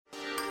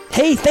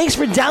Hey, thanks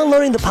for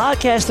downloading the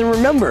podcast. And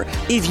remember,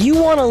 if you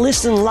want to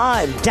listen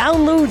live,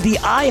 download the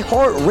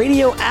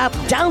iHeartRadio app,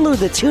 download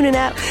the TuneIn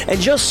app, and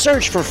just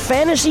search for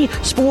Fantasy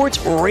Sports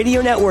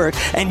Radio Network,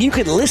 and you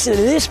can listen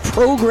to this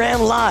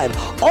program live.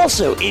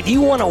 Also, if you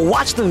want to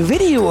watch the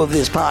video of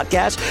this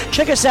podcast,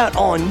 check us out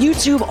on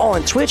YouTube,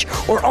 on Twitch,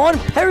 or on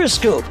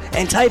Periscope,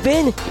 and type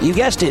in, you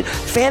guessed it,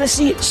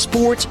 Fantasy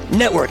Sports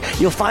Network.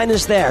 You'll find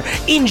us there.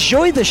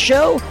 Enjoy the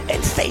show,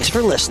 and thanks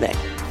for listening.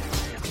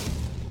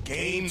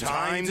 Game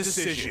time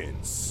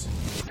decisions.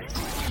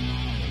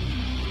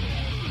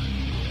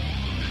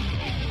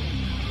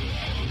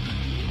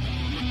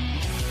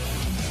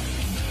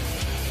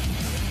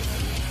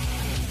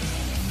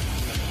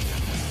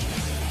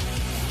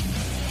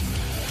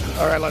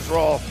 All right, let's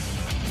roll.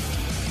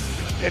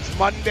 It's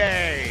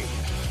Monday.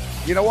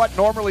 You know what?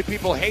 Normally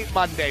people hate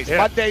Mondays. Yeah.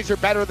 Mondays are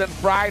better than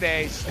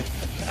Fridays.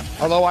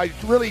 Although I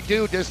really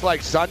do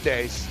dislike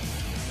Sundays.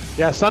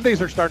 Yeah,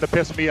 Sundays are starting to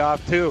piss me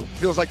off, too.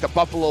 Feels like the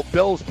Buffalo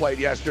Bills played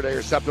yesterday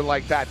or something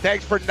like that.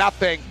 Thanks for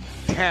nothing,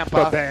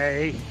 Tampa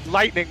Bay.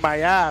 Lightning my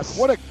ass.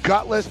 What a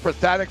gutless,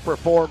 pathetic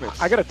performance.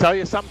 I got to tell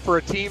you something. For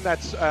a team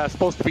that's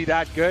supposed to be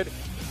that good,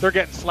 they're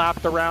getting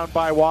slapped around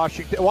by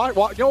Washington. You know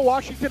what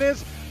Washington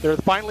is? They're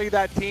finally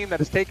that team that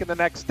has taken the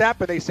next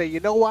step, and they say, you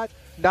know what?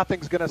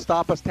 Nothing's going to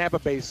stop us. Tampa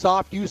Bay's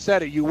soft. You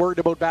said it. You worried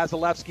about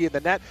Vasilevsky in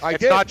the net.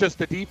 It's not just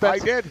the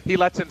defense. I did. He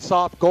lets in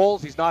soft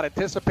goals. He's not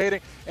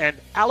anticipating. And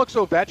Alex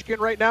Ovechkin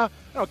right now, I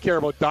don't care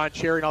about Don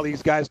Cherry and all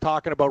these guys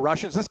talking about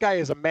Russians. This guy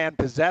is a man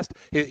possessed.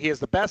 He has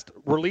the best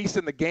release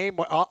in the game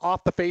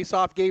off the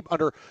face-off, Gabe,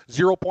 under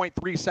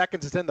 0.3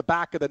 seconds. It's in the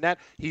back of the net.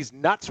 He's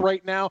nuts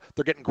right now.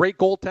 They're getting great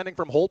goaltending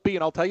from Holtby.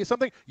 And I'll tell you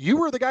something. You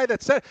were the guy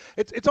that said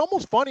it's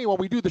almost funny when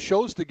we do the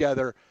shows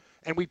together.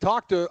 And we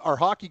talked to our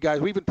hockey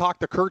guys. We even talked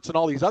to Kurtz and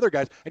all these other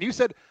guys. And you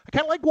said, I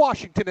kind of like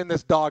Washington in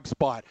this dog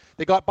spot.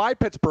 They got by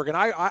Pittsburgh. And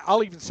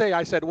I'll even say,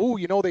 I said, ooh,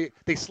 you know,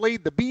 they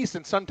slayed the beast,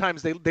 and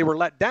sometimes they were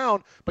let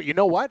down. But you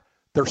know what?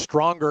 They're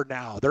stronger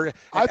now.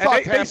 I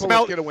thought Tampa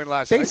was going to win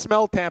last night. They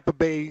smell Tampa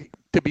Bay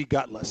to be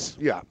gutless.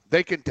 Yeah,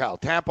 they can tell.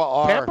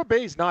 Tampa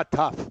Bay's not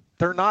tough.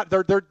 They're not.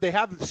 They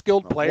have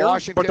skilled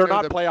players, but they're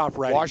not playoff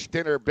ready.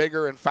 Washington are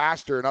bigger and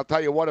faster. And I'll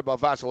tell you what about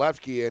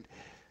Vasilevsky. And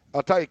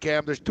I'll tell you,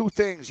 Cam, there's two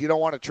things you don't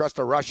want to trust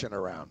a Russian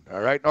around,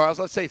 all right? Or else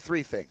let's say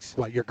three things.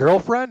 What, your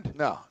girlfriend?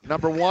 No.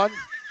 Number one,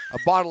 a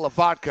bottle of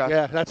vodka.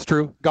 Yeah, that's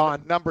true.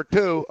 Gone. Number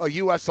two, a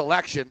U.S.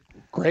 election.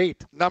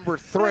 Great. Number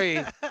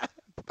three,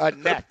 a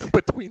net.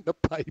 Between the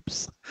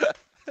pipes.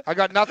 I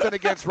got nothing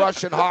against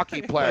Russian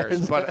hockey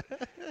players, but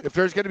if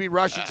there's going to be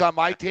Russians on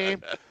my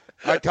team,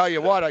 I tell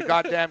you what, I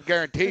goddamn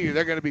guarantee you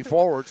they're going to be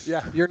forwards.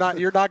 Yeah, you're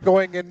not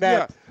going in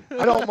net.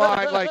 Yeah, I don't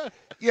mind,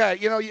 yeah,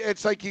 you know,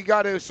 it's like you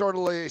got to sort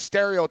of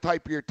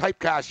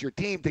typecast your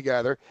team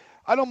together.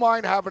 I don't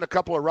mind having a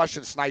couple of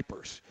Russian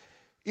snipers.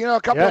 You know,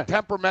 a couple of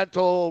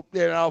temperamental,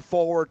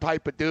 forward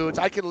type of dudes.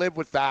 I can live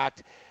with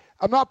that.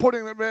 I'm not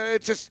putting them,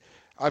 it's just,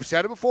 I've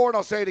said it before and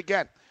I'll say it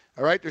again.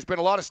 All right, there's been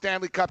a lot of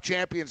Stanley Cup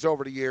champions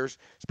over the years.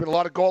 There's been a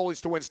lot of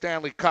goalies to win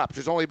Stanley Cups.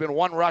 There's only been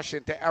one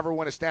Russian to ever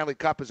win a Stanley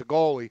Cup as a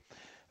goalie,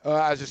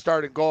 as a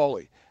starting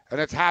goalie. And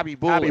that's Habby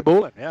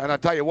Bulin. Yeah. And I'll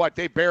tell you what,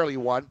 they barely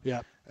won.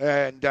 Yeah.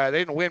 And they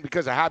didn't win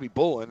because of Habby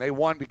Bulin. They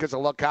won because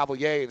of Le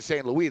Cavalier and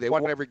St. Louis. They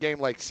won every game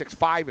like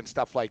 6-5 and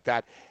stuff like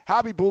that.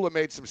 Habby Bulin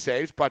made some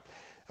saves, but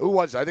who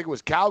was it? I think it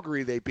was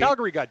Calgary they beat.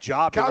 Calgary got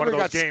jobbed in one of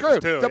those games,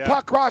 screwed. too. The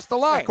puck crossed the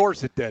line. Of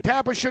course it did.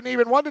 Tampa shouldn't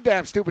even won the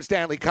damn stupid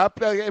Stanley Cup.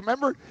 I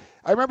remember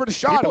the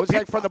shot. It was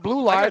like from the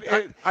blue line.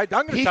 I'm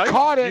going to tell you,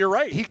 caught it. You're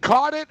right. He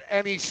caught it,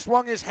 and he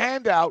swung his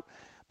hand out.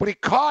 But he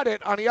caught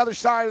it on the other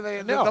side of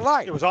the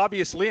line. It was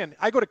obviously in.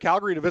 I go to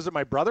Calgary to visit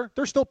my brother.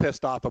 They're still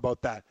pissed off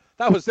about that.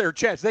 That was their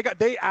chance.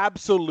 They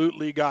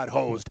absolutely got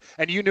hosed.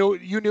 And you knew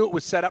it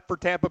was set up for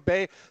Tampa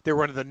Bay. They were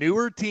one of the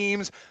newer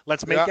teams.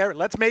 Let's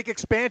make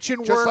expansion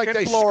work. Just like in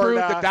they Florida.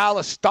 screwed the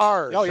Dallas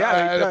Stars. Oh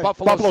yeah, the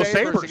Buffalo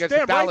Sabres against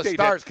the Dallas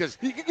Stars because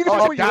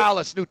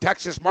Dallas, New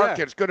Texas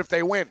market. It's good if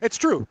they win. It's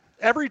true.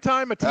 Every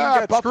time a team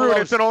gets screwed,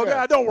 it's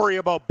don't worry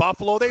about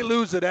Buffalo. They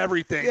lose at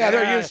everything. Yeah,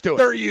 they're used to it.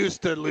 They're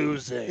used to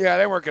losing. Yeah,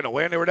 they weren't going to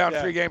win. They were down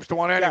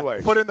 3-1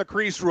 anyway. Put in the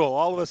crease rule.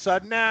 All of a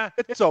sudden,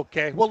 it's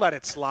okay. We'll let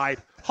it slide.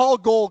 Hull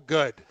goal,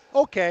 good.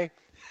 Okay.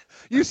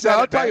 You said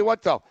I'll tell you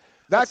what, though.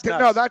 That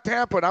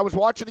Tampa, and I was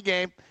watching the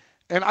game,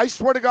 and I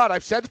swear to God,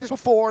 I've said this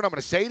before, and I'm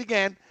going to say it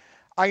again.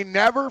 I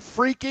never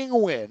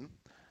freaking win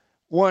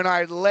when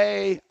I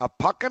lay a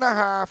puck and a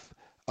half,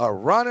 a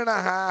run and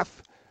a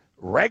half,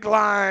 reg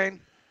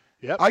line.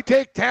 Yep. I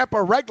take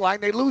Tampa reg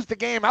line, they lose the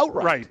game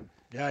outright. Right.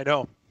 Yeah, I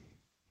know.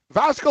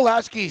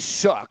 Vasilevsky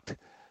sucked.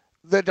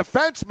 The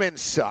defensemen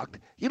sucked.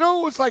 You know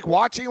what it was like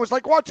watching? It was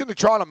like watching the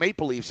Toronto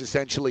Maple Leafs,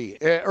 essentially,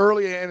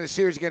 early in the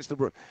series against the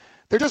Bruins.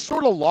 They're just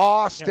sort of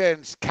lost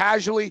and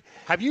casually.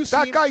 Have you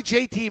seen that guy,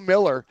 JT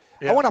Miller?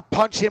 Yeah. I want to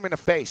punch him in the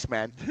face,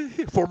 man.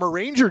 Former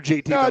Ranger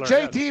JT Miller. No,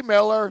 JT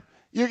Miller,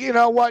 you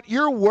know what?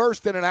 You're worse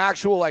than an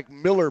actual,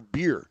 Miller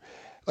beer.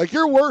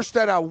 You're worse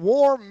than a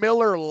warm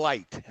Miller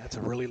Light. That's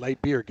a really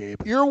light beer,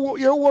 Gabe.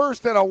 You're worse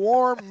than a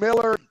warm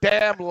Miller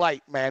damn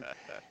Light, man.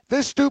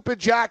 This stupid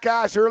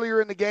jackass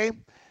earlier in the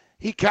game,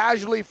 He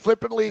casually,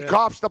 flippantly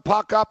coughs the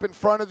puck up in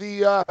front of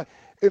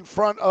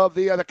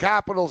the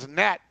Capitals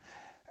net.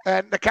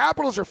 And the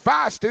Capitals are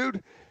fast,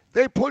 dude.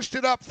 They pushed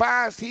it up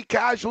fast. He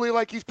casually,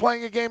 like he's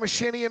playing a game of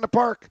shinny in the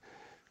park,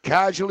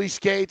 casually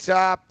skates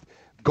up.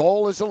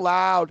 Goal is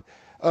allowed.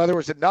 There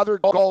was another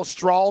goal.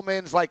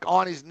 Strawman's like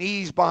on his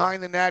knees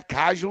behind the net,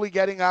 casually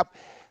getting up.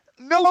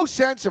 No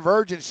sense of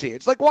urgency.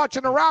 It's like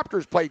watching the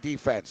Raptors play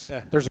defense.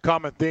 Yeah, there's a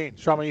common theme.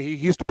 Strawman, he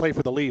used to play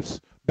for the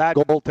Leafs. Bad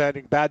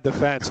goaltending, bad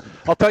defense.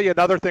 I'll tell you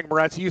another thing,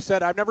 Moretz. You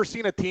said, I've never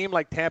seen a team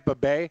like Tampa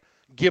Bay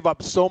give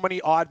up so many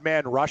odd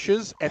man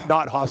rushes and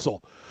not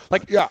hustle.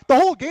 Like, the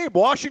whole game,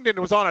 Washington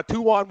was on a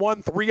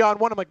 2-on-1,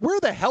 3-on-1. I'm like, where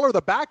the hell are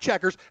the back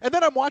checkers? And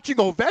then I'm watching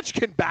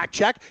Ovechkin back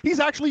check. He's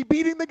actually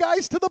beating the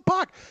guys to the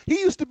puck. He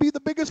used to be the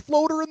biggest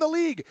floater in the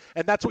league.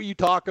 And that's what you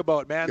talk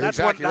about, man. You're that's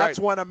exactly that's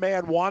when a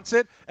man wants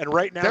it. And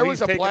right now he's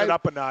taking it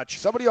up a notch.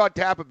 Somebody on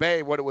Tampa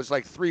Bay, when it was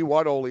like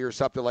 3-1 only or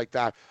something like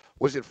that,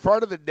 was in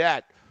front of the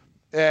net.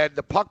 And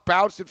the puck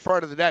bounced in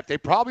front of the net. They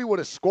probably would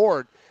have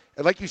scored.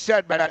 And like you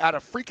said, man, out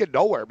of freaking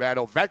nowhere, man,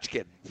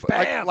 Ovechkin,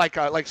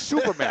 like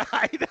Superman.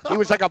 I know. He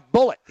was like a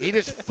bullet. He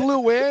just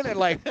flew in and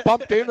like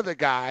bumped into the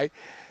guy,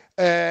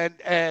 and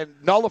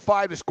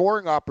nullified the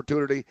scoring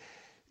opportunity.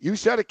 You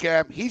said it,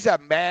 Cam. He's a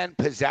man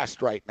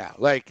possessed right now.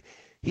 Like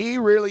he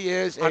really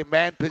is a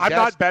man possessed. I'm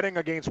not betting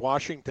against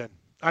Washington.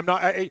 I'm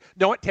not. You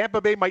know what?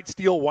 Tampa Bay might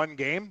steal one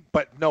game,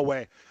 but no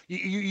way.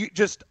 You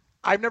just.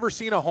 I've never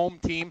seen a home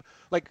team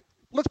like.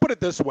 Let's put it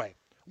this way.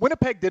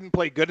 Winnipeg didn't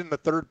play good in the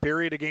third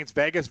period against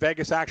Vegas.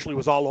 Vegas actually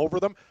was all over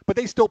them, but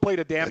they still played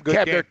a damn good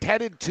game. They're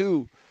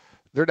 10-2.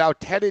 They're now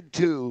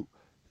 10-2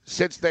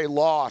 since they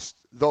lost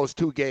those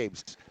two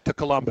games to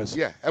Columbus.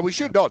 Yeah, and we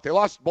should note they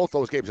lost both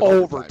those games in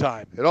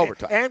overtime. In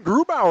overtime. And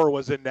Grubauer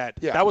was in net.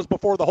 Yeah. That was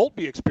before the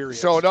Holtby experience.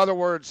 So in other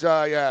words,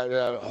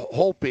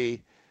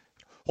 Holtby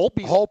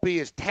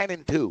is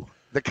 10-2.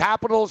 The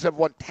Capitals have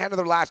won 10 of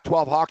their last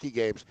 12 hockey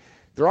games.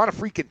 They're on a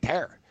freaking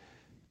tear.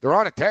 They're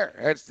on a tear.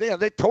 It's,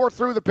 they tore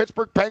through the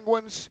Pittsburgh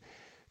Penguins.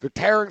 They're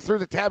tearing through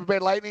the Tampa Bay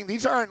Lightning.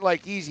 These aren't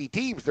like easy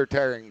teams they're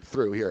tearing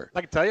through here.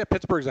 I can tell you,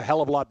 Pittsburgh's a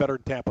hell of a lot better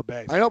than Tampa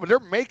Bay. I know, but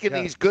they're making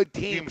these good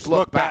teams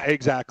look bad.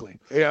 Exactly.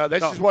 Yeah,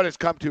 this is what it's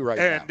come to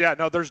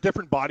now. There's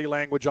different body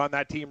language on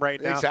that team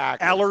right now.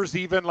 Exactly. Eller's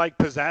even like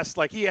possessed.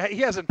 Like he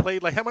hasn't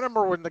played. Like I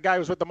remember when the guy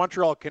was with the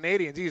Montreal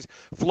Canadiens. He's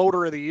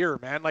floater of the year,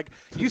 man. Like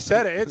you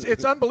said it.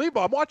 It's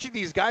unbelievable. I'm watching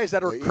these guys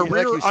that are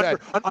career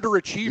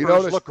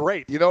underachievers look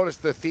great. You notice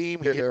the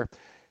theme here.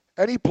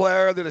 Any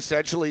player that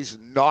essentially is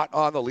not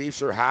on the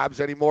Leafs or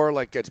Habs anymore,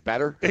 like, gets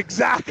better.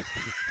 Exactly.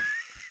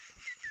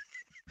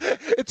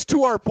 It's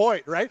to our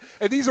point, right?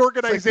 And these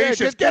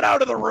organizations, get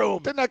out of the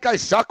room. Didn't that guy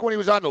suck when he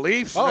was on the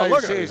Leafs? Oh,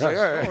 look at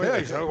him.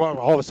 He's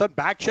all of a sudden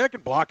back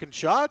checking, blocking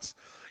shots.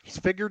 He's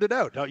figured it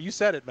out. No, you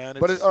said it, man.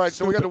 All right,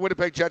 so we got the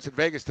Winnipeg Jets in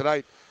Vegas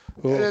tonight.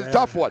 It's a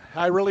tough one.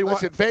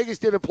 Listen, Vegas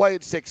didn't play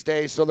in 6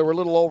 days, so they were a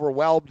little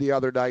overwhelmed the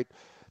other night.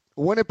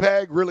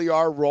 Winnipeg really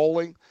are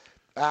rolling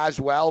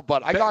as well,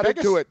 but I got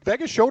into it.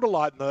 Vegas showed a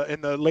lot in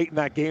the late in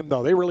that game,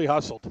 though. They really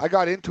hustled. I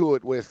got into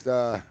it with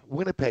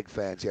Winnipeg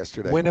fans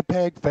yesterday.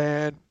 Winnipeg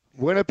fan.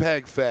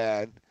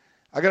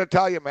 I got to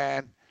tell you,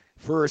 man,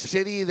 for a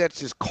city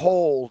that's as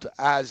cold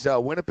as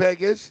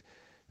Winnipeg is,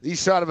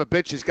 these son of a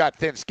bitches got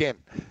thin skin.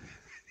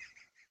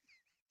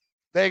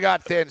 They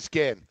got thin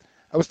skin.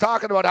 I was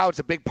talking about how it's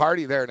a big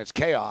party there and it's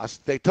chaos.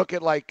 They took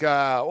it like,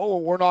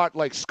 we're not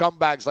like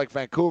scumbags like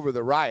Vancouver,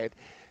 the riot.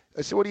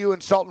 I said, what are you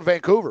insulting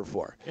Vancouver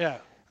for? Yeah.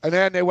 And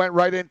then they went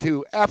right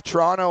into F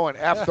Toronto and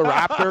F the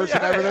Raptors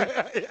and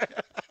everything. Yeah.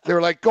 They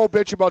were like, go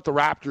bitch about the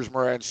Raptors,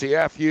 Morency,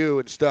 F you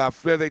and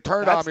stuff. They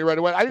turned on me right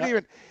away. I didn't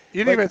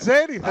even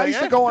say anything. I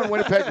used to go on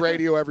Winnipeg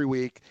radio every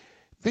week.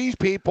 These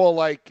people,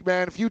 like,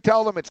 man, if you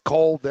tell them it's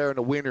cold there in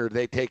the winter,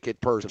 they take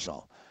it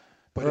personal.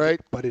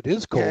 But it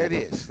is cold. Yeah, it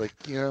is. Like,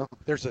 you know,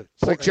 it's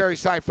like Jerry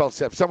Seinfeld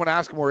said, if someone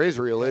asks him where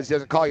Israel is, he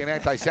doesn't call you an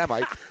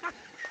anti-Semite.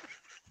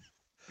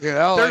 You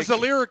know, there's a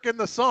lyric in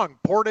the song,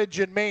 Portage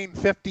and Main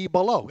 50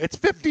 below. It's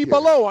 50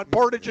 below on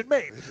Portage and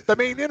Main, the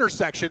main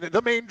intersection,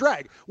 the main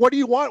drag. What do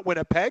you want,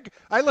 Winnipeg?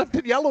 I lived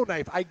in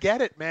Yellowknife. I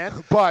get it,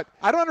 man. But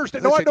I don't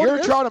understand. Listen, you're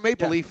a Toronto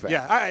Maple Leaf fan.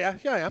 Yeah, I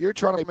am. You're a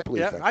Toronto Maple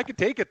Leaf fan. I can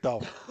take it,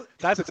 though.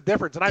 That's the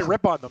difference, and I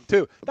rip on them,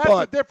 too. That's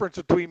the difference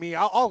between me.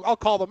 I'll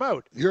call them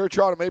out. You're a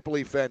Toronto Maple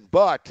Leaf fan,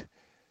 but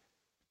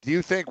do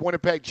you think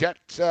Winnipeg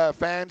Jets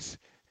fans,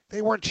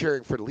 they weren't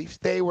cheering for the Leafs.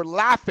 They were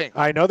laughing.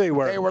 I know they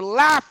were. They were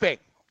laughing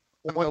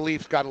when the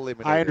Leafs got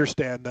eliminated. I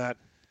understand that.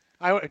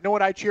 I know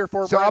what I cheer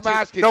for. So I'm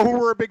asking. Know who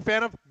we're a big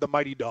fan of? The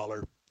Mighty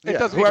Dollar. It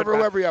doesn't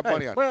whoever you have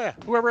money on. Yeah,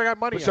 whoever I got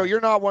money on. So you're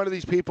not one of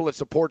these people that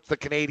supports the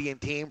Canadian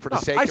team for the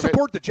sake of it? I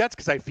support the Jets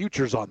because I have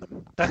futures on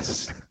them.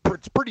 It's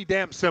pretty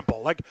damn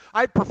simple. Like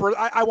I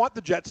want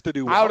the Jets to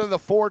do well. Out of the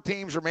 4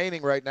 teams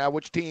remaining right now,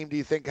 which team do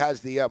you think has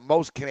the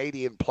most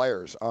Canadian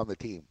players on the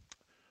team?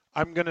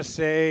 I'm going to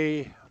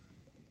say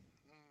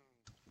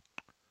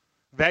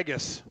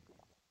Vegas.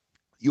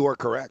 You are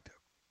correct.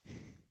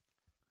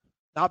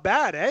 Not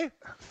bad, eh?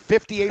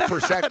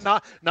 58%.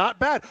 Not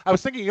bad. I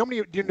was thinking,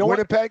 do you know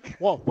Winnipeg?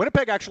 Well,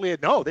 Winnipeg actually,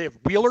 no, they have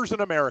Wheelers and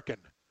American.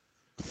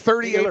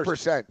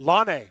 38%.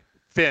 Lane,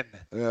 Finn.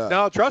 Yeah.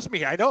 No, trust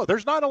me, I know.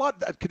 There's not a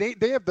lot.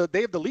 They have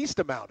the least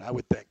amount, I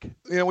would think.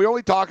 We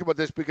only talk about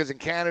this because in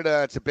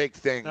Canada it's a big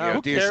thing.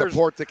 Who Do you cares?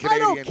 support the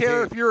Canadian I don't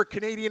care team? if you're a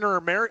Canadian or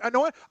American. I know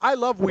what? I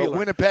love Wheeler.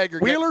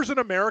 Winnipeg, Wheeler's an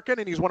American,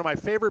 and he's one of my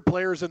favorite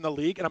players in the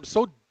league, and I'm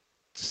so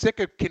sick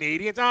of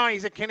Canadians. Oh,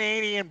 he's a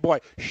Canadian boy.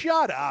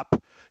 Shut up.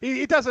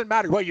 It doesn't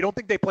matter. What, you don't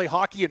think they play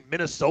hockey in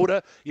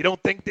Minnesota? You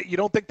don't think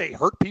they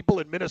hurt people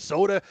in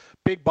Minnesota?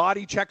 Big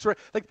body checks, right?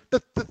 Like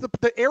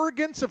the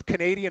arrogance of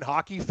Canadian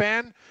hockey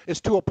fan is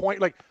to a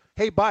point. Like,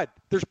 hey, bud,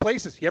 there's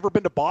places. You ever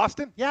been to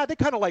Boston? Yeah, they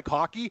kind of like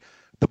hockey.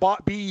 The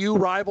BU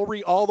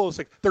rivalry, all those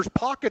things. There's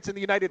pockets in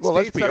the United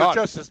States that are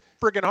just as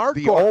friggin'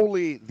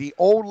 hardcore. The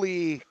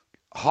only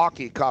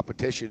hockey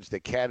competitions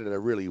that Canada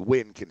really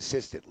win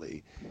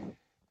consistently,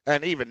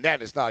 and even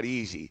then it's not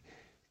easy,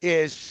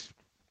 is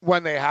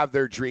when they have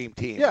their dream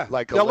team. Yeah,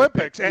 like the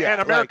Olympics.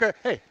 And America,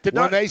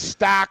 when they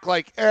stack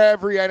like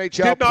every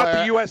NHL did not player.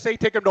 the USA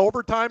take them to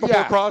overtime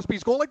before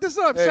Crosby's goal? Like, this is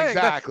what I'm saying.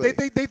 Exactly.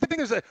 They think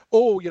is that,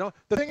 the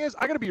thing is,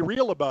 I got to be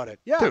real about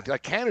it. Yeah. Dude,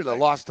 like Canada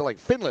lost to like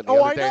Finland the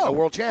other day in the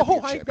World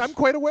Championships. I'm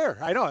quite aware.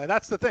 I know, and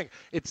that's the thing.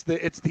 It's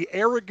the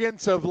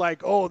arrogance of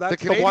like, that's the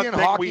Canadian one thing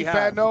hockey we fan.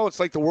 have. No, it's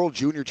like the World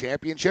Junior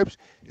Championships.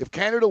 If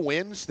Canada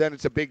wins, then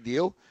it's a big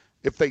deal.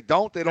 If they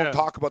don't, they don't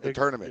talk about the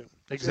tournament.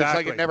 Exactly.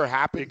 It's like it never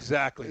happened.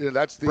 Exactly. Yeah,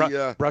 that's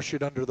the brush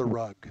it under the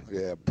rug.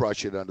 Yeah,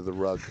 brush it under the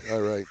rug.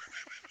 All right.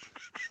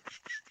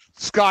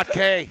 Scott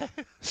K.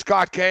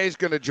 Scott K is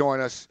going to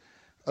join us.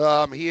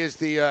 He is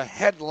the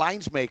head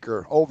lines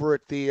maker over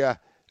at the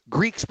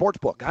Greek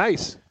Sportsbook.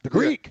 Nice. The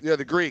Greek. Yeah,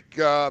 the Greek.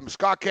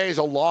 Scott K is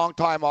a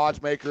longtime odds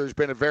maker. He's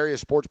been at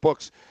various sports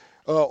books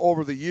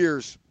over the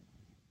years.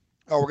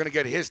 We're going to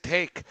get his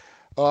take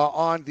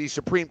on the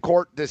Supreme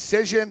Court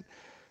decision.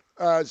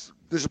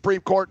 The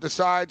Supreme Court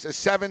decides a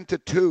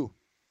 7-2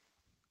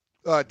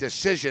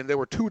 decision. There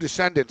were two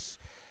descendants.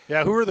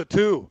 Yeah, who are the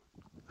two?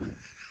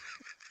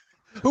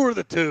 Who are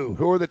the two?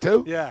 Who are the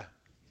two? Yeah.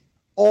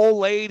 Old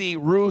lady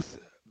Ruth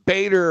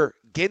Bader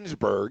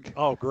Ginsburg.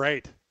 Oh,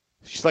 great.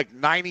 She's like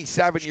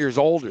 97 years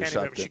old or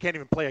something. She can't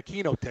even play a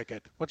Keno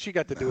ticket. What's she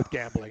got to do with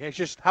gambling? It's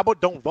just, how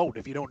about don't vote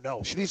if you don't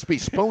know? She needs to be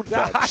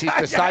spoon-fed. She's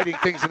deciding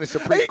things in the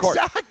Supreme Court.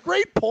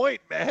 Great point,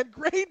 man.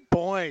 Great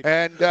point.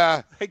 And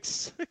come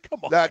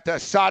on.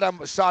 That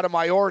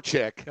Sotomayor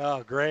chick.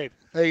 Oh, great.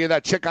 Hey,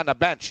 that chick on the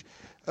bench.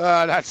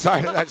 That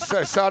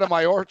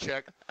Sotomayor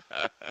chick.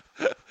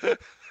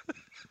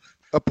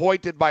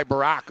 Appointed by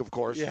Barack, of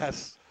course.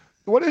 Yes.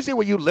 What is it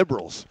with you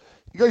liberals?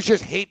 You guys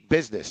just hate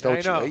business,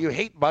 don't you? You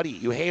hate money.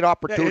 You hate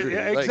opportunity.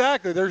 Yeah,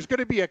 exactly. There's going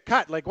to be a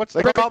cut. Like, what's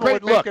the problem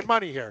with making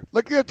money here?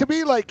 Like, to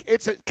me, like,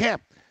 it's a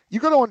camp. You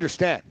got to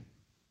understand.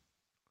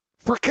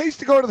 For a case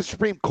to go to the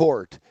Supreme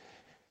Court,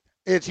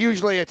 it's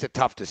a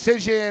tough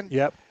decision.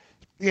 Yep.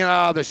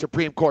 The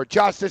Supreme Court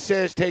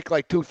justices take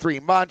like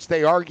 2-3 months.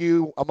 They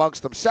argue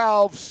amongst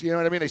themselves. You know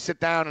what I mean? They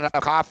sit down and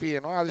have coffee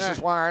and, this is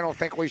why I don't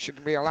think we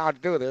should be allowed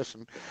to do this.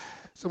 And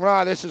so,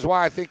 this is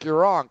why I think you're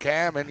wrong,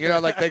 Cam. And,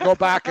 like they go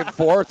back and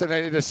forth and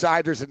they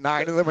decide there's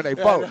 9 of them and they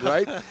vote,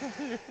 right?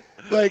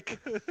 Like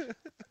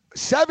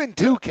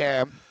 7-2,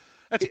 Cam.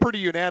 That's pretty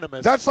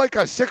unanimous. That's like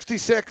a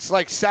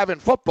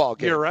 66-7 football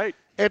game. You're right.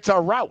 It's a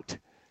rout.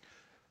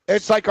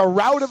 It's like a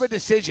rout of a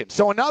decision.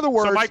 So in other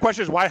words, so my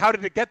question is, how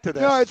did it get to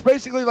this? No, it's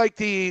basically like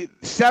the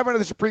 7 of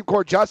the Supreme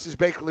Court justices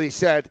basically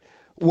said,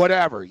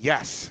 whatever,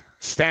 yes,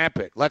 stamp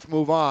it, let's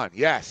move on,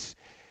 yes.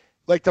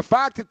 Like the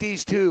fact that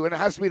these two, and it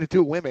has to be the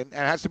two women,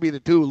 and it has to be the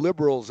two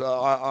liberals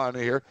on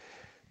here,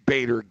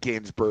 Bader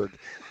Ginsburg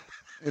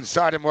and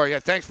Sotomayor. Yeah,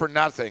 thanks for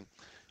nothing.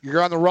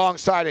 You're on the wrong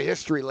side of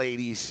history,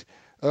 ladies,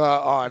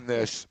 on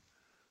this.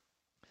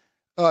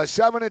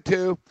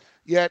 7-2.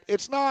 Yet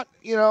it's not.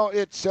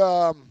 It's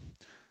now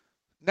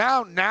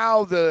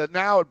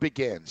it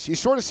begins. You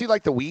sort of see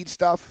like the weed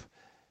stuff,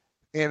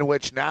 in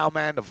which now,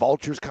 man, the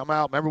vultures come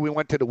out. Remember we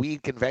went to the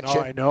weed convention?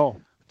 Oh, I know.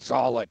 It's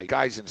all like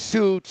guys in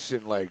suits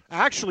and like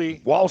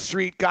actually Wall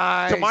Street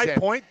guys. To my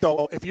point,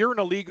 though, if you're in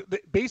a league,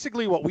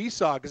 basically what we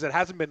saw, because it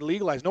hasn't been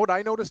legalized. Know what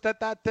I noticed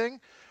at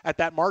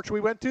that march we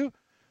went to?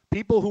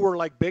 People who were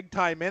like big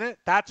time in it.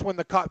 That's when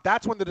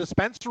the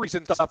dispensaries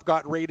and stuff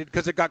got raided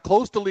because it got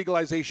close to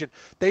legalization.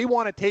 They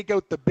want to take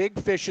out the big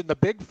fish and the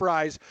big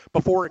fries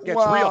before it gets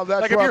real. Well,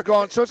 that's where I'm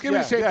going. So it's going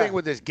to be the same thing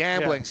with this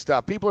gambling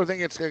stuff. People are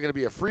thinking it's going to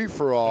be a free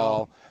for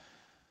all,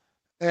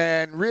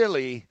 and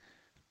really.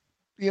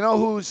 You know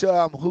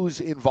who's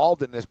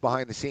involved in this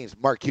behind the scenes?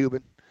 Mark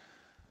Cuban.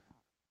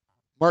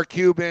 Mark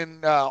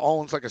Cuban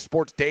owns like a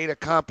sports data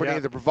company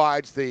that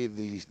provides the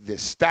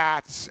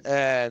stats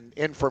and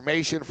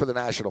information for the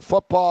National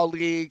Football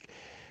League.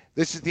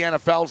 This is the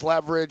NFL's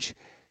leverage.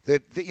 They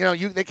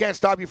can't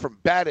stop you from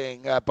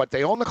betting, but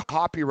they own the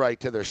copyright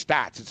to their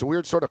stats. It's a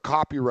weird sort of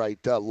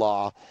copyright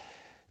law.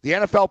 The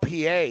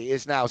NFLPA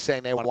is now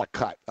saying they want a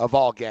cut of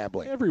all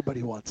gambling.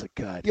 Everybody wants a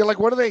cut. Yeah, like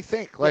what do they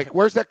think? Like,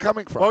 where's that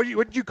coming from?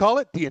 What did you call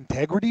it? The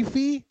integrity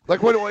fee?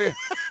 Like, what do we?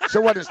 So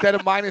what, instead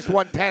of minus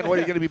 110, what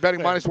are you going to be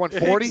betting minus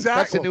 140?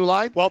 Exactly. That's the new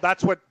line? Well,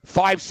 that's what.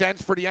 5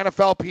 cents for the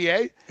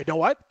NFLPA? You know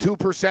what?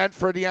 2%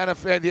 for the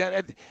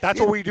NFL.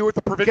 That's what we do with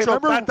the provincial.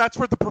 That's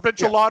with the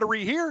provincial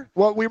lottery here.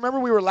 Well, we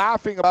were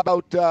laughing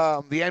about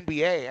the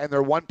NBA and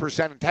their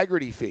 1%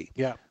 integrity fee.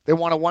 Yeah. They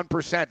want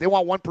 1%. They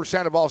want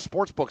 1% of all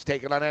sports books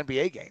taken on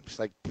NBA games.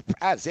 Like,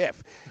 as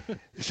if.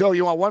 So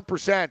you want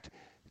 1%.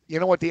 You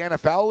know what the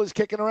NFL is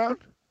kicking around?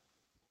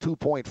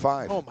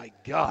 2.5. Oh, my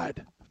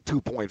God.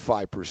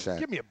 2.5%.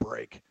 Give me a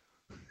break.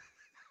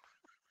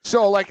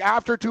 So, like,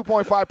 after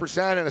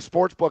 2.5% in a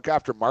sports book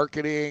after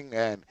marketing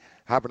and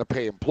having to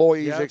pay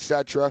employees,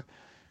 etc.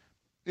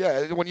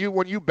 Yeah, when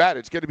you bet,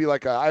 it's going to be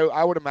like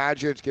I would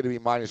imagine it's going to be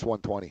minus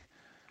 120.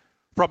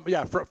 From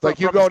like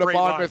you go to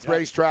Monmouth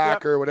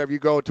Racetrack or whatever, you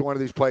go to one of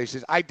these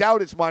places. I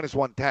doubt it's minus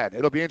 110.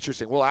 It'll be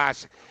interesting. We'll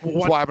ask.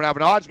 That's why I'm going to have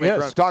an odds maker.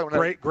 Yes, talking.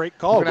 Great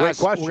call. Great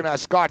question. We're going to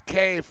ask Scott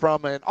K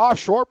from an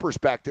offshore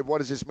perspective. What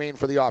does this mean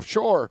for the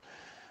offshore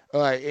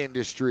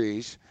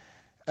industries?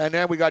 And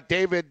then we got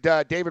David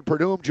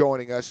Perdue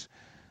joining us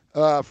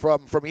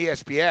from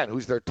ESPN,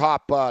 who's their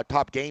top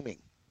gaming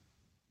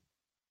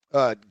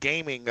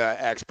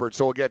expert.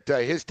 So we'll get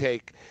his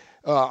take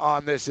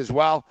on this as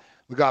well.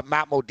 We got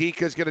Matt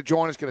Modica is going to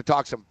join us, going to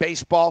talk some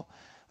baseball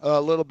a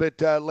little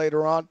bit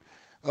later on.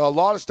 A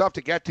lot of stuff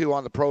to get to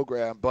on the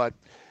program. But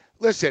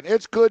listen,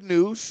 it's good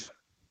news.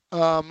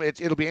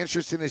 It'll be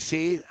interesting to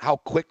see how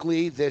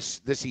quickly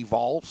this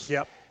evolves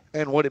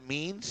and what it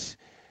means.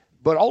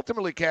 But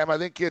ultimately, Cam, I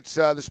think it's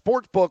the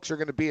sports books are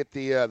going to be at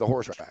the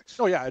horse tracks.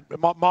 Oh, yeah.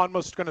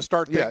 Monmouth's going to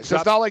start things so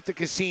it's not like the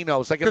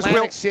casinos. Like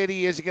Atlantic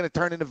City isn't going to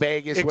turn into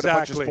Vegas with a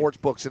bunch of sports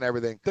books and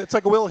everything. It's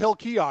like a Will Hill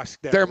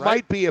kiosk there, There right?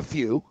 might be a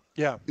few.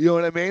 Yeah. You know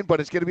what I mean?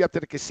 But it's going to be up to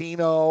the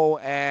casino.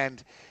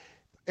 And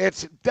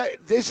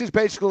this is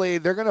basically,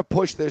 they're going to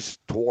push this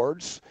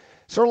towards,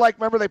 sort of like,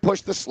 remember they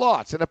pushed the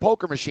slots and the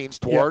poker machines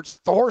towards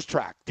the horse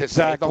track.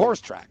 The horse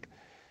track.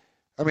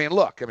 I mean,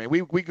 look,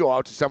 we go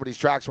out to some of these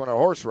tracks when our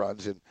horse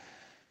runs, and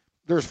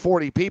there's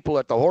 40 people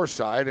at the horse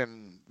side,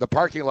 and the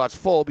parking lot's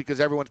full because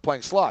everyone's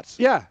playing slots.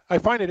 Yeah, I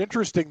find it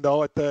interesting,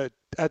 though, at the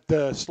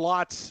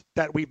slots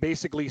that we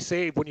basically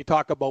save when you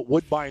talk about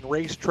Woodbine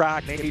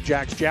Racetrack,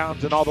 Ajax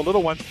Jounds, and all the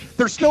little ones,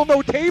 there's still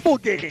no table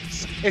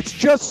games. It's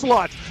just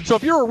slots. So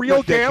if you're a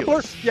real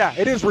gambler, yeah,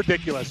 it is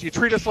ridiculous. You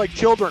treat us like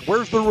children.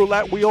 Where's the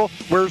roulette wheel?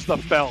 Where's the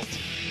felt?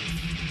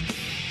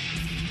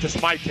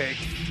 Just my take.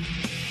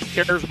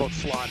 Who cares about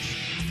slots?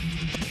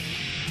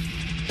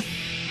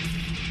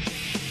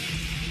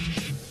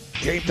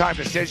 Game time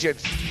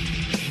decisions.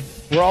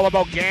 We're all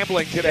about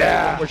gambling today.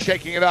 Yeah. We're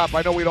shaking it up.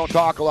 I know we don't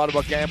talk a lot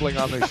about gambling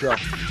on this show.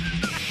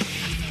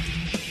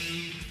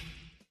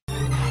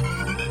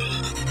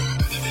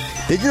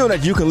 Did you know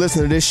that you can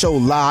listen to this show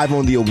live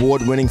on the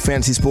award-winning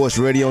Fantasy Sports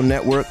Radio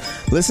Network?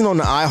 Listen on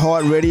the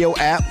iHeartRadio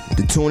app,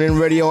 the TuneIn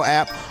Radio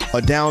app,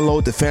 or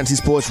download the Fantasy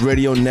Sports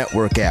Radio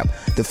Network app.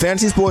 The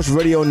Fantasy Sports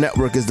Radio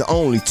Network is the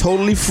only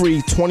totally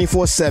free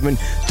 24/7,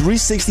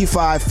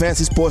 365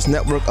 fantasy sports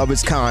network of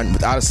its kind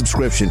without a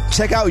subscription.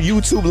 Check out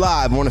YouTube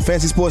Live on the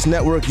Fantasy Sports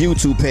Network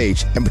YouTube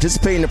page and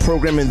participate in the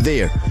programming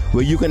there,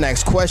 where you can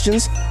ask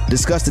questions,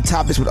 discuss the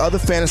topics with other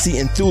fantasy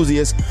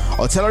enthusiasts,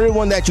 or tell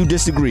everyone that you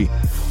disagree.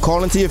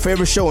 Call into your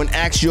favorite show and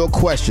ask your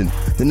question.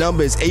 The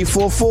number is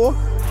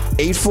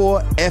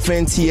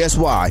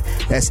 844-84-FNTSY.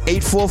 That's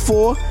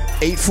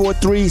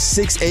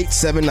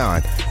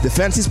 844-843-6879. The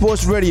Fantasy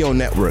Sports Radio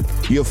Network,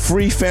 your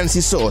free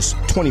fantasy source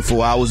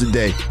 24 hours a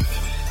day.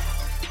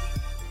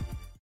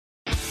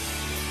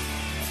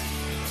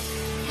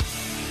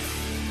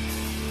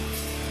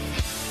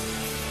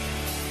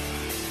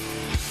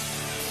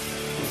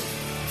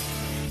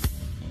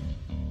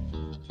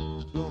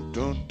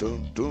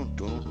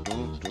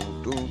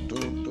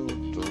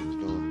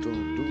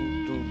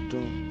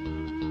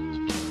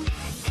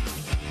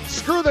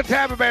 Screw the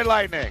Tampa Bay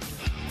Lightning.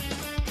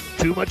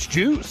 Too much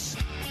juice.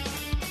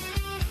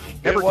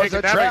 It was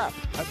a trap.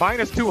 At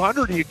minus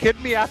 200, are you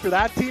kidding me? After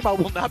that team, I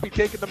will not be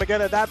taking them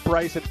again at that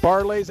price in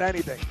parlays,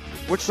 anything.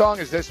 Which song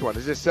is this one?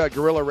 Is this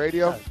Guerrilla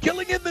Radio?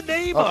 Killing in the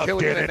Name of.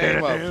 Killing in the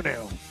Name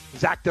of.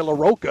 Zach De La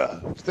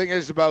Roca. The thing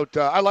is about,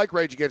 I like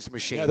Rage Against the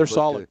Machine. Yeah, they're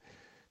solid.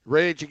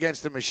 Rage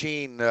Against the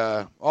Machine,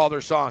 all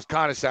their songs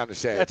kind of sound the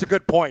same. That's a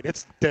good point.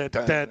 It's and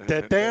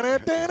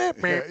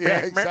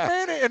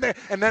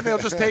then they'll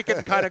just take it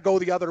and kind of go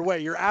the other way.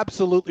 You're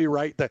absolutely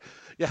right.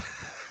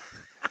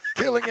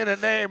 Killing in the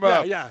Name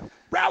of. Yeah.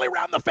 Rally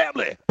around the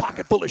family.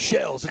 Pocket full of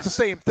shells. It's the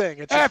same thing.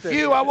 It's F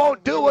you, I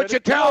won't do what you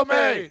tell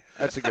me.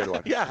 That's a good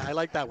one. Yeah, I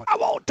like that one. I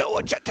won't do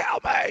what you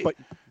tell me. But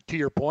to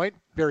your point,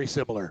 very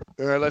similar.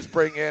 Let's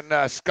bring in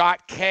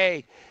Scott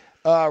K.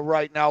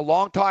 Right now,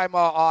 longtime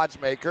odds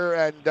maker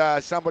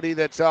and somebody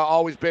that's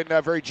always been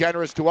very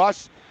generous to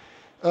us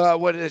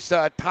with his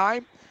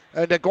time.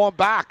 And going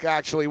back,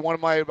 actually,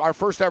 our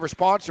first ever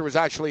sponsor was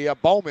actually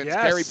Bowman's,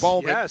 Gary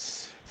Bowman.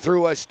 Yes.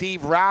 Through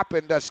Steve Rapp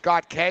and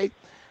Scott K.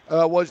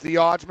 Was the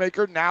odds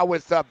maker. Now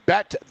with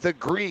Bet the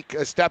Greek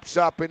steps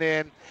up and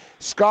in.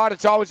 Scott,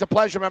 it's always a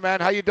pleasure, my man.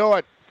 How you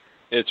doing?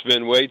 It's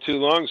been way too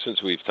long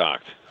since we've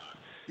talked.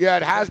 Yeah,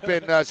 it has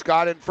been,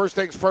 Scott. And first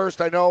things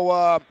first, I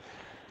know,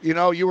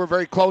 you were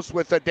very close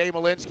with Dave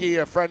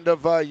Malinsky, a friend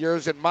of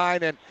yours and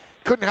mine, and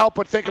couldn't help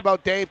but think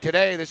about Dave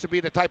today. This would be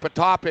the type of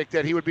topic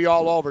that he would be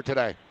all over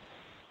today.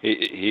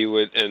 He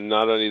would, and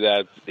not only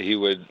that, he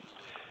would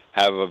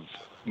have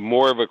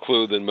more of a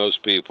clue than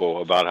most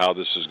people about how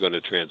this is going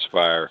to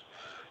transpire,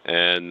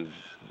 and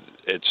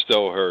it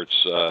still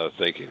hurts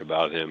thinking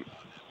about him.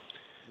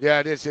 Yeah,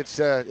 it is. It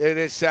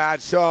is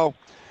sad. So,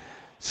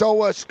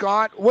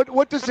 Scott,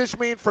 what does this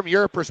mean from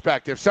your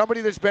perspective?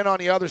 Somebody that's been on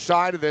the other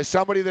side of this,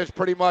 somebody that's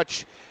pretty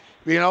much,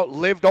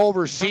 lived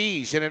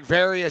overseas and in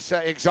various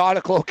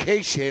exotic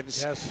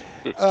locations, Yes.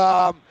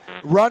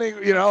 running,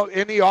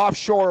 in the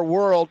offshore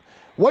world.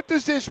 What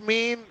does this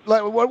mean?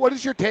 Like, what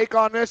is your take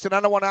on this? And I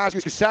don't want to ask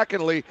you,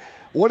 secondly,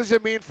 what does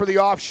it mean for the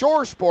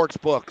offshore sports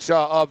books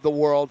of the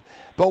world?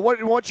 But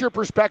what's your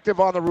perspective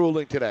on the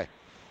ruling today?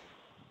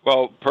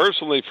 Well,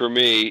 personally for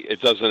me, it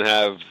doesn't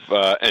have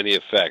any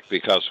effect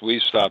because we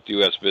stopped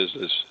U.S.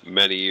 business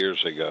many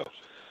years ago.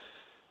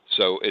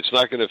 So it's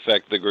not going to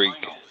affect the Greek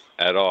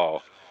at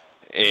all.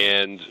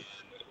 And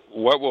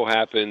what will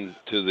happen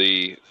to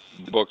the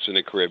books in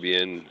the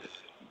Caribbean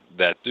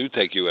that do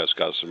take U.S.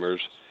 customers,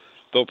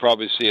 they'll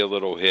probably see a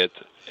little hit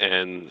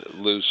and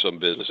lose some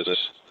business.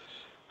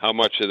 How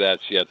much of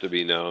that's yet to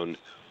be known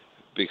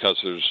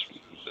because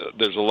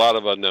there's a lot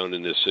of unknown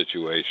in this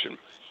situation.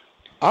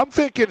 I'm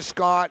thinking,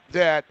 Scott,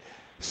 that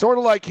sort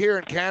of like here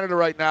in Canada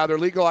right now, they're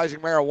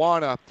legalizing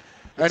marijuana.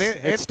 And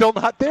It's still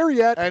not there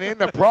yet. And in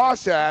the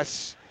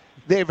process,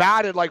 they've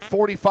added like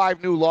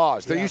 45 new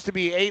laws. There used to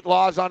be 8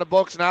 laws on the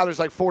books. Now there's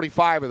like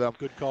 45 of them.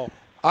 Good call.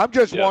 I'm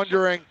just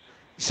wondering,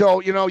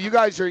 so, you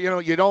guys are,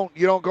 you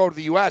don't go to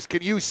the U.S.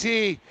 Can you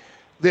see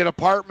the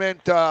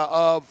Department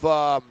of,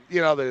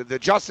 the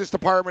Justice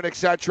Department, et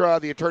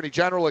cetera, the Attorney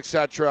General, et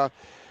cetera,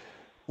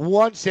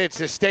 once a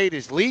state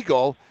is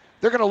legal,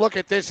 they're going to look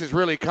at this as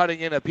really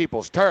cutting into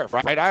people's turf,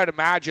 right? I would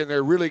imagine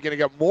they're really going to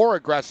get more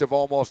aggressive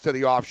almost to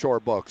the offshore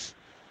books.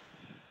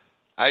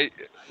 I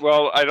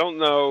don't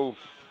know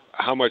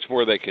how much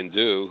more they can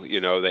do.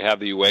 They have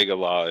the UEGA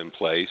law in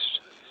place,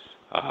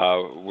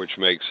 which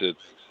makes it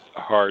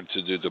hard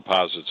to do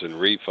deposits and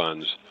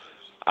refunds.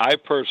 I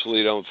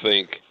personally don't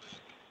think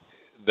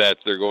that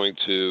they're going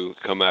to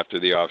come after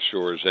the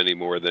offshores any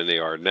more than they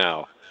are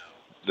now.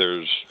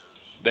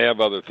 They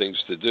have other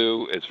things to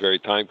do. It's very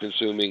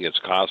time-consuming. It's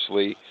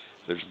costly.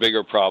 There's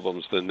bigger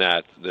problems than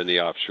that, than the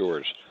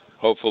offshores.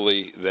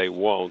 Hopefully they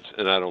won't,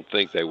 and I don't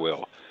think they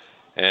will.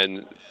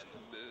 And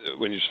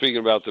when you're speaking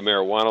about the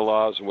marijuana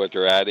laws and what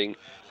they're adding,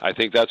 I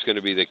think that's going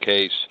to be the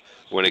case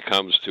when it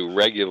comes to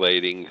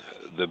regulating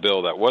the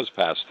bill that was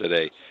passed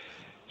today.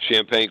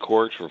 Champagne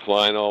corks were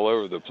flying all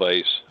over the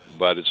place,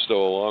 but it's still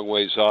a long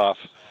ways off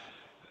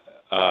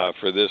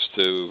for this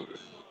to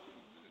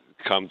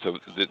come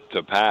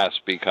to pass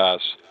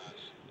because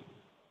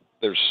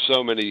there's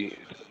so many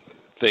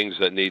things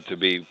that need to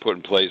be put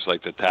in place,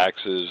 like the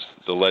taxes,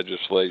 the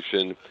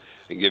legislation.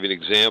 And give you an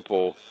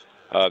example,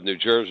 New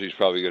Jersey is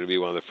probably going to be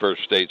one of the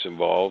first states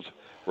involved.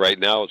 Right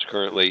now, it's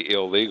currently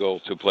illegal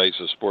to place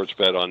a sports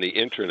bet on the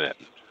internet.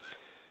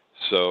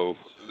 So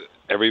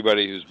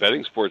everybody who's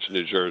betting sports in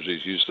New Jersey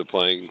is used to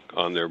playing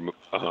on their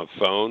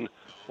phone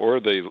or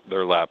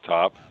their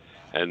laptop.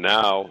 And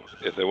now,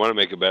 if they want to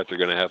make a bet, they're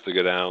going to have to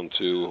go down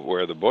to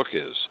where the book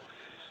is.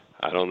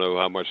 I don't know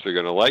how much they're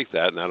going to like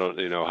that, and I don't,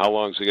 how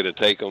long is it going to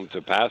take them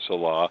to pass a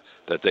law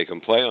that they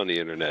can play on the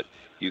internet?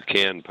 You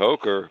can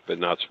poker, but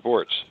not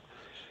sports.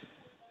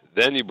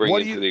 Then you bring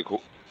Go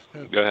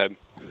ahead.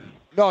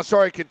 No,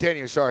 sorry,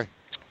 continue. Sorry.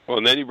 Well,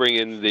 and then you bring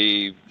in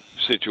the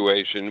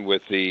situation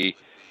with the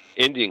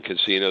Indian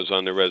casinos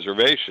on the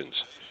reservations.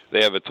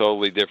 They have a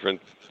totally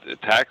different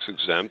tax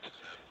exempt.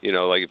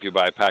 Like if you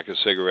buy a pack of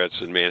cigarettes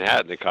in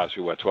Manhattan, it costs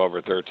you, $12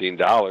 or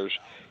 $13.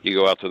 You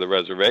go out to the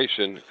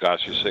reservation, it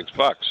costs you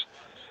 $6.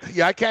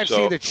 Yeah, I can't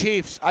see the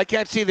Chiefs. I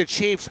can't see the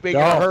Chiefs being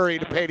in a hurry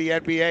to pay the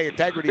NBA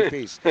integrity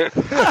fees. That's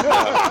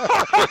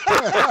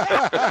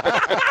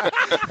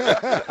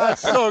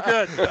so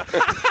good.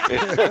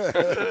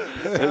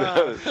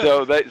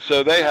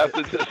 So they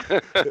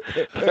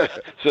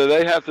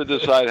have to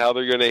decide how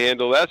they're going to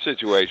handle that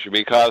situation,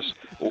 because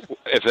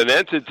if an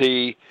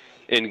entity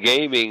in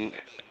gaming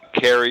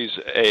carries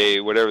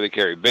whatever they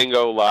carry,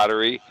 bingo,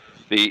 lottery,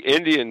 the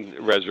Indian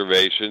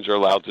reservations are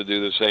allowed to do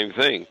the same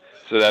thing.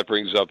 So that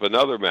brings up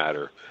another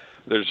matter.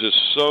 There's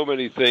just so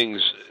many things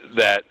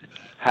that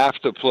have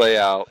to play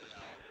out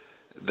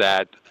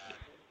that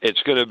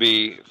it's going to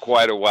be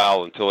quite a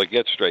while until it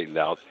gets straightened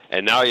out.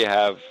 And now you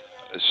have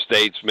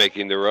states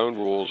making their own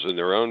rules and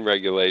their own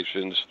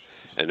regulations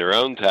and their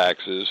own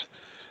taxes.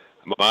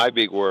 My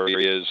big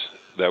worry is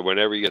that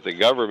whenever you get the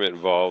government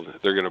involved,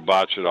 they're going to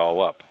botch it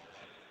all up.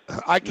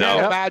 I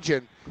can't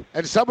imagine.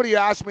 And somebody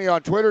asked me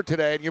on Twitter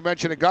today, and you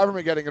mentioned the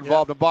government getting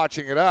involved and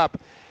botching it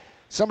up.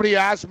 Somebody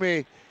asked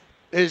me,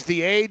 is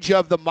the age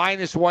of the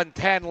minus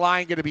 110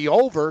 line going to be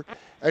over?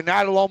 And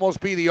that'll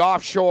almost be the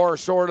offshore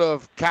sort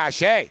of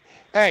cachet.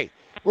 Hey,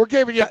 We're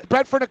giving you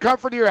bet for the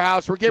comfort of your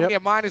house. We're giving you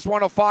minus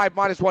 105,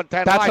 minus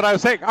 110. That's what I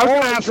was saying. I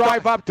was going to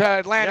drive up to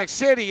Atlantic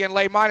City and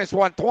lay minus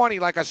 120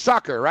 like a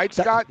sucker, right,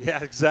 Scott?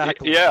 Yeah,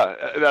 exactly. Yeah,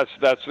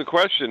 that's the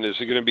question. Is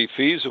it going to be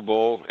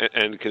feasible,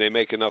 and can they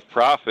make enough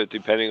profit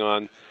depending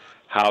on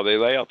how they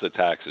lay out the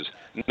taxes?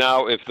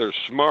 Now, if they're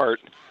smart,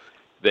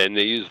 then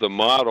they use the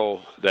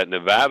model that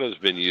Nevada's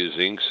been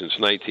using since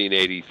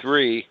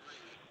 1983.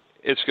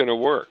 It's going to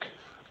work.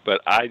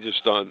 But I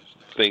just don't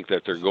think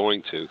that they're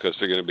going to, because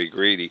they're going to be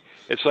greedy.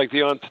 It's like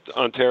the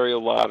Ontario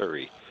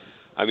lottery.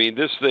 I mean,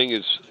 this thing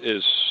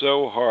is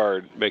so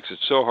hard, makes it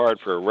so hard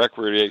for a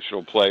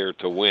recreational player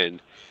to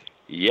win,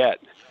 yet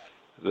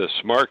the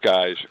smart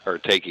guys are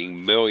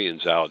taking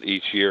millions out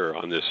each year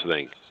on this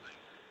thing.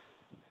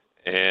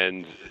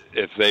 And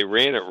if they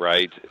ran it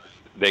right,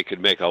 they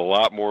could make a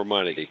lot more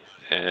money.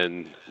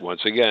 And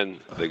once again,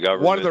 the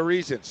government... One of the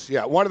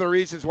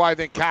reasons why I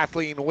think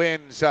Kathleen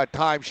Wynn's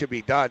time should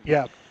be done.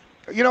 Yeah.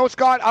 You know,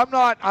 Scott, I'm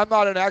not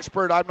an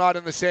expert. I'm not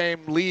in the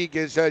same league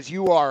as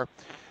you are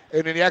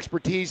in the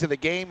expertise of the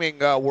gaming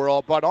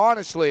world. But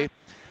honestly,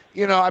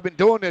 you know, I've been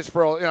doing this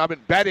I've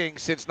been betting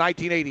since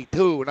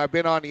 1982, and I've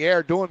been on the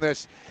air doing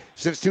this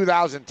since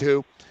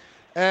 2002.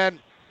 And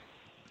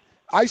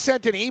I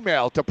sent an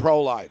email to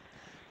ProLine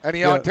and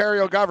the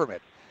Ontario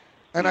government.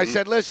 And I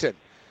said, listen,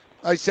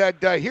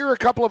 here are a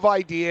couple of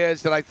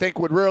ideas that I think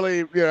would really,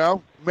 you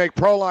know, make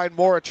ProLine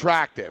more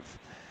attractive.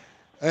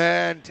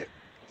 And...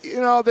 you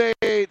know, they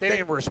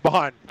didn't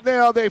respond. You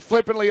know, they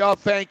flippantly, oh,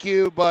 thank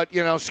you, but,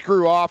 you know,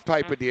 screw off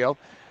type of deal.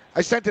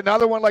 I sent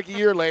another one like a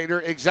year later,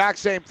 exact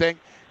same thing.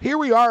 Here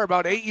we are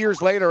about 8 years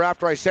later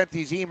after I sent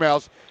these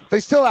emails. They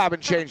still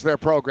haven't changed their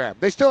program.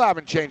 They still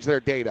haven't changed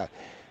their data.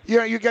 You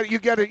know, you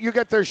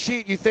get their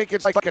sheet. You think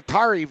it's like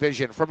Atari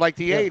Vision from like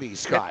the 80s,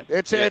 Scott.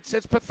 It's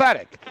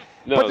pathetic.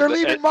 No, but they're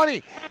leaving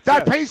money.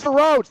 That pays for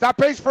roads. That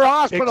pays for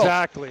hospitals.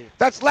 Exactly.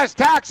 That's less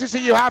taxes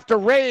that you have to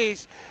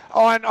raise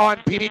on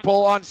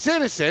people, on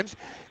citizens,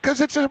 because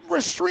it's a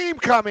stream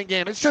coming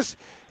in. It's just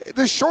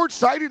the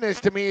short-sightedness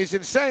to me is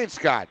insane,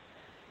 Scott.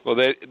 Well,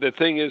 the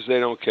thing is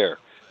they don't care,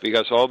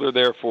 because all they're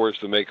there for is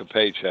to make a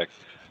paycheck.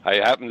 I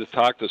happened to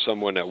talk to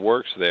someone that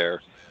works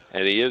there,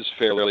 and he is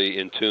fairly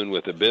in tune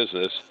with the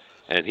business,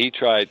 and he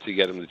tried to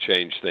get them to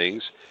change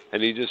things,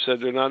 and he just said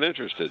they're not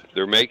interested.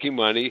 They're making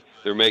money.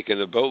 They're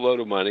making a boatload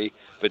of money,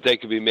 but they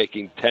could be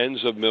making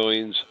tens of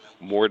millions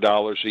more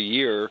dollars a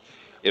year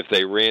if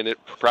they ran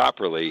it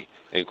properly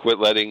and quit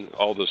letting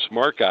all the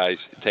smart guys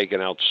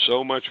taking out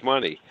so much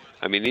money.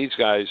 I mean, these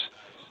guys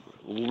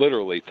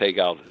literally take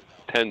out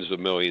tens of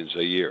millions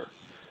a year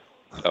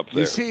up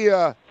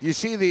there. You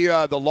see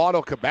the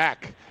Lotto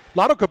Quebec.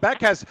 Lotto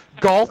Quebec has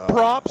golf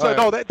props.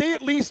 No, they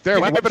at least give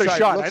it a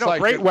shot. I know,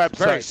 like great website.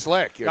 Very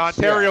slick.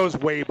 Ontario's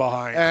way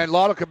behind. And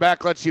Lotto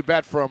Quebec lets you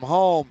bet from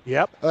home,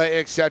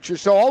 etc.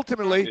 So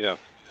ultimately,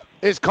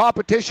 is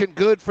competition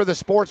good for the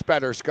sports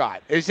bettor,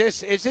 Scott? Is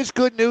this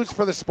good news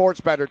for the sports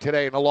bettor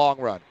today in the long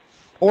run?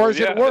 Or is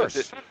it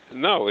worse?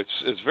 No,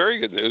 it's very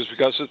good news,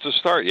 because it's a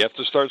start. You have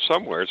to start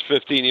somewhere. It's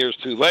 15 years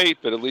too late,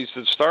 but at least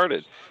it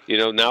started. You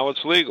know, now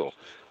it's legal.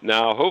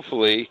 Now,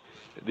 hopefully,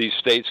 these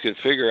states can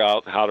figure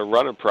out how to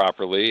run it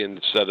properly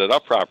and set it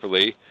up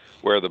properly,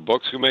 where the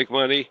books can make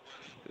money,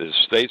 the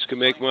states can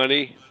make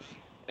money,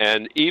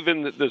 and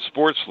even the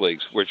sports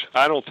leagues, which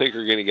I don't think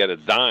are going to get a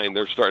dime.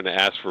 They're starting to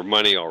ask for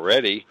money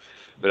already,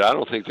 but I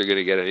don't think they're going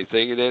to get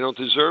anything, and they don't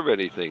deserve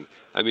anything.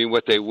 I mean,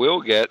 what they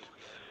will get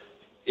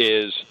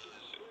is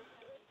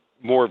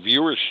more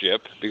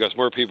viewership, because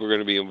more people are going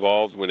to be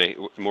involved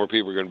more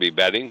people are going to be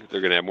betting. They're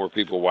going to have more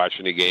people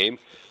watching the game,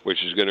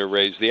 which is going to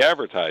raise the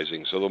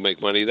advertising, so they'll make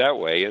money that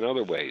way in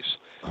other ways.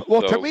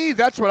 Well, to me,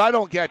 that's what I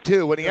don't get,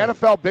 too. When the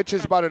NFL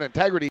bitches about an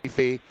integrity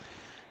fee,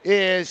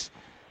 is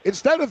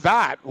instead of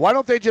that, why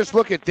don't they just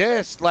look at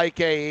this like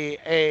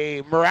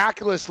a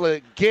miraculous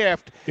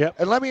gift? Yep.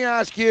 And let me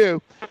ask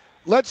you,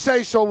 let's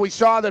say we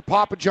saw that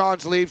Papa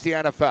John's leaves the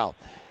NFL.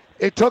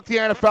 It took the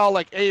NFL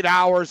like 8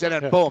 hours, and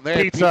then boom, they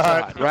had Pizza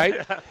Hut,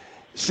 right?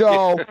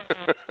 So,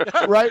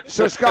 right?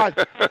 So,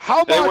 Scott,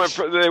 how much...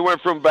 They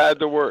went from bad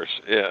to worse,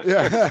 yeah.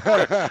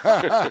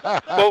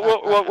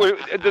 Well,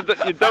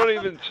 you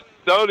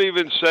don't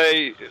even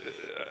say,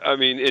 I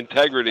mean,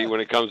 integrity when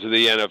it comes to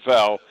the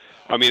NFL.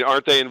 I mean,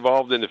 aren't they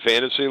involved in the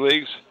fantasy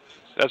leagues?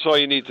 That's all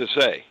you need to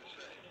say.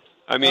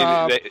 I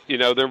mean,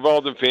 they're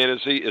involved in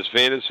fantasy. Is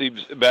fantasy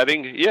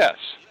betting? Yes.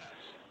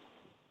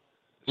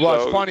 Well,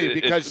 so it's funny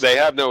because they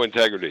have no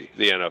integrity,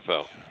 the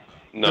NFL.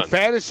 None.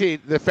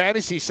 The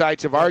fantasy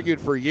sites have argued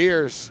for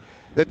years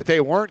that they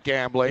weren't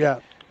gambling.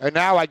 Yeah. And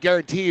now I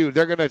guarantee you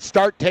they're going to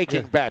start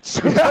taking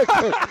bets.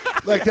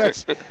 like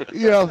that's,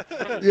 they're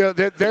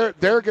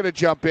going to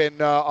jump in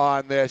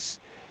on this.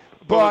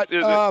 But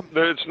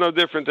it's no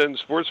different than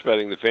sports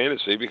betting, the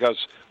fantasy,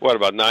 because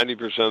about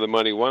 90% of the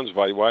money won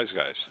by wise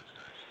guys.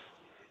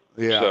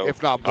 Yeah, so,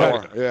 if not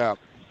more. Yeah.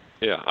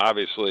 Yeah,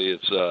 obviously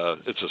it's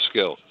a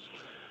skill.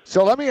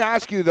 So let me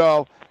ask you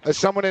though, as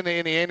someone in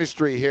the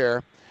industry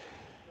here,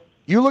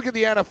 you look at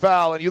the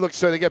NFL and you look,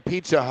 so they get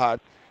Pizza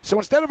Hut. So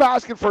instead of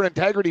asking for an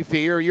integrity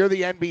fee, or you're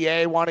the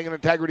NBA wanting an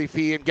integrity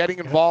fee and getting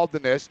involved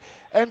in this,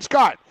 and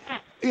Scott,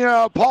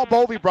 Paul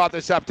Bovey brought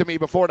this up to me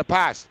before the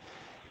past.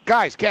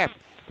 Guys, Cam,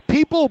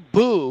 people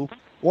boo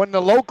when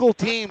the local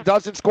team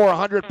doesn't score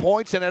 100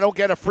 points and they don't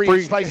get a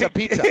free slice of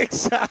pizza.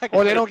 Exactly.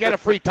 Or they don't get a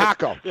free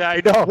taco. Yeah,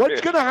 I know.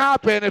 What's going to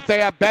happen if they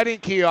have betting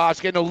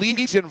kiosk and the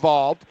league's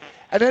involved,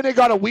 and then they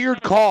got a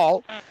weird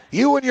call?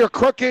 You and your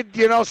crooked,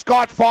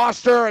 Scott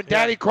Foster and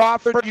Danny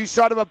Crawford, you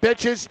son of a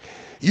bitches,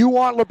 you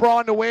want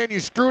LeBron to win. You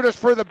screwed us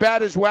for the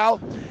bet as well.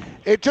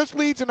 It just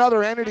leads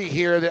another entity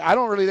here that I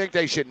don't really think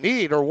they should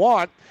need or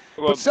want.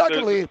 Well, but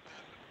secondly,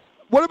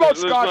 what about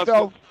Scott,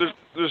 though?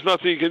 There's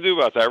nothing you can do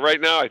about that. Right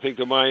now, I think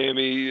the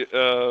Miami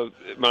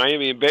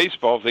in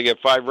baseball, if they get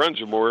 5 runs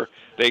or more,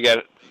 they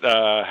get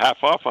half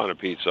off on a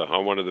pizza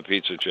on one of the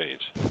pizza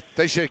chains.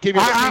 They should give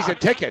you season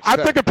tickets. I'm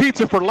thinking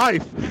pizza for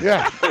life.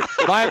 Yeah.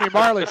 Miami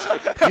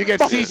Marlins, you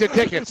get season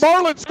tickets.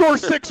 Marlins score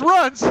 6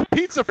 runs,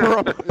 pizza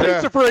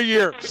for a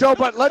year. So,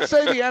 but let's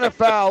say the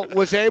NFL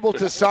was able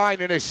to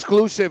sign an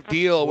exclusive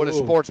deal with a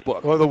sports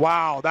book. Oh,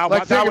 wow. That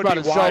would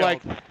be wild. So,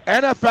 like,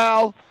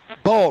 NFL,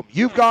 boom,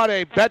 you've got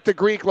a Bet the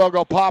Greek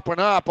logo popping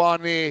up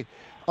on the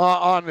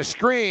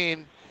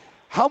screen.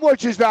 How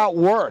much is that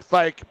worth,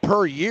 like,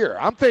 per year?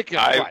 I'm thinking,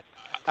 what?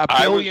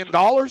 $1 billion?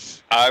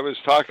 I was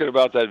talking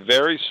about that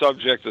very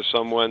subject to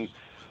someone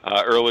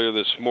earlier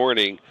this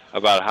morning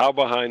about how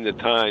behind the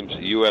times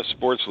U.S.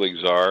 sports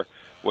leagues are.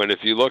 When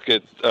if you look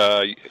at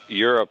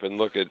Europe and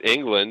look at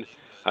England,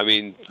 I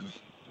mean,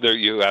 there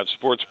you have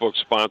sportsbook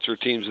sponsor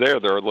teams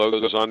there. There are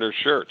logos on their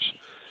shirts.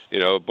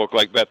 A book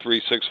like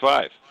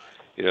Bet365.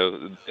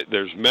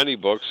 There's many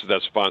books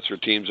that sponsor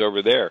teams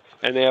over there,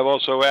 and they have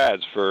also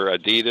ads for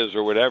Adidas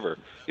or whatever.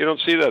 You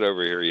don't see that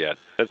over here yet.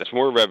 That's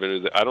more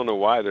revenue. I don't know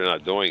why they're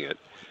not doing it.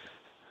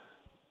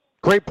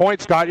 Great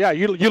point, Scott. Yeah,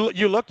 you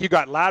look. You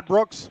got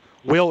Ladbrokes,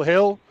 Will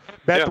Hill,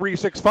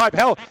 Bet365.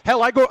 Hell,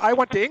 I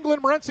went to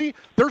England, Morency.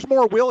 There's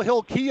more Will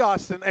Hill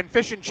kiosks and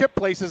fish and chip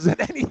places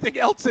than anything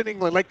else in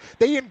England. Like,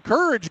 they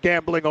encourage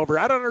gambling over.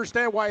 I don't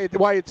understand why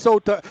it's so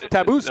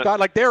taboo,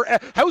 Scott. Like, their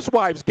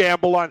housewives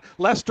gamble on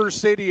Leicester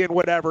City and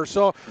whatever.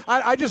 So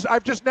I've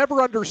just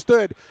never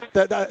understood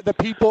the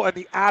people and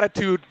the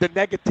attitude, the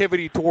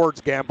negativity towards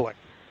gambling.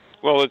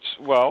 Well,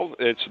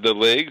 it's the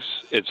leagues,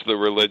 it's the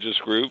religious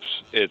groups,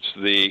 it's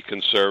the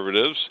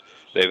conservatives.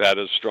 They've had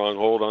a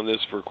stronghold on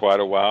this for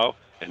quite a while,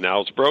 and now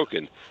it's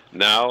broken.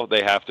 Now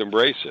they have to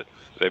embrace it.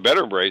 They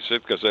better embrace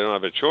it because they don't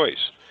have a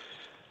choice.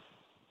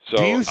 So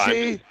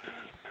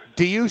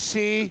do you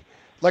see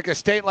like a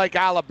state like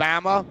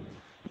Alabama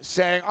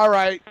saying, all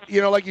right,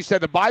 like you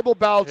said, the Bible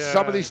Belt,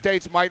 some of these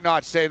states might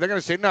not say. They're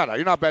going to say, no,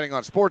 you're not betting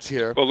on sports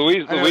here. Well,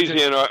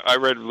 Louisiana, I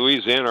read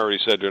Louisiana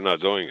already said they're not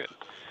doing it.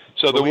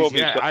 So there will be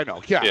some, I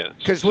know,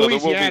 because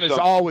Louisiana's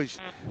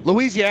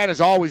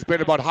always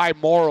been about high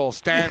moral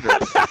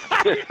standards.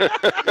 You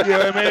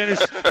know what I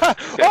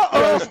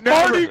mean?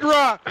 Mardi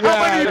Gras.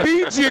 How many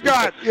beans you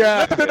got?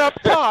 Lifting up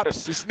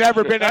tops. There's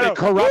never been any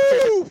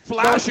corruption.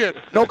 Flashing.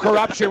 No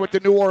corruption with the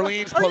New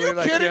Orleans police.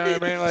 Are you kidding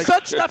me?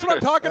 That's what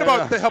I'm talking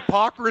about, the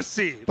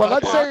hypocrisy.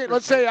 But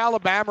let's say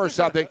Alabama or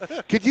something.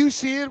 Could you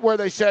see it where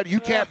they said you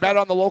can't bet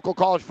on the local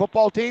college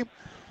football team?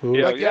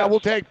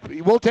 We'll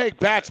take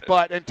bets,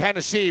 but in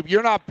Tennessee,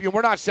 we're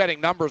not setting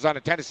numbers on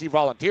a Tennessee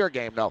Volunteer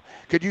game. No,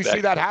 could you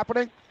see that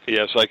happening?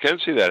 Yes, I can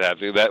see that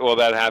happening.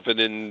 That happened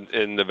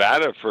in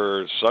Nevada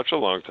for such a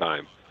long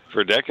time,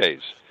 for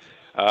decades,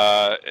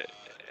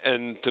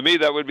 and to me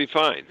that would be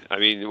fine. I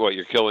mean,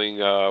 you're killing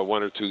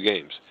 1 or 2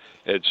 games.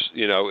 It's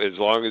as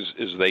long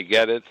as they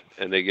get it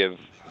and they give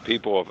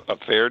people a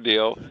fair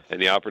deal and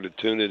the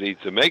opportunity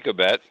to make a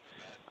bet,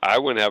 I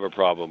wouldn't have a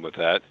problem with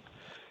that.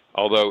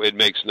 Although it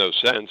makes no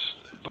sense,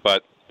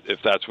 but if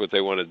that's what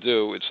they want to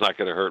do, it's not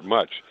going to hurt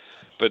much.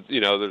 But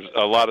there's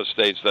a lot of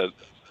states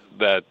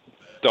that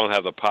don't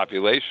have the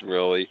population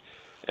really,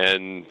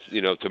 and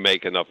to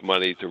make enough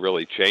money to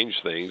really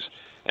change things.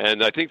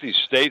 And I think these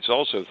states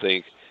also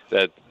think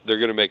that they're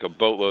going to make a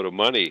boatload of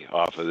money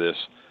off of this,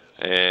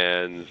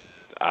 and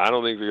I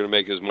don't think they're going to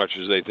make as much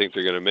as they think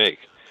they're going to make,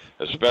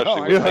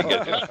 especially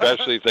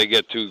if they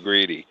get too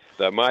greedy.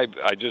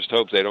 I just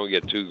hope they don't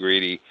get too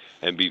greedy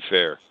and be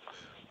fair.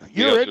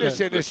 You're in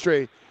this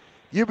industry.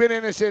 You've been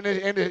in this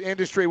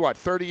industry, what,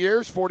 30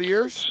 years, 40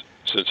 years?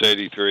 Since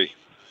 83.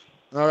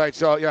 All right,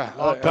 so,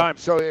 long time.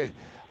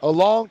 A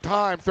long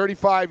time,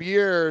 35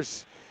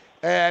 years.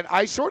 And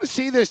I sort of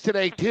see this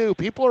today, too.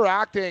 People are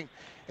acting,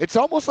 it's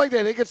almost like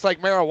they think it's like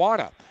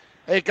marijuana.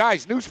 Hey,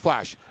 guys,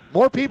 newsflash.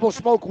 More people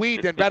smoke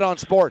weed than bet on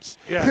sports.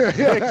 Yeah.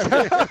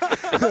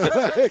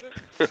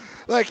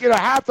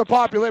 Half the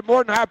population,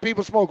 more than half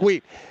people smoke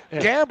weed.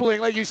 Yeah.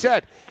 Gambling, like you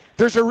said,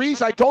 there's a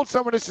reason. I told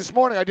someone this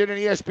morning. I did an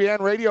ESPN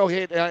radio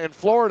hit in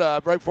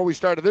Florida right before we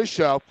started this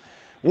show.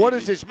 What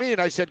does this mean?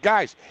 I said,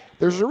 guys,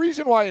 there's a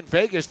reason why in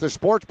Vegas the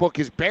sports book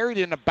is buried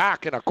in the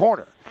back in a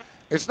corner.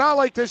 It's not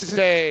like this is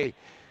a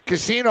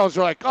casinos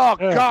are like, oh,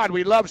 God,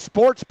 we love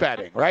sports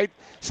betting, right?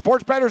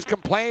 Sports bettors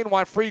complain,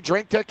 want free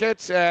drink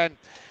tickets, and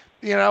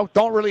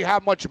don't really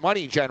have much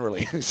money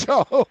generally.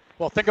 So,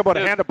 well, think about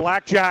a hand of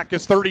blackjack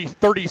is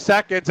 30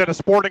 seconds, and a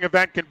sporting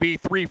event can be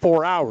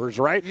 3-4 hours,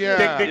 right?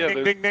 Yeah.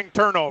 Ding, ding, ding,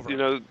 turnover.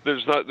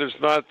 There's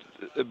not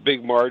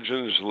big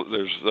margins.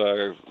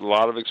 There's a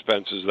lot of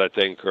expenses that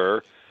they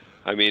incur.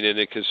 I mean, in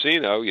a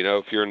casino,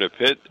 if you're in a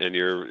pit and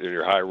you're in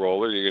your high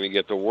roller, you're going to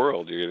get the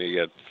world. You're going to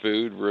get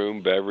food,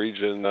 room,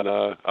 beverage, and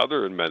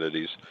other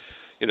amenities.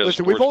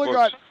 Listen, we've only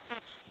got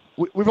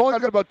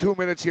about 2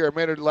 minutes here, a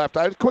minute left.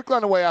 I was quickly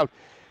on the way out.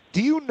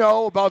 Do you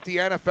know about the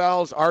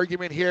NFL's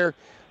argument here?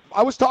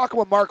 I was talking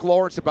with Mark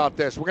Lawrence about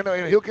this. He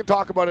can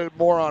talk about it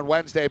more on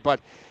Wednesday, but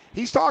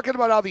he's talking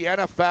about how the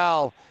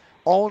NFL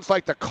owns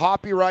the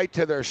copyright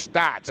to their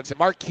stats. And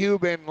Mark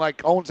Cuban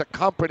owns a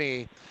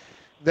company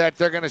that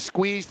they're going to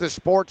squeeze the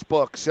sports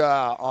books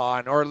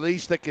on, or at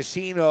least the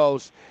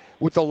casinos,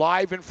 with the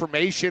live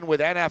information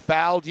with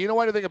NFL. Do you know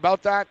anything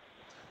about that?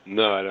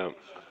 No, I don't.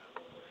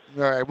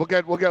 All right,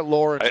 we'll get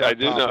Lawrence. I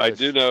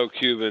do know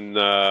Cuban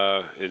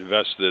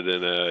invested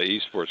in an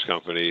esports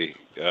company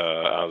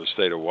out of the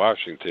state of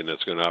Washington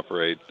that's going to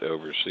operate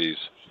overseas.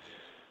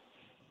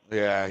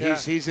 Yeah,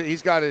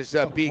 he's got his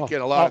beak in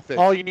a lot of things.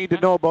 All you need to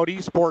know about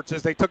esports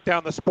is they took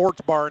down the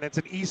sports bar, and it's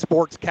an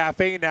esports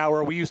cafe now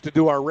where we used to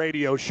do our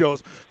radio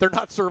shows. They're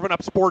not serving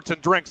up sports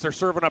and drinks; they're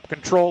serving up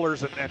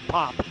controllers and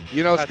pop.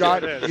 That's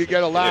Scott, you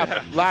get a laugh.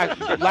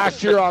 Yeah.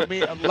 Last year on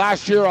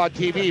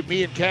TV,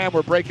 me and Cam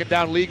were breaking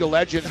down League of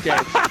Legends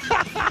games.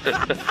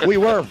 We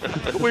were.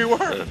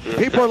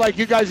 People are like,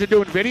 "You guys are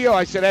doing video."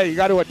 I said, "Hey, you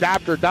got to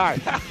adapt or die."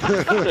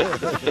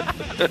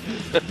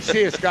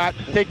 See you, Scott.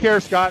 Take care,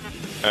 Scott.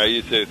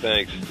 You too.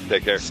 Thanks.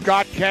 Take care.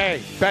 Scott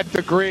K. Bet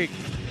the Greek.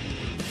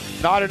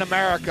 Not in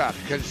America,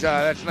 because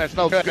that's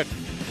no good.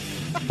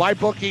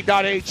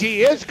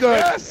 MyBookie.ag is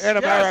good in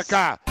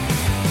America.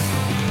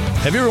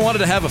 Have you ever wanted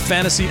to have a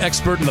fantasy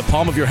expert in the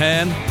palm of your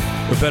hand?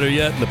 Or better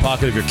yet, in the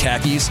pocket of your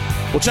khakis?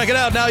 Well, check it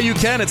out. Now you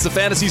can. It's the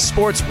Fantasy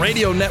Sports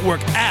Radio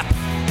Network app.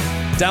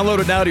 Download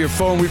it now to your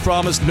phone. We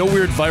promise no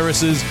weird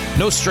viruses,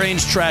 no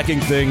strange tracking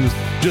things,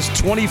 just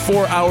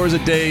 24 hours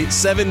a day,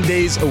 7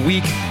 days a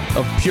week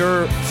of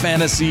pure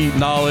fantasy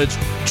knowledge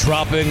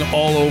dropping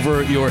all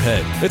over your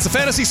head. It's the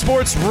Fantasy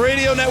Sports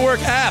Radio Network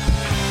app.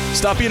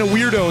 Stop being a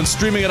weirdo and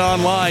streaming it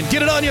online.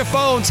 Get it on your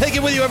phone. Take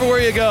it with you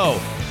everywhere you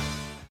go.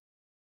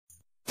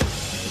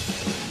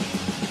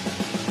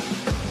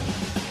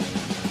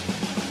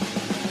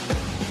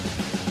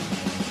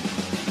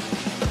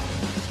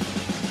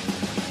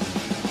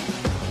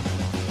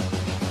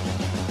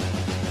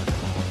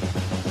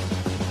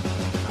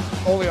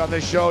 Only on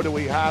this show do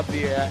we have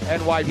the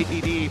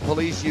NYPD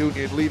police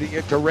union leading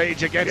it to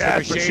Rage Against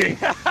the Machine.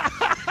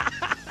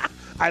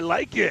 I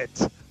like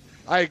it.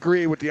 I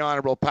agree with the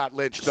Honorable Pat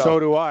Lynch, though. So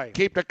do I.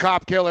 Keep the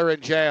cop killer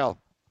in jail.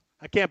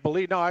 I can't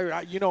believe.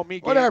 No, you know me.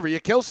 Gabe. Whatever. You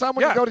kill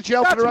someone, you go to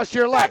jail for the rest of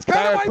your life. That's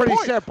kind of my pretty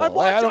point. simple.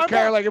 I don't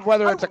care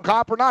whether it's a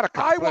cop or not a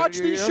cop. I watch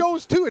these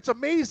shows, too. It's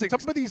amazing.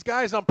 Some of these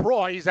guys on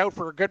parole, he's out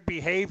for good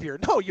behavior.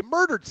 No, you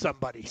murdered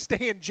somebody.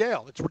 Stay in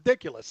jail. It's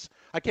ridiculous.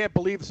 I can't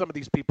believe some of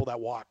these people that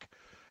walk.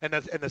 And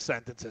the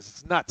sentences.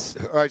 It's nuts.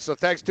 All right, so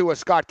thanks to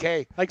Scott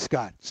K. Thanks,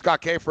 Scott. Scott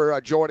K.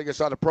 for joining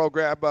us on the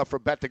program for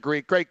Bet the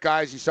Greek. Great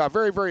guys. You saw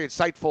very, very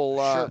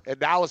insightful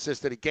analysis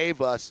that he gave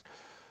us.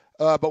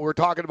 But we're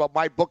talking about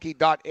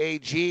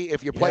MyBookie.ag.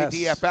 If you play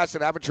DFS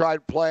and haven't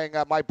tried playing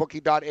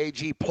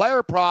MyBookie.ag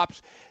player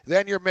props,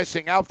 then you're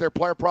missing out. Their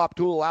player prop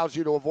tool allows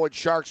you to avoid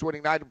sharks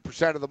winning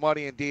 90% of the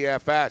money in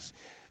DFS.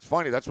 It's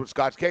funny. That's what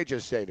Scott K.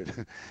 just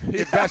stated.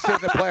 Invest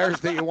in the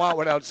players that you want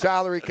without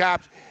salary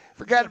caps.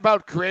 Forget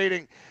about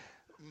creating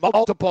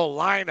multiple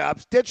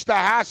lineups. Ditch the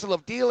hassle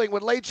of dealing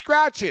with late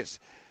scratches.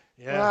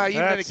 Yeah,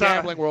 even in the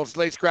gambling world,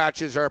 late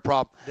scratches are a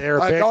problem. They're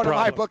a big go to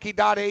problem.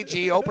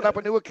 MyBookie.ag, open up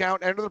a new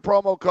account, enter the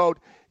promo code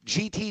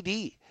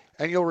GTD,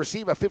 and you'll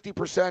receive a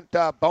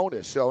 50%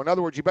 bonus. So, in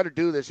other words, you better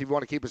do this if you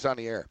want to keep us on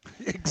the air.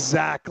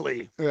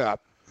 Exactly. Yeah.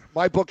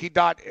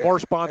 MyBookie.ag. More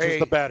sponsors,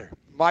 the better.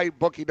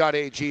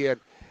 MyBookie.ag. And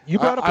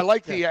I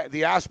like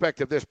the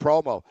aspect of this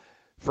promo.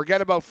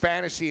 Forget about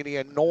fantasy and the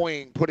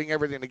annoying putting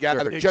everything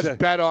together. Just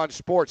bet on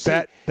sports.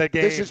 Bet the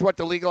game. This is what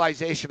the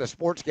legalization of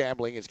sports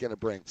gambling is going to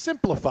bring.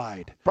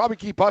 Simplified. Probably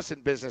keep us in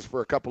business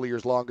for a couple of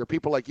years longer,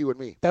 people like you and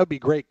me. That would be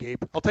great,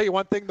 Gabe. I'll tell you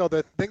one thing, though.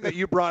 The thing that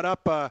you brought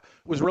up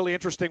was really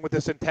interesting with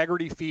this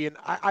integrity fee. And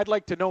I'd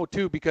like to know,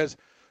 too, because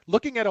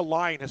looking at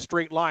a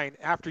straight line,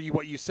 after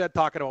what you said,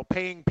 talking about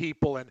paying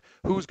people and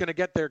who's going to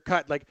get their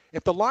cut, like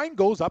if the line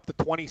goes up to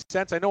 20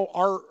 cents, I know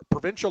our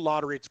provincial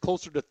lottery, it's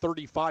closer to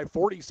 35,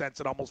 40 cents.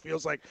 It almost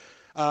feels like.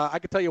 I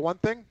can tell you one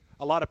thing.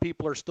 A lot of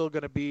people are still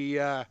going to be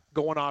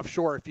going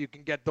offshore if you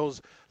can get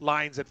those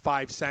lines at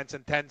 5 cents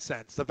and 10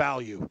 cents, the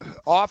value.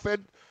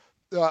 Often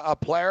a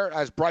player,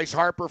 as Bryce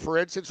Harper, for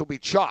instance, will be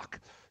chalk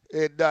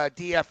in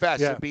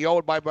DFS and be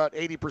owned by about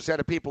 80%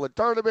 of people in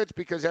tournaments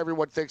because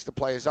everyone thinks the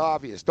play is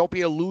obvious. Don't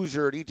be a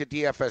loser and eat a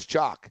DFS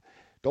chalk.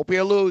 Don't be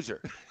a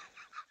loser.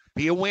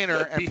 Be a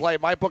winner and play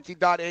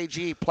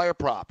MyBookie.ag player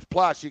props.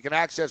 Plus, you can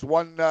access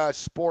one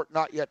sport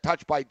not yet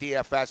touched by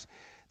DFS,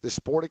 the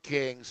Sport of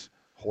Kings,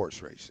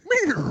 horse racing.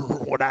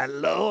 What I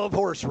love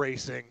horse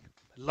racing.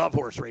 Love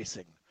horse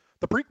racing.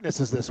 The Preakness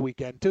is this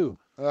weekend, too.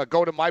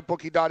 Go to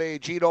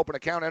mybookie.ag to open an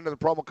account, enter the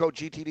promo code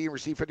GTD, and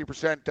receive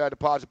 50%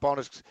 deposit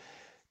bonus.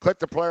 Click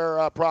the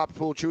player props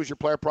pool, choose your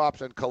player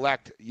props, and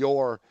collect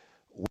your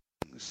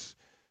wings.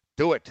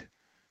 Do it.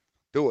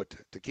 Do it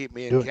to keep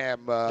me and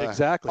Cam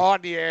exactly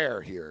on the air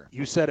here.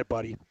 You said it,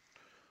 buddy.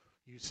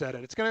 You said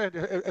it.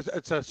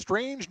 It's a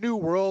strange new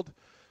world.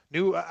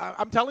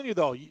 I'm telling you,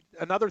 though,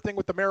 another thing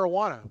with the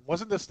marijuana.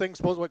 Wasn't this thing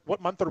supposed to,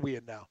 what month are we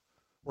in now?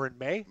 We're in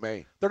May?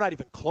 May. They're not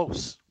even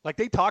close. Like,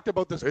 they talked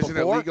about this Isn't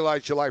before. it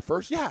legalized July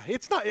 1st? Yeah,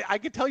 it's not. I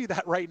can tell you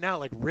that right now.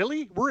 Like,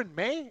 really? We're in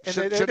May? And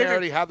shouldn't they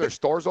already have their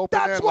stores open?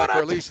 That's then? what or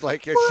at least,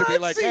 like, it should be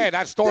like, hey,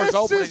 that store's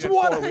opening in 4 weeks. This is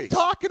what I'm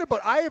talking about.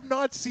 I have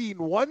not seen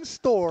one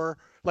store,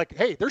 like,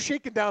 hey, they're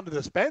shaking down the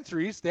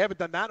dispensaries. They haven't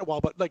done that in a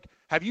while. But, like,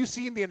 have you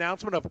seen the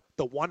announcement of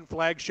the one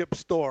flagship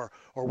store?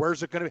 Or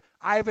where's it going to be?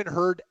 I haven't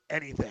heard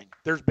anything.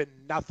 There's been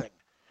nothing.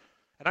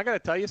 And I got to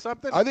tell you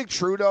something. I think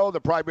Trudeau, the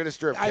Prime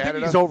Minister of Canada. I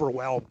think he's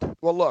overwhelmed.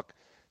 Well, look,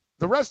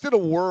 the rest of the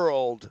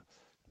world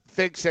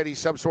thinks that he's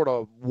some sort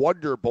of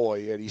wonder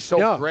boy and he's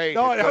so great.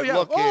 Look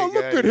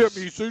at him.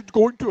 He's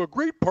going to a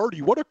great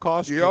party. What a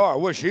costume. Yeah, I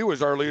wish he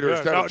was our leader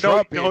instead of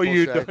Trump. No,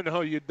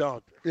 you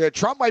don't. Yeah,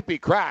 Trump might be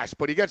crass,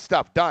 but he gets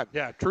stuff done.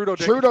 Yeah, Trudeau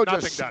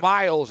just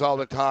smiles all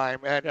the time,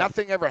 and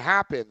nothing ever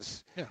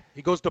happens. Yeah,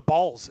 he goes to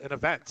balls and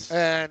events.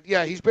 And,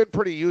 yeah, he's been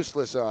pretty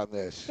useless on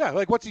this. Yeah,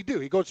 like, what's he do?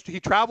 He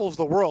travels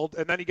the world,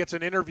 and then he gets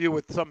an interview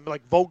with some,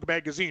 like, Vogue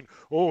magazine.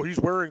 Oh, he's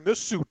wearing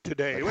this suit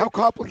today. Like, how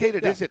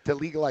complicated is it to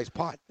legalize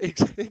pot?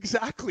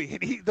 Exactly,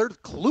 and they're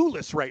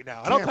clueless right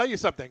now. And I'll tell you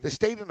something. The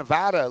state of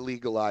Nevada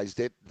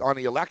legalized it on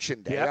the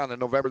election day, on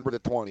November the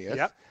 20th.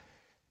 Yep.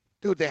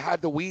 Dude, they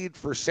had the weed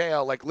for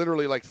sale, like,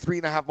 literally, like,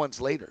 3.5 months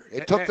later.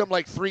 It took them,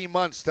 like, 3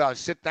 months to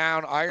sit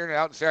down, iron it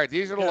out, and say, all right,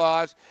 these are the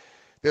laws.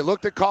 They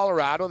looked at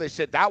Colorado. They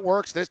said, that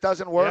works. This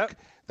doesn't work.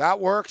 Yep. That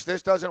works.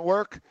 This doesn't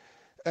work.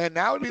 And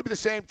now it would be the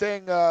same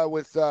thing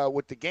with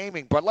the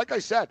gaming. But like I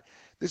said,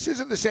 this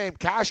isn't the same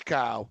cash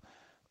cow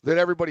that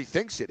everybody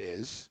thinks it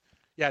is.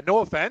 Yeah, no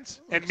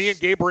offense. And me and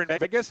Gabe are in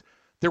Vegas.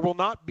 There will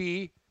not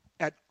be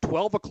at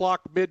 12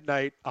 o'clock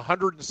midnight,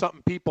 100 and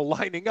something people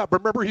lining up.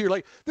 Remember, you're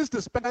like, this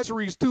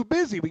dispensary is too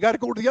busy. We got to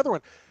go to the other one.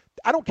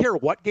 I don't care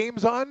what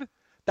game's on.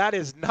 That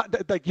is not,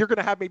 like, you're going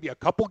to have maybe a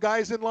couple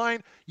guys in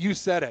line. You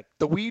said it.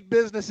 The weed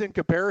business in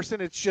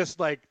comparison, it's just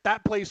like,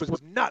 that place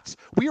was nuts.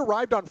 We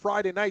arrived on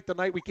Friday night, the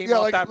night we came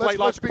off that flight.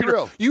 Let's be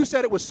real. You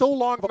said it was so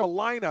long of a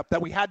lineup that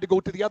we had to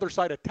go to the other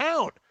side of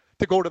town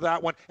to go to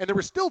that one. And there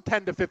were still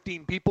 10 to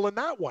 15 people in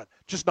that one,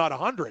 just not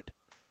 100.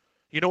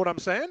 You know what I'm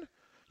saying?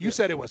 You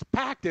said it was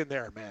packed in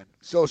there, man.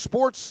 So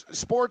sports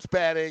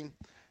betting,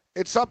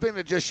 it's something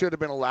that just should have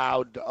been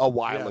allowed a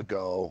while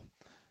ago.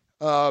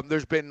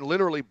 There's been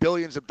literally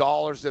billions of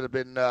dollars that have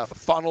been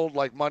funneled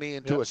like money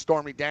into a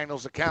Stormy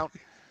Daniels account,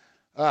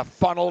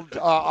 funneled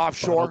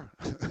offshore.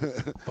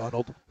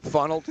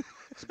 Funneled.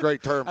 It's a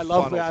great term. I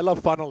love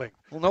funneling.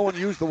 Well, no one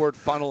used the word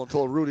funnel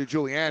until Rudy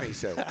Giuliani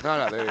said it.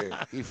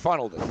 No, he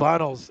funneled it.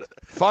 Funnels.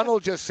 Funnel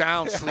just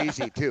sounds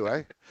sleazy too,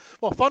 eh?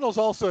 Well, funnel's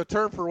also a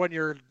term for when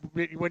you're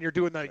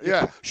doing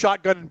the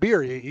shotgun and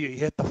beer. You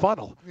hit the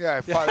funnel.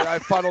 Yeah, I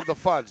funneled the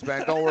funds,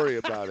 man. Don't worry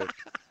about it.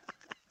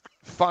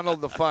 Funneled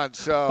the funds.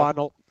 So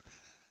funnel.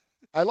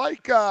 I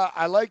like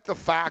the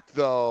fact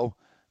though.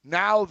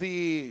 Now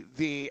the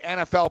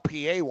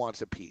NFLPA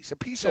wants a piece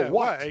of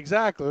what?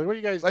 Exactly. What are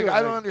you guys doing? Like,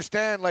 I don't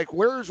understand. Like,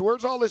 where's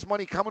all this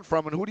money coming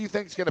from, and who do you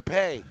think is going to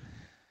pay?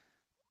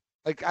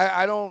 Like,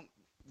 I don't.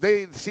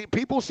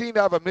 People seem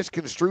to have a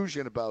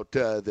misconstruction about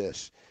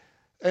this.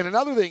 And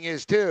another thing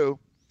is too,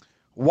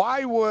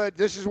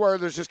 this is where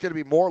there's just going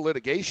to be more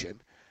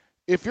litigation.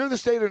 If you're the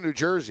state of New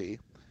Jersey,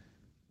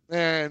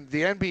 and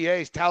the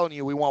NBA is telling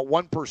you we want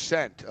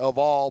 1% of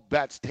all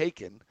bets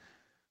taken,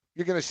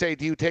 you're going to say,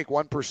 do you take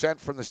 1%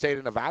 from the state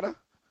of Nevada?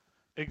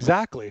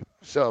 Exactly.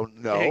 So,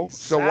 no. Exactly.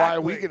 So why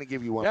are we going to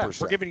give you 1%? Yeah,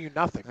 we're giving you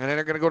nothing. And then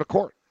they're going to go to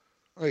court.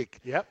 Like,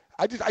 yep.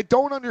 I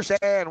don't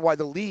understand why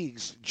the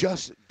leagues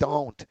just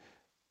don't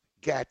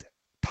get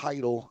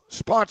title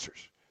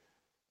sponsors.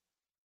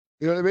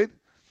 You know what I mean?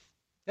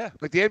 Yeah.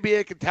 Like the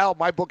NBA can tell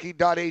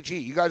mybookie.ag.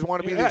 You guys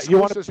want to be the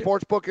exclusive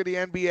sports book of the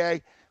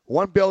NBA?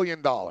 $1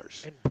 billion.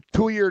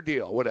 2-year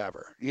deal,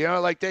 whatever. You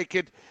know, like they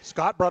could.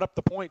 Scott brought up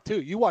the point,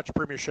 too. You watch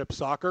Premiership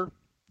Soccer.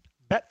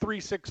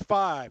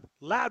 Bet365,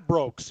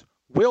 Ladbrokes,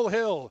 Will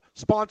Hill,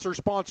 sponsor.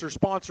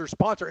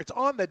 It's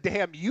on the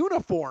damn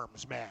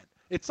uniforms, man.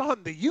 It's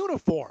on the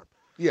uniform.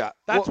 Yeah.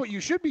 That's what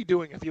you should be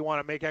doing if you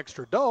want to make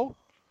extra dough.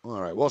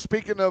 All right. Well,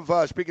 speaking of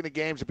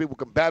games that people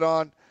can bet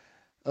on,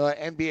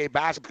 NBA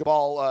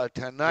basketball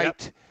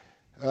tonight.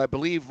 Yep. I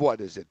believe, what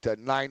is it,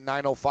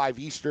 9:05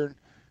 Eastern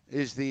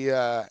is the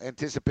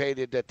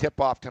anticipated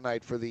tip-off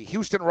tonight for the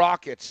Houston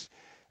Rockets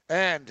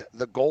and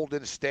the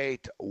Golden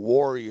State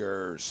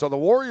Warriors. So the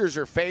Warriors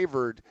are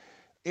favored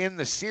in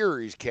the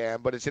series,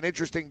 Cam, but it's an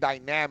interesting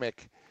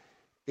dynamic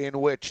in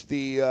which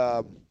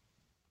the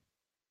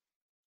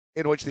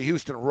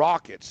Houston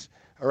Rockets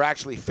are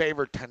actually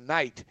favored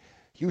tonight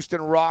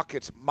Houston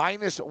Rockets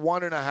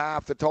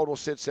 -1.5. The total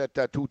sits at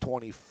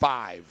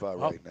 225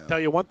 right now. Tell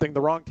you one thing,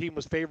 the wrong team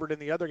was favored in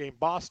the other game.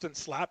 Boston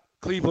slapped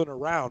Cleveland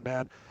around,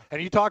 man.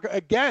 And you talk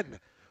again.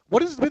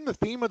 What has been the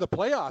theme of the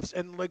playoffs?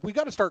 And like we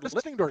got to start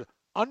listening to it.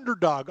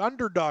 Underdog.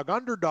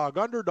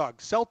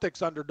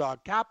 Celtics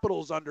underdog.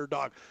 Capitals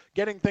underdog.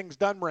 Getting things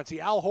done, Morency.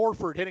 Al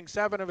Horford hitting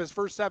 7 of his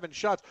first 7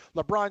 shots.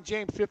 LeBron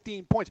James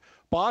 15 points.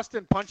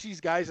 Boston punched these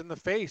guys in the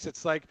face.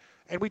 It's like,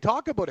 and we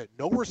talk about it.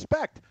 No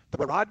respect. The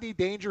Rodney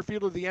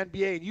Dangerfield of the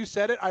NBA. And you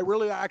said it. I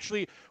really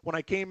actually, when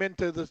I came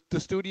into the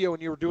studio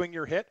and you were doing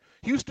your hit,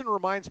 Houston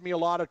reminds me a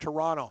lot of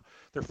Toronto.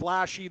 They're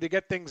flashy. They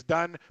get things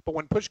done. But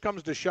when push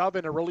comes to shove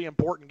in a really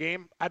important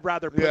game, I'd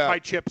rather put my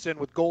chips in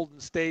with Golden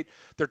State.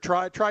 They're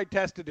tried,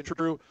 tested, and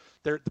true.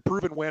 They're the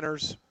proven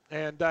winners.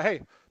 And,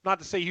 hey, not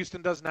to say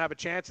Houston doesn't have a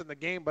chance in the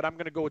game, but I'm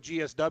going to go with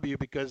GSW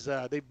because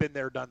they've been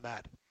there, done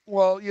that.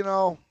 Well,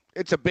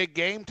 it's a big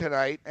game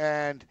tonight.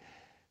 And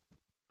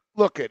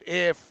look,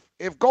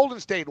 if Golden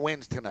State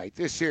wins tonight,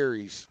 this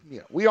series,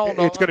 we all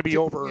know it's going to be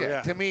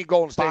over. To me,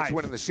 Golden State's 5.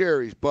 winning the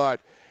series,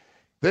 but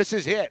this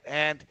is it.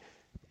 And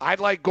I'd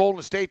like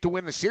Golden State to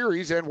win the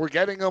series, and we're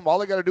getting them. All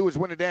they got to do is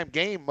win a damn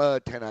game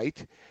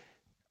tonight.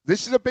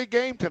 This is a big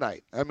game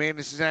tonight. I mean,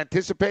 this is an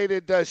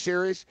anticipated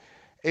series.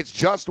 It's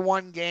just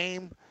one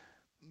game.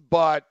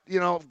 But,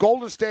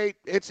 Golden State,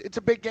 it's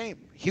a big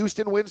game.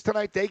 Houston wins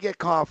tonight, they get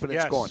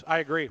confidence going. Yes, I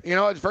agree.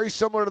 It's very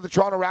similar to the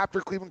Toronto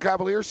Raptors-Cleveland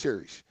Cavaliers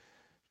series,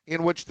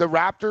 in which the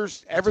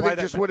Raptors, everything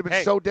just would have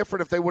been so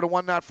different if they would have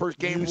won that first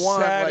game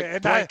one.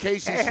 Like, Dwight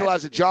Casey still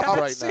has a job right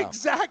now. That's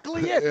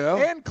exactly it.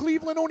 And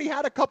Cleveland only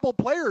had a couple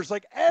players.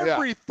 Like,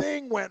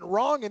 everything went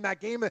wrong in that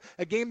game,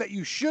 a game that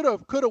you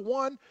could have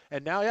won.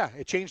 And now,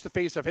 it changed the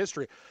face of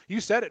history. You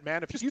said it,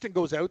 man. If Houston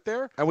goes out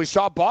there. And we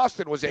saw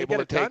Boston was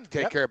able to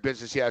take care of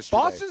business yesterday.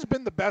 Boston's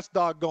been the best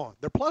dog going.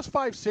 They're plus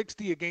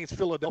 560 against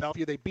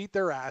Philadelphia. They beat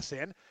their ass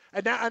in.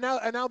 And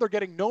now they're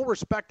getting no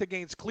respect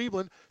against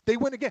Cleveland. They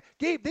win again.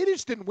 Gabe, they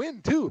just didn't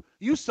win, too.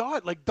 You saw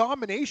it, like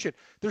domination.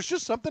 There's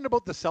just something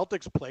about the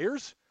Celtics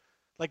players.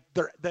 Like,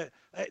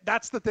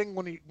 that's the thing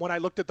when I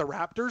looked at the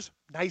Raptors.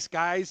 Nice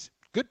guys,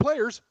 good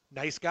players,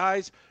 nice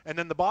guys. And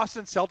then the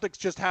Boston Celtics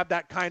just have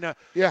that kind of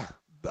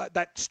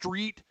that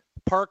street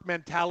park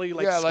mentality,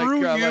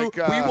 screw you,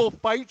 we will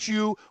fight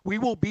you, we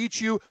will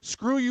beat you,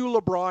 screw you,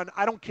 LeBron,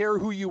 I don't care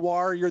who you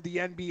are, you're the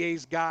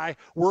NBA's guy,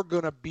 we're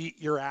going to beat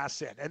your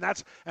ass in. And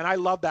I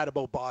love that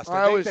about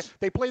Boston.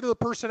 They play to the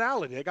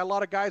personality. They got a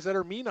lot of guys that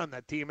are mean on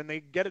that team, and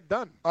they get it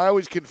done. I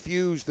always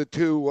confuse the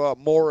two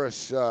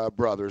Morris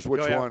brothers.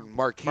 Which one?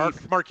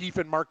 Markieff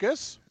and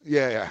Marcus?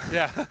 Yeah.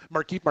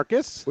 Markieff,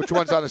 Marcus? Which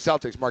one's on the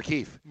Celtics?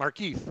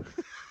 Markieff.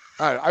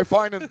 I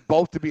find them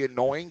both to be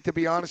annoying, to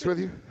be honest with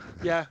you.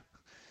 Yeah.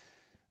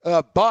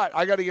 But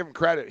I got to give him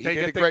credit. He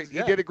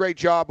did a great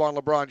job on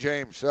LeBron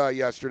James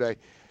yesterday.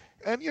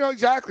 And,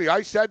 exactly.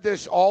 I said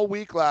this all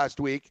week last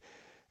week,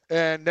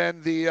 and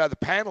then the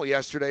panel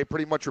yesterday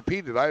pretty much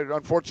repeated.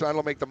 Unfortunately, I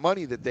don't make the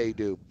money that they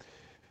do.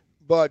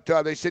 But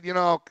they said,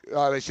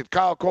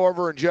 Kyle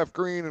Korver and Jeff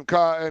Green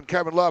and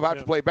Kevin Love have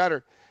to play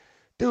better.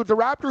 Dude, the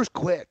Raptors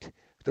quit.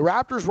 The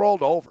Raptors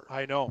rolled over.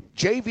 I know.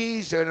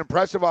 JV's an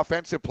impressive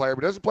offensive player,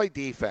 but doesn't play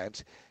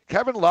defense.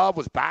 Kevin Love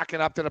was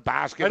backing up to the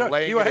basket and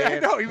laying it in. I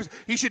know.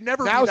 He should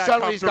never now be that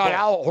suddenly he's got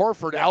Al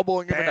Horford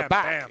elbowing him in the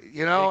back,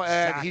 Exactly.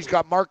 and he's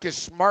got Marcus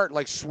Smart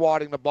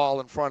swatting the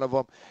ball in front of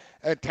him.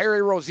 And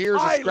Terry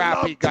Rozier's a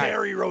scrappy guy.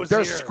 Terry Rozier.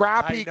 They're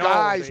scrappy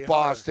guys,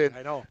 Boston.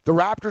 I know. The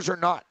Raptors are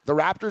not. The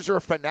Raptors are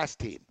a finesse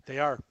team. They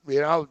are.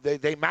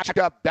 They match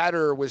up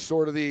better with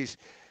sort of these.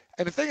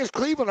 And the thing is,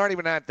 Cleveland aren't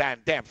even that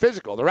damn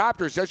physical. The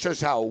Raptors, that's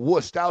just how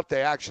wussed out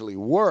they actually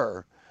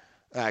were.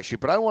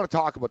 But I don't want to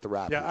talk about the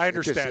Raptors. Yeah, I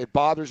understand. It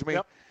bothers me.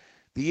 Yep.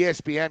 The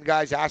ESPN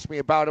guys asked me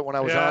about it when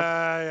I was on.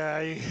 Yeah,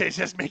 it's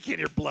just making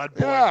your blood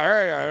boil.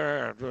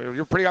 Yeah,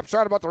 you're pretty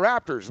upset about the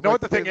Raptors. You know what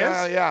the thing is?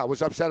 I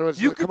was upset.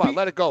 Come on,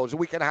 let it go. It was a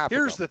week and a half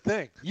Here's ago. the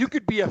thing. You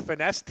could be a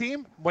finesse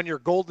team when you're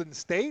Golden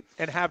State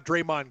and have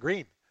Draymond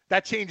Green.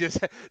 That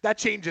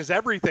changes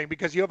everything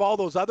because you have all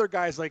those other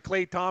guys like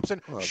Klay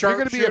Thompson. If you're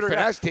going to be a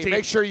finesse team,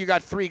 make sure you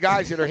got 3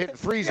 guys that are hitting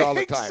threes all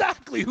the time.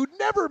 Exactly, who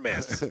never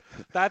miss.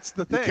 That's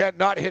the thing. You can't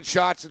not hit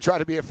shots and try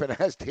to be a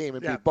finesse team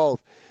and be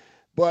both.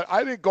 But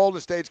I think Golden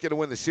State's going to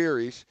win the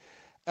series.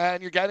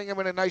 And you're getting them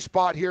in a nice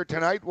spot here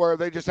tonight where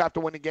they just have to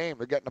win the game.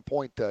 They're getting a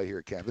point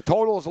here, Cam. The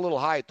total is a little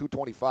high at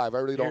 225. I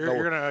really don't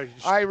know.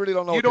 I really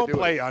don't know. You don't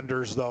play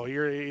unders, though.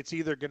 It's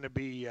either going to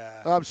be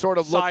I'm sort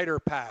of side or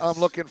pass.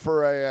 I'm looking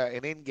for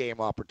an in-game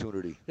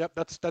opportunity. Yep,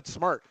 that's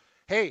smart.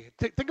 Hey,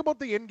 think about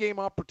the in-game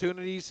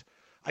opportunities.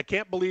 I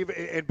can't believe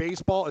in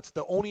baseball, it's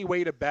the only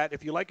way to bet.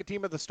 If you like a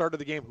team at the start of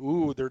the game,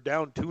 they're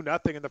down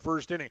 2-0 in the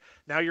first inning.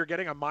 Now you're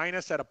getting a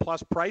minus at a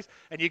plus price,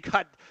 and you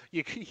got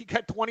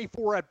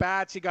 24 at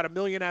bats. You got 1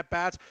 million at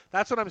bats.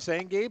 That's what I'm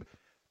saying, Gabe.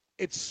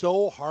 It's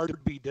so hard to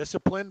be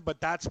disciplined, but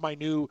that's my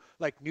New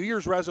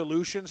Year's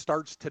resolution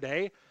starts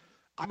today.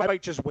 I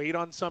might just wait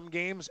on some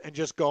games and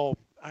just go,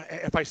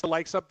 if I still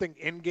like something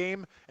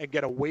in-game and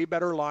get a way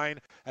better line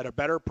at a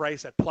better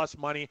price at plus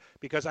money,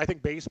 because I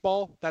think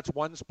baseball, that's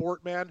one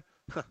sport, man.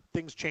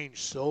 Things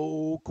change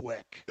so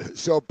quick.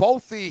 So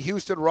both the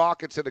Houston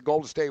Rockets and the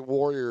Golden State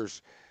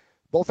Warriors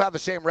both have the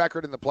same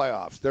record in the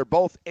playoffs. They're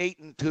both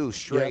 8-2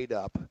 straight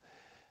up.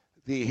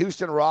 The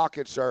Houston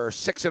Rockets are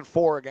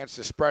 6-4 against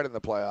the spread in the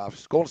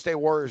playoffs. Golden State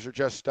Warriors are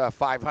just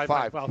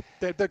 5-5. Well,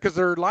 because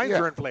their lines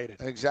are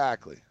inflated.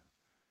 Exactly.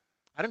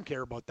 I didn't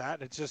care about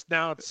that. It's just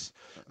now it's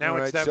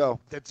Right, them. so-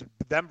 It's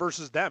them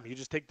versus them. You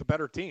just take the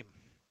better team.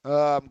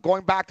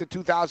 Going back to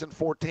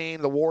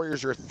 2014, the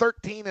Warriors are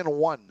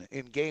 13-1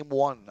 in Game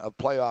 1 of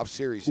playoff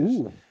series.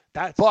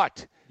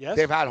 But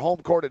they've had home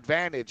court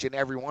advantage in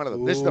every one of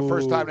them. This is the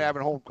first time they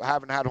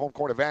haven't had home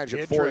court advantage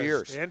in 4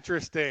 years.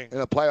 Interesting. In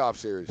a playoff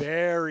series.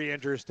 Very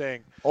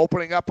interesting.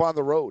 Opening up on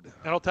the road.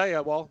 And I'll tell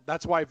you, well,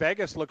 that's why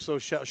Vegas looks so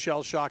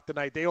shell-shocked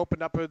tonight. They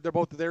opened up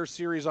both of their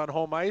series on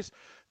home ice.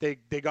 They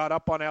got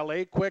up on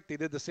L.A. quick. They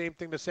did the same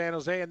thing to San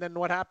Jose. And then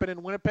what happened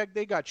in Winnipeg?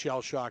 They got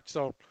shell-shocked.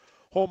 So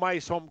home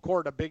ice, home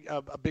court, a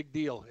big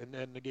deal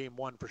in the Game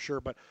 1 for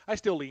sure. But I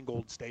still lean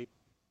Golden State.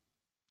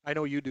 I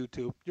know you do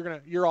too.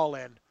 You're all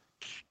in.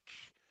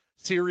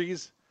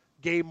 Series,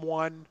 Game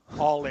 1,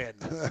 all in.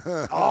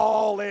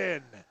 All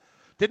in.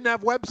 Didn't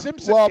have Webb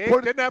Simpson. Well,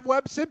 didn't have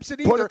Webb Simpson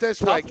either. Put it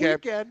this way, Kev.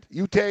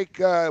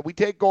 Kev. We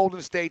take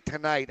Golden State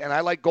tonight, and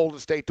I like Golden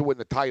State to win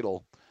the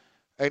title.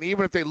 And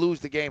even if they lose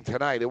the game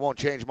tonight, it won't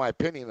change my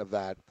opinion of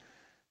that.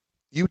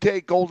 You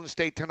take Golden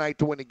State tonight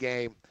to win the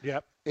game.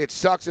 Yep. It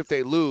sucks if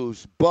they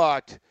lose,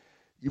 but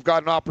you've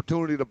got an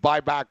opportunity to buy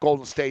back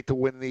Golden State to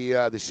win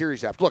the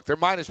series after. Look, they're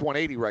minus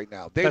 180 right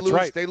now. They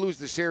lose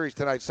the series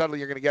tonight. Suddenly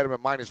you're going to get them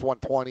at minus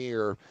 120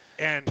 or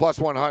plus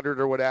 100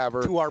 or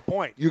whatever. To our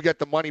point. You get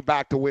the money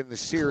back to win the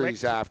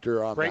series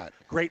after on that.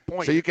 Great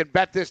point. So you can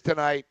bet this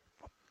tonight.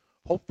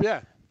 If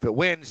it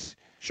wins.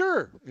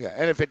 Sure. Yeah,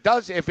 and if it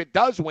does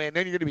win,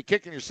 then you're going to be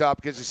kicking yourself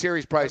because the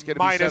series price is going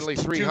to be suddenly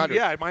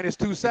 300. Minus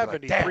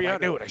 270. Like, 300. I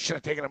knew it. I should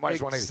have taken it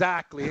minus 180.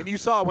 Exactly. And you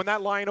saw when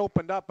that line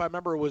opened up, I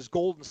remember it was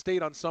Golden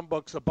State on some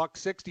books,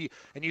 $1.60,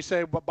 and you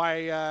say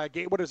by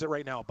what is it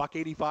right now?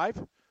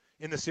 $1.85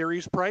 in the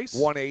series price?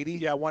 180.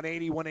 Yeah,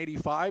 180,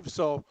 185.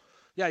 So,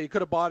 yeah, you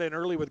could have bought in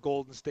early with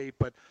Golden State,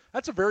 but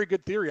that's a very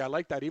good theory. I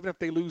like that. Even if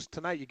they lose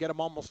tonight, you get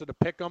them almost at a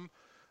pick-em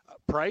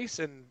price,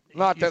 and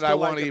not that I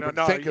want to even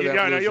think of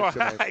them losing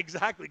tonight.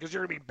 Exactly, because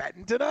you're going to be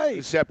betting tonight.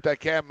 Except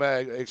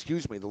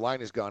excuse me, the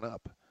line has gone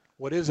up.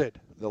 What is it?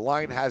 The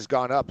line has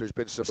gone up. There's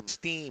been some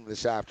steam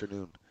this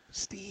afternoon.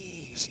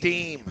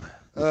 Steam.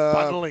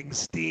 Funneling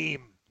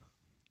steam.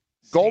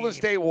 Golden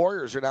State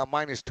Warriors are now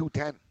minus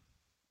 210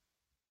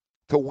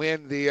 to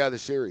win the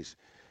series.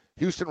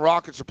 Houston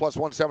Rockets are plus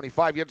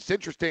 175. Yet it's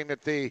interesting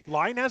that the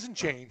line hasn't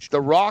changed.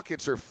 The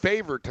Rockets are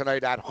favored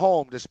tonight at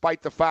home,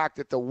 despite the fact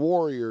that the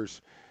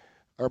Warriors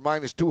are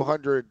minus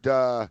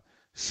 200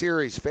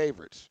 series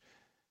favorites.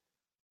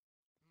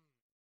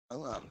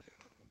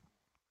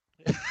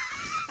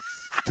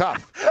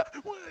 Tough.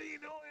 Well,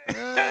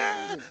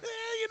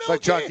 it's like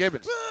John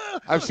Gibbons.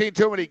 I've seen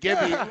too many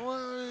Gibbons.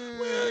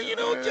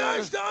 Well,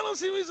 Josh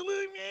Donaldson was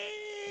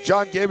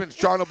John Gibbons,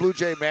 Toronto Blue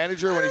Jay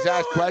manager, when he's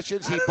asked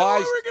questions, he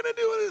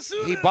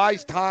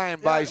buys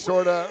time by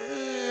sort of.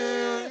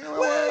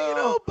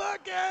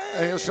 Buckeye.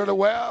 And he'll sort of,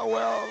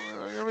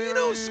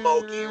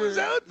 Smokey was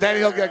out there. Then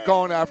he'll get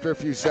going after a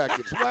few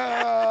seconds.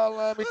 Well,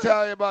 let me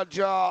tell you about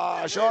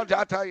Josh. I'll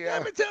tell you.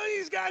 Let me tell you,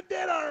 he's got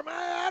dead arm.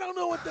 I don't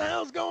know what the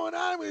hell's going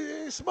on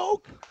with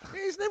Smoke.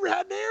 He's never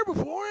had an air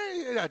before.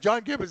 Yeah,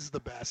 John Gibbons is the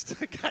best.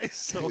 The guy's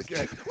so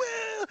good.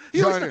 Well,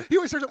 he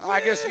always starts.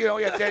 I guess,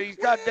 he's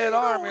got dead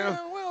arm,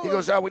 He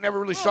goes, we never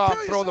really saw him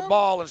throw the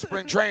ball in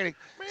spring training.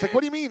 It's like,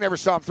 what do you mean you never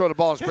saw him throw the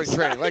ball in spring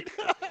training? Like,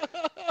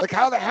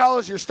 how the hell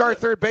is your star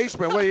third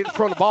baseman? What, he didn't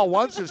throw the ball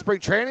once in spring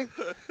training?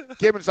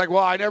 Gibbons like,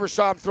 well, I never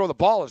saw him throw the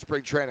ball in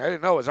spring training. I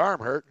didn't know his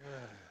arm hurt.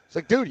 It's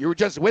like, dude, you were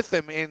just with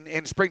him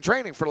in spring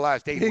training for the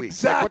last 8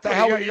 weeks. Like, what the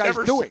hell were you guys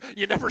doing?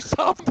 You never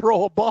saw him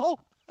throw a ball?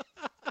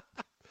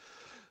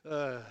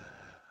 I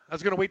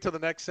was going to wait till the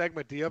next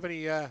segment. Do you have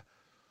any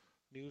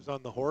news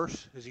on the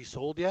horse? Is he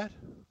sold yet?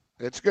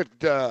 It's good.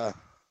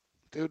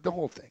 Dude, the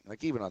whole thing,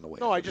 like even on the way.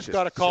 No, I just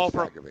got a call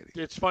from.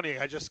 It's funny.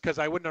 Because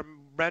I wouldn't have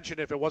mentioned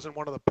if it wasn't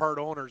one of the part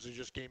owners who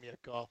just gave me a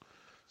call.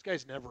 These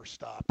guys never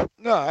stop.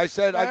 No, I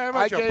said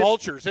I gave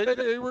vultures. I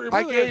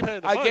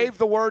gave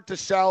the word to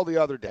sell the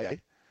other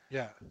day.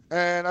 Yeah.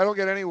 And I don't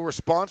get any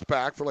response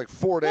back for like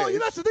 4 days. Well,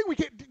 that's the thing.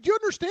 Do you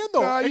understand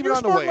though? Even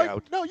on the way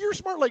out. No, you're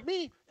smart like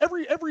me.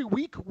 Every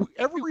week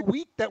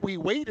that we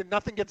wait and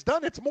nothing gets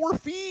done, it's more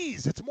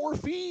fees. It's more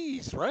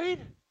fees, right?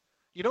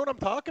 You know what I'm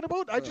talking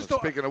about? I just don't.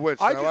 Speaking of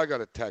which, I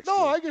got a text.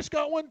 No, I just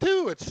got one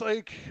too. It's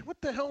like, what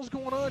the hell's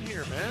going on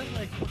here, man?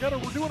 Like,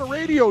 we're doing a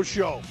radio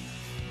show.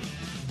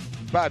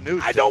 Bad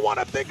news. I don't want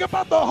to think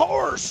about the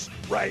horse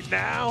right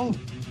now.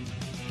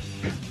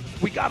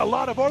 We got a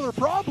lot of other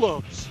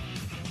problems.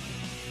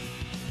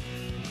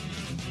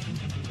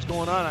 What's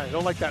going on? I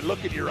don't like that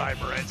look in your eye,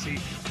 Morency.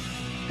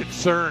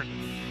 Concerned.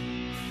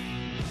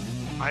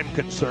 I'm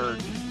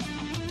concerned.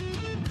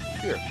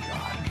 Dear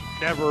God.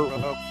 never.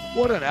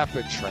 What an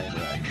epic train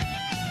wreck.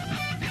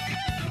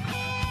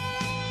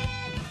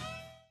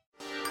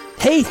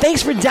 Hey,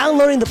 thanks for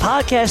downloading the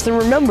podcast. And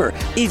remember,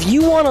 if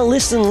you want to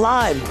listen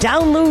live,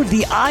 download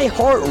the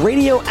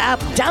iHeartRadio app,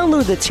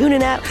 download the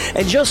TuneIn app,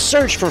 and just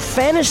search for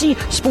Fantasy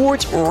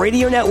Sports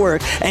Radio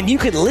Network, and you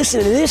can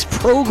listen to this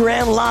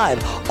program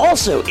live.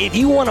 Also, if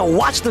you want to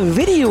watch the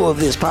video of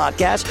this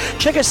podcast,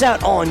 check us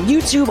out on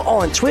YouTube,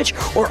 on Twitch,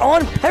 or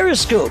on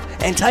Periscope,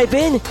 and type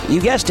in,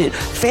 you guessed it,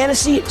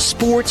 Fantasy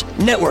Sports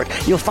Network.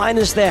 You'll find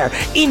us there.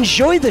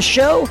 Enjoy the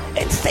show,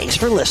 and thanks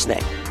for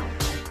listening.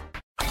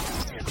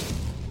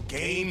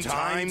 Game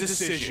time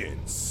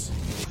decisions.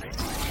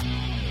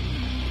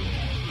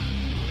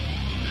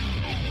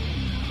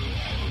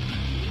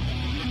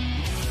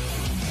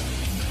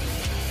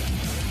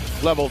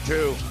 Level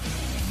 2.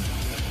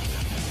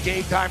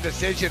 Game time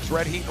decisions.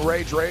 Red Heat and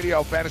Rage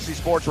Radio, Fantasy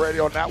Sports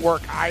Radio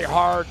Network,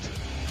 iHeart,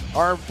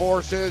 Armed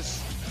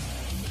Forces,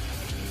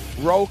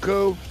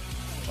 Roku,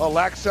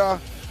 Alexa,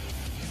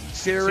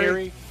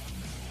 Siri.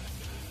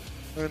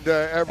 And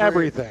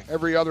everything.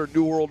 Every other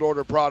New World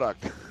Order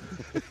product.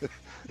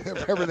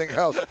 Everything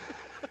else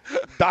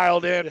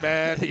dialed in,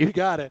 man. You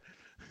got it.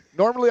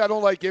 Normally, I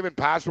don't like giving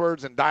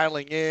passwords and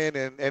dialing in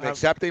and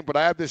accepting, but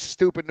I have this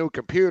stupid new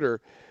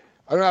computer.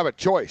 I don't have a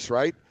choice,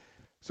 right?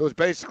 So it's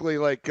basically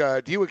like,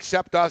 do you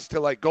accept us to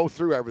like go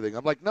through everything?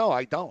 I'm like, no,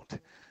 I don't.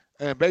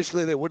 And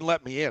basically, they wouldn't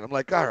let me in. I'm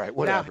like, all right,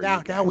 whatever.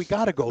 Now we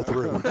got to go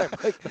through.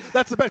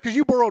 That's the best, because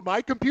you borrowed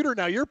my computer.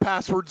 Now your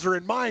passwords are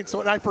in mine.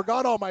 So, and I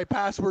forgot all my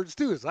passwords,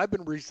 too. So I've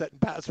been resetting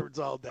passwords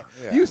all day.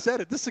 Yeah. You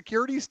said it. This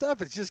security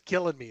stuff is just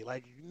killing me.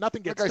 Like,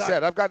 nothing gets Like I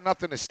said, I've got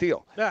nothing to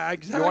steal. Yeah,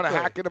 exactly. You want to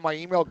hack into my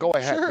email? Go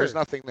ahead. Sure. There's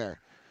nothing there.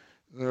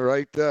 All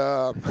right.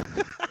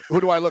 Who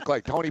do I look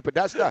like? Tony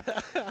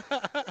Podesta?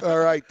 All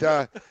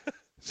right.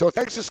 So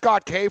thanks to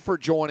Scott K for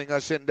joining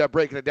us and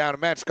breaking it down.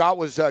 And man, Scott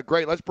was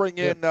great. Let's bring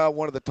in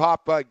one of the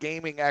top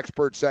gaming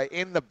experts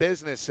in the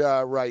business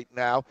right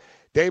now.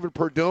 David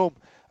Perdue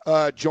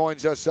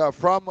joins us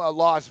from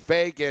Las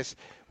Vegas.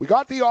 We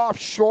got the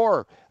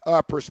offshore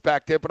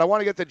perspective, but I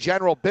want to get the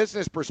general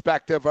business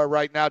perspective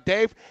right now.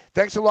 Dave,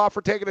 thanks a lot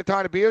for taking the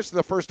time to be here. This is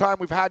the first time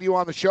we've had you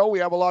on the show. We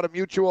have a lot of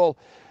mutual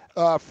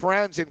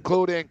friends,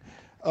 including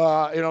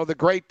the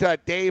great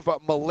Dave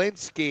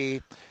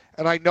Malinsky.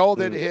 And I know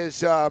that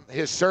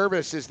his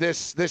service is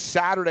this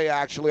Saturday,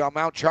 actually, on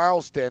Mount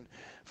Charleston.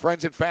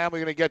 Friends and family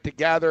are going to get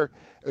together.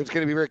 It's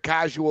going to be a very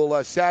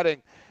casual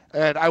setting.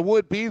 And I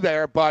would be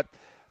there, but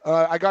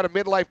I got a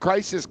midlife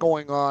crisis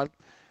going on.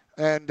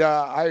 And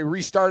I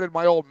restarted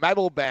my old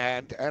metal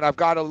band, and I've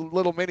got a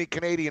little mini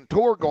Canadian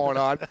tour going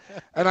on.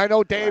 And I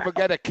know Dave will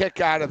get a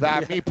kick out of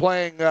that, me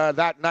playing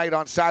that night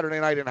on Saturday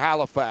night in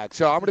Halifax.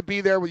 So I'm going to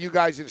be there with you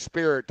guys in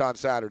spirit on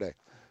Saturday.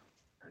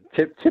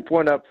 Tip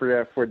one up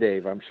for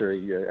Dave. I'm sure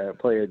you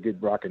play a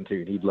good rockin'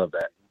 tune. He'd love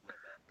that.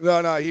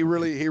 No, he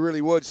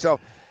really would. So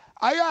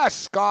I asked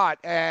Scott,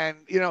 and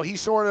he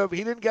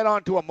didn't get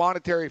onto a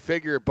monetary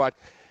figure, but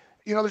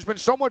there's been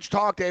so much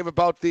talk, Dave,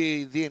 about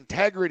the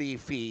integrity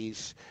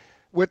fees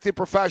with the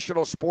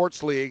professional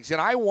sports leagues, and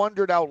I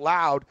wondered out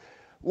loud.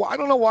 Well, I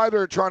don't know why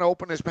they're trying to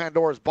open this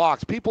Pandora's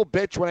box. People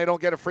bitch when they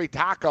don't get a free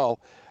taco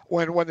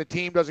when the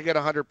team doesn't get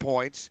 100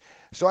 points.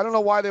 So I don't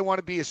know why they want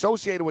to be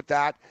associated with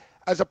that,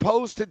 as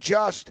opposed to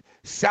just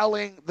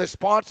selling the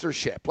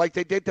sponsorship like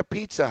they did to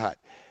Pizza Hut.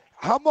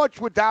 How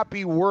much would that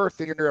be worth,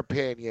 in your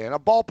opinion, a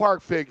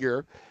ballpark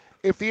figure,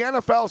 if the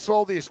NFL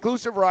sold the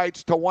exclusive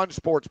rights to one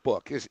sports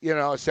book,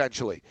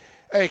 essentially?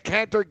 Hey,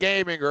 Cantor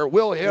Gaming or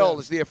Will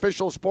Hill is the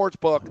official sports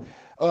book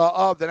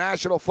of the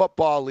National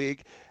Football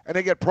League, and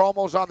they get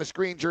promos on the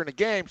screen during the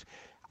games.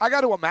 I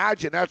got to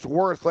imagine that's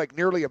worth like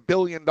nearly $1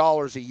 billion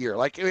a year,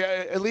 like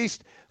at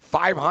least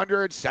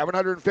 500,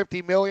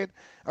 750 million.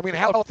 I mean,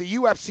 hell, if the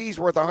UFC's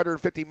worth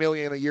 $150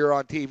 million a year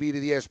on TV to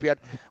the ESPN,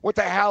 what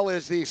the hell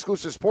is the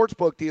exclusive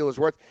sportsbook deal is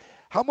worth?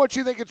 How much do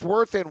you think it's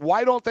worth, and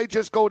why don't they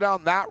just go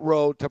down that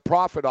road to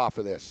profit off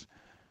of this?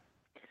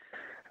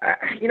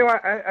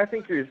 I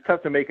think it's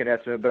tough to make an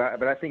estimate,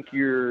 but I think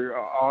you're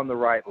on the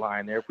right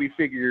line there. If we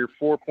figure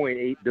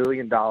 $4.8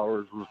 billion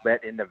was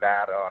bet in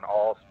Nevada on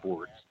all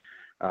sports,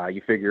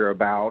 you figure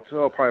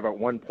probably about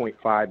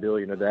 $1.5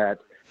 billion of that,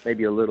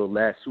 maybe a little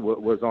less,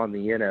 was on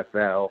the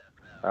NFL.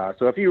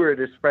 So if you were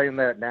to spend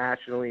that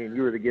nationally and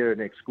you were to get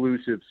an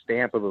exclusive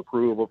stamp of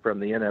approval from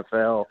the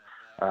NFL,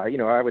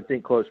 I would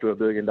think close to $1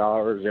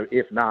 billion,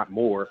 if not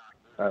more,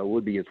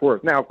 would be its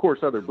worth. Now, of course,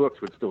 other books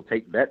would still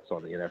take bets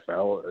on the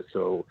NFL.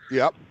 So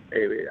yep.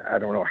 I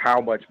don't know how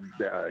much,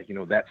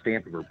 that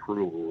stamp of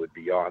approval would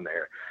be on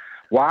there.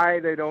 Why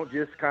they don't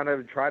just kind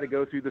of try to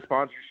go through the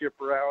sponsorship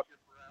route?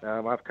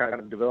 I've kind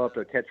of developed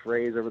a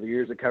catchphrase over the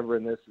years of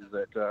covering this, is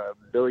that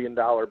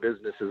billion-dollar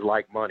businesses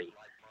like money,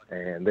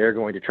 and they're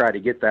going to try to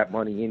get that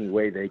money any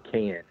way they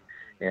can.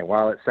 And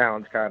while it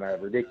sounds kind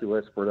of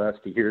ridiculous for us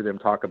to hear them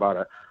talk about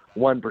a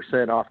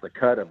 1% off the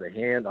cut of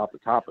off the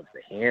top of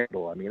the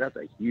handle, I mean, that's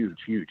a huge,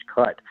 huge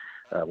cut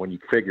when you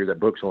figure that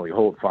books only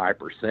hold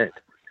 5%.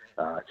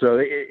 So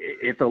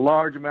it's a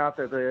large amount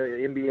that the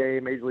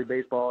NBA, Major League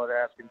Baseball is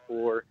asking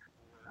for.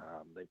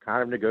 They've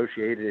kind of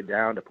negotiated it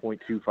down to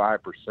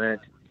 0.25%.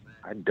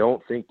 I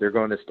don't think they're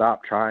going to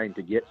stop trying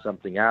to get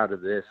something out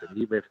of this. And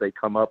even if they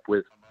come up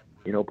with,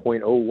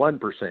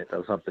 0.01%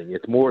 of something,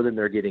 it's more than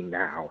they're getting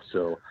now.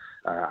 So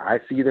I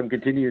see them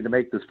continuing to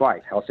make this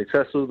fight. How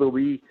successful they'll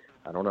be,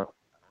 I don't know.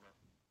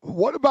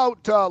 What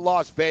about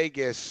Las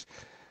Vegas?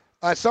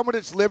 Someone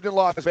that's lived in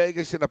Las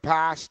Vegas in the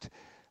past,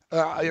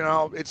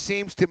 it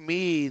seems to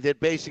me that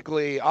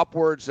basically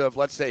upwards of,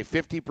 let's say,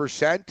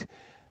 50%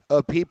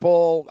 of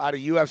people at a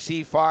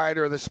UFC fight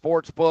or the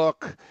sports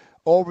book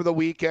over the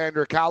weekend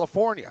are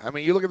California. I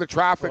mean, you look at the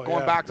traffic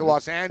going back to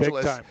Los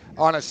Angeles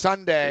on a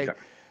Sunday,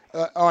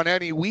 on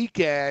any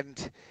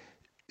weekend.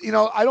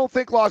 I don't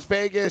think Las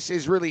Vegas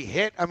is really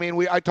hit. I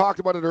mean, I talked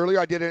about it earlier.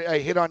 I did a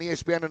hit on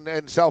ESPN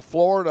in South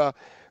Florida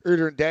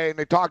earlier in the day, and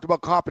they talked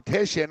about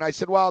competition. I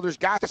said, well, there's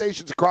gas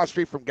stations across the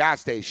street from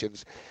gas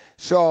stations.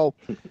 So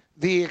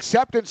the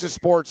acceptance of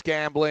sports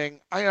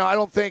gambling, I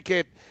don't think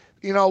it,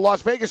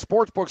 Las Vegas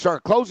sports books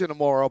aren't closing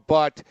tomorrow,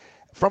 but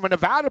from a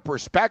Nevada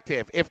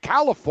perspective, if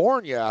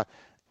California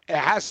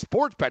has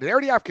sports betting, they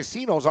already have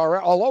casinos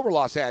all over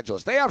Los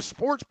Angeles. They have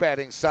sports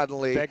betting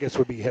suddenly. Vegas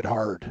would be hit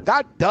hard.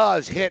 That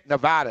does hit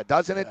Nevada,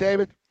 doesn't it,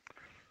 David?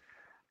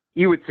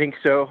 You would think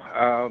so.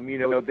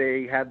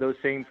 They had those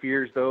same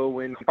fears, though,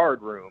 when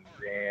card rooms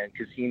and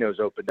casinos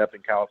opened up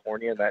in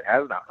California. That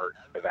has not hurt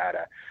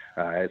Nevada.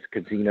 As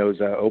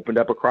casinos opened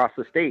up across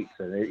the states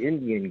and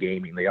Indian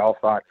gaming, they all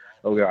thought,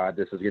 oh, God,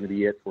 this is going to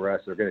be it for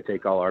us. They're going to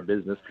take all our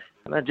business.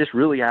 And that just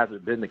really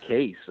hasn't been the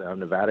case.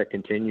 Nevada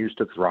continues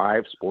to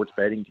thrive. Sports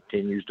betting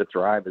continues to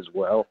thrive as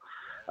well.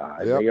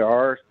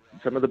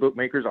 Some of the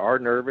bookmakers are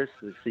nervous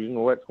seeing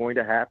what's going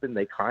to happen.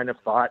 They kind of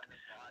thought,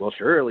 well,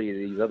 surely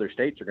these other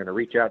states are going to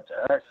reach out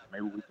to us.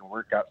 Maybe we can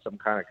work out some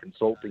kind of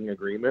consulting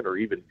agreement or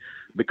even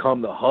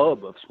become the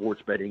hub of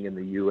sports betting in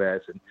the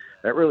U.S. And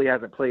that really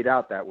hasn't played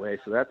out that way.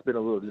 So that's been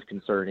a little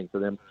disconcerting for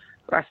them.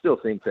 But I still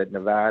think that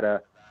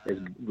Nevada,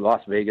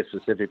 Las Vegas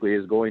specifically,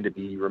 is going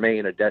to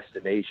remain a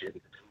destination,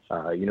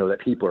 that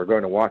people are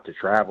going to want to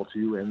travel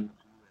to. And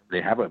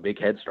they have a big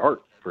head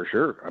start for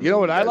sure. You know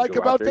what I like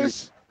about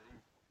this?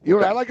 You know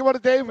what I like about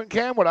it, Dave and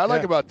Cam? What I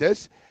like about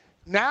this?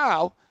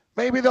 Now,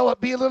 maybe they'll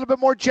be a little bit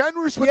more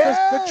generous with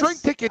the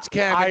drink tickets,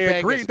 Cam. I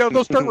agree.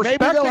 They'll start maybe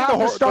they'll have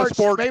to start.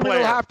 Maybe player.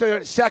 They'll have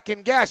to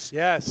second guess.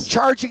 Yes.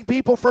 Charging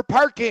people for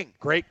parking.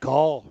 Great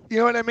call. You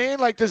know what I mean?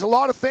 Like, there's a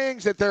lot of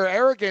things that their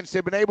arrogance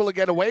they've been able to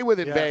get away with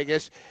in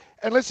Vegas.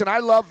 And listen, I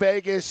love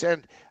Vegas,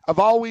 and I've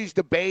always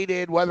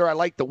debated whether I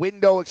like the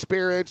window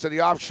experience or the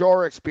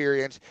offshore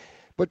experience.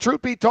 But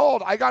truth be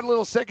told, I got a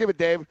little sick of it,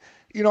 Dave.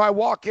 I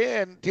walk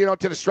in, to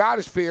the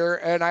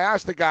Stratosphere, and I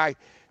asked the guy,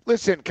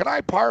 listen, can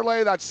I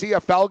parlay that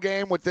CFL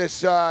game with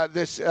this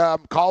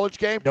college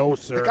game? No,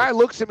 sir. The guy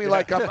looks at me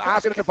like I'm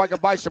asking if I can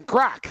buy some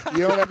crack.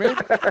 You know what I mean?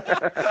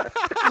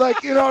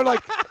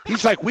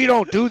 He's like, we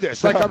don't do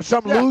this. Like I'm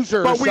some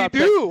loser but or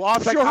something. We do.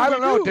 Offshore, I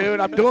don't know, dude.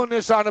 I'm doing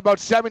this on about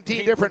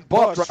 17 different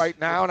books right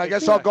now, and I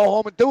guess I'll go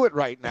home and do it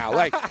right now.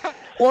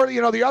 Or,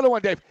 the other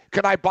one, Dave,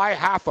 can I buy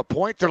half a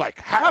point? They're like,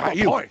 half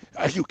a point?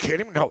 Are you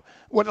kidding? No.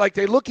 When,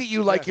 they look at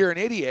you like you're an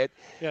idiot.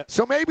 Yeah.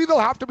 So maybe they'll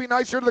have to be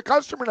nicer to the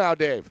customer now,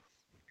 Dave.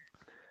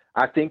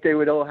 I think they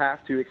would all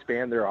have to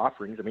expand their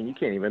offerings. I mean, you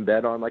can't even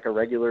bet on a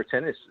regular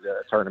tennis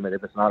tournament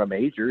if it's not a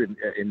major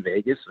in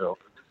Vegas. So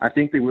I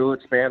think they will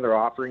expand their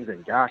offerings.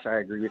 And gosh, I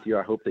agree with you.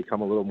 I hope they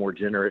come a little more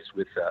generous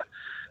with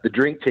the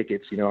drink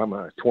tickets. I'm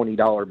a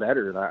 $20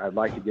 bettor, and I'd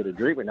like to get a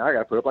drink, but now I got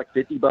to put up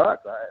 $50. I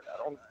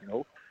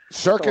don't,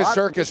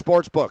 Circus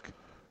Sportsbook.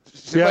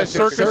 Yeah,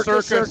 Circus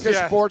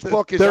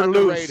Sportsbook is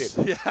underrated.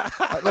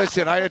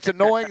 Listen, it's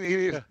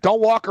annoying.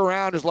 Don't walk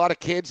around. There's a lot of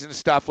kids and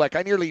stuff.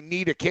 I nearly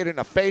kneed a kid in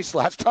the face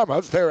last time I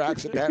was there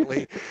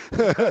accidentally.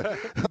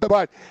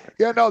 But,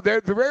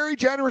 they're very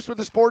generous with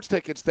the sports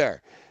tickets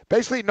there.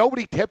 Basically,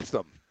 nobody tips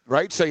them.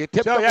 Right, so you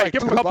tip them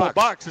give them a couple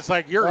bucks. It's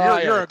like you're a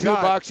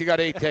 $2. You got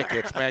 8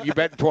 tickets, man. You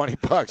betting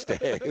 $20,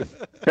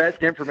 Dave.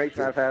 Best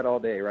information I've had all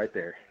day, right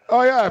there.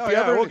 Oh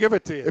yeah, we'll give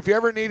it to you. If you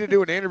ever need to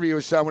do an interview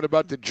with someone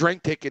about the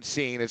drink ticket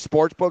scene at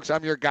sportsbooks,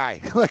 I'm your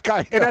guy.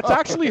 And that's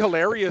actually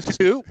hilarious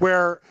too.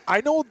 Where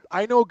I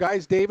know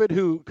guys, David,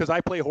 who because I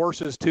play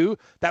horses too,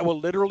 that will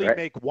literally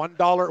make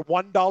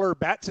 $1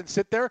 bets and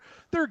sit there.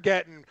 They're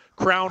getting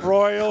Crown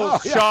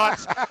Royals,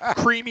 shots,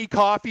 creamy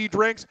coffee,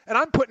 drinks, and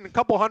I'm putting a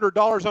couple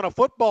 $100 on a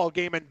football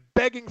game and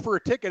begging for a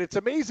ticket. It's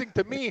amazing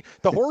to me,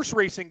 the horse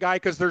racing guy,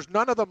 because there's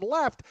none of them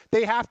left.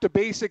 They have to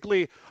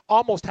basically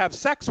almost have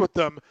sex with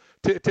them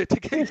to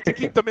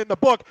keep them in the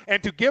book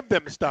and to give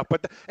them stuff.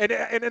 But and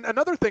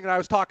another thing that I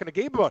was talking to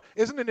Gabe about,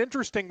 isn't it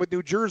interesting with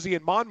New Jersey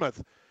and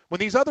Monmouth? When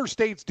these other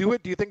states do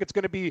it, do you think it's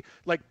going to be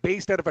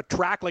based out of a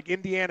track like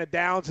Indiana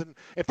Downs? And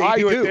if they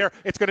do it there,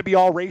 it's going to be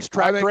all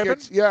racetrack driven?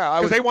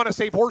 Because they want to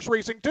save horse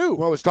racing too.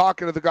 Well, I was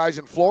talking to the guys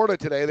in Florida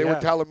today. They were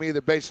telling me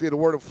that basically the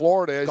word of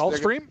Florida is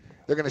Gulfstream?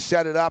 They're going to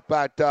set it up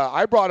at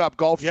I brought up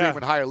Gulfstream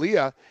in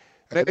Hialeah.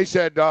 And they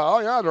said,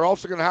 they're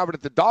also going to have it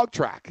at the dog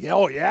track.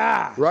 Oh,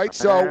 yeah. Right?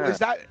 So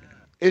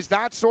is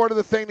that sort of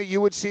the thing that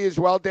you would see as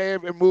well,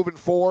 Dave, and moving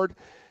forward,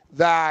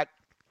 that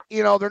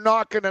they're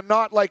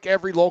not like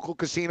every local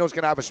casino is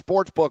going to have a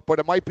sports book, but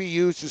it might be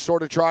used to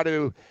sort of try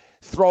to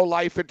throw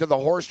life into the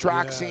horse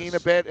track scene a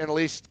bit and at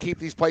least keep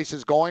these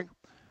places going?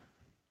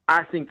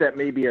 I think that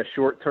may be a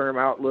short-term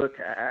outlook.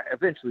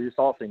 Eventually, this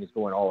whole thing is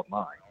going all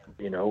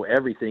online.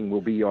 Everything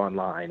will be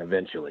online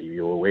eventually.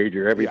 You'll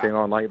wager everything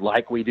online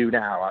like we do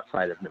now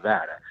outside of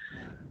Nevada.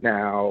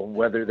 Now,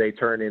 whether they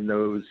turn in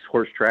those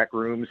horse track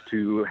rooms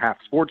to half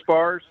sports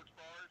bars,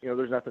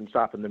 there's nothing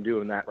stopping them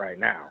doing that right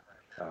now.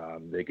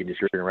 They can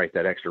just generate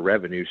that extra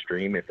revenue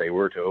stream if they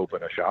were to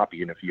open a shop,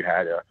 even if you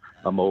had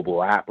a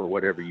mobile app or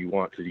whatever you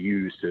want to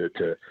use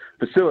to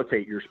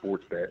facilitate your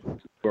sports bets.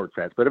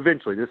 But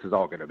eventually, this is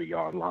all going to be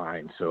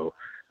online. So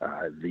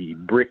the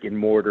brick and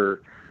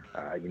mortar,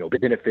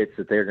 benefits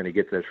that they're going to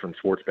get from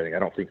sports betting, I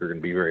don't think are going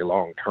to be very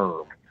long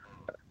term,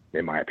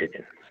 in my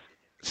opinion.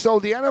 So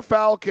the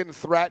NFL can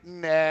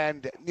threaten,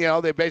 and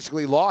they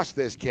basically lost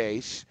this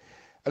case.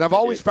 And I've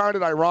always found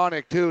it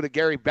ironic too to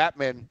Gary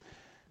Bettman.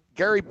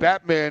 Gary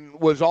Bettman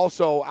was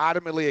also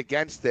adamantly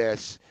against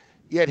this,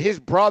 yet his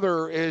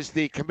brother is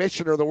the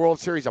commissioner of the World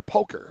Series of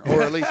Poker,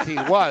 or at least he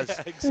was.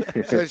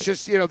 Exactly. So it's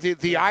just,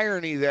 the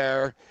irony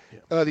there.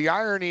 The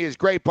irony is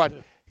great, but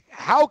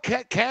how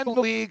can the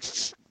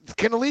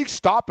league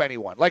stop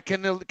anyone? Like,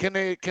 can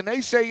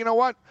they say, you know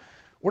what?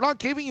 We're not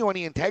giving you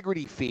any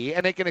integrity fee,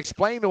 and they can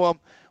explain to them,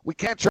 we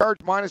can't charge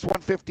minus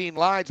 115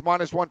 lines,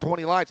 minus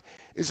 120 lines.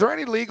 Is there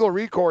any legal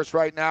recourse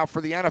right now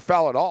for the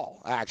NFL at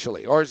all,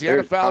 actually? Or is the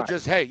NFL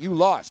just, hey, you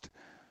lost?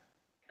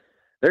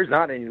 There's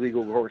not any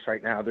legal recourse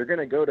right now. They're going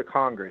to go to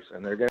Congress,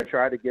 and they're going to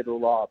try to get a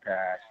law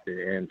passed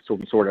in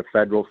some sort of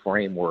federal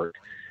framework,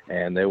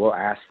 and they will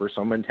ask for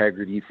some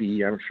integrity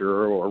fee, I'm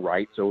sure, or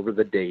rights over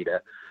the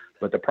data.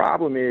 But the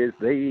problem is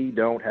they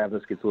don't have,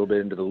 this gets a little bit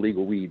into the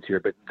legal weeds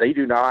here, but they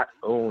do not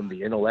own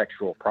the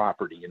intellectual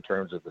property in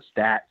terms of the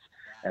stats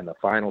and the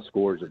final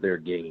scores of their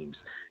games.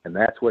 And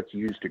that's what's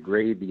used to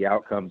grade the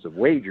outcomes of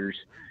wagers.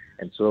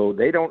 And so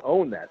they don't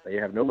own that. They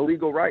have no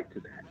legal right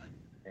to that.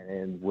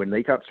 And when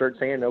they start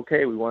saying,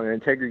 okay, we want an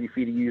integrity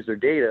fee to use their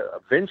data,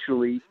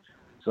 eventually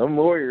some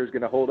lawyer is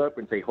going to hold up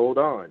and say, hold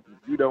on,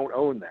 you don't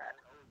own that.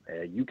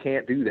 You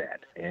can't do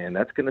that. And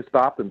that's going to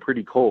stop them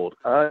pretty cold,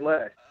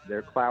 unless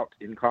their clout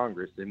in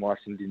Congress in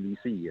Washington,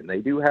 D.C., and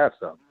they do have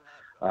some,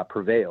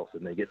 prevails,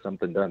 and they get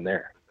something done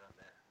there.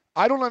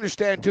 I don't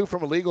understand, too,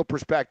 from a legal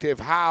perspective,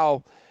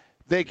 how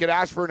they could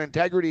ask for an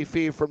integrity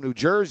fee from New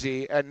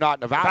Jersey and not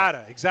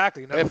Nevada.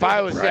 Exactly. No, if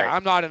I was,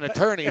 I'm not an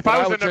attorney, if but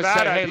I would in just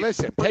Nevada, say, hey,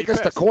 listen, take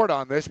us to court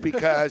on this,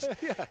 because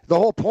the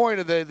whole point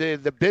of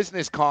the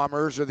business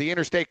commerce or the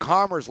interstate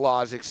commerce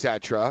laws,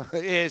 etc.,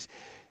 is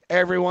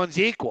everyone's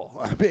equal.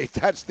 I mean,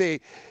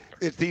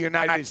 it's the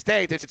United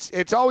States.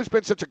 It's always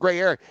been such a gray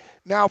area.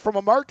 Now, from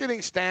a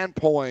marketing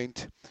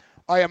standpoint,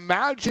 I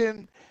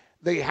imagine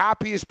the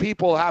happiest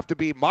people have to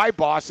be my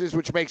bosses,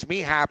 which makes me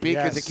happy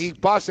because it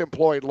keeps us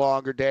employed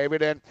longer,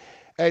 David, and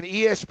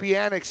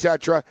ESPN,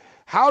 etc.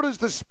 How does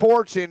the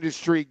sports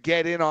industry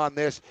get in on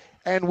this?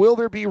 And will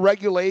there be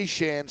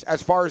regulations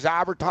as far as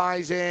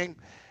advertising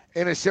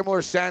in a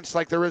similar sense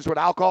like there is with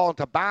alcohol and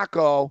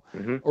tobacco,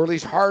 or at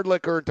least hard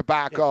liquor and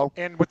tobacco?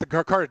 And with the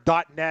card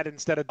 .net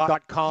instead of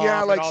 .com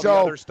and all the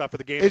other stuff for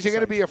the game. Is it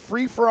going to be a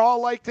free-for-all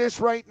like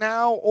this right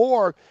now?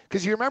 Or,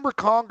 because you remember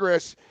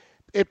Congress,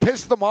 it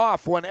pissed them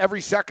off when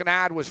every second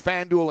ad was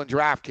FanDuel and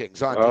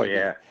DraftKings on TV. Oh,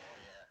 yeah.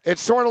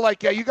 It's sort of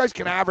like, you guys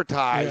can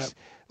advertise.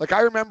 Yeah. Like,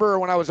 I remember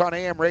when I was on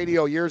AM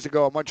radio years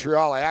ago in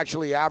Montreal, I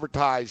actually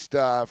advertised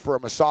for a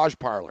massage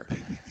parlor.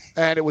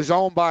 And it was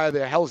owned by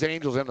the Hells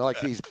Angels and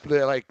these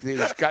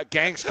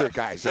gangster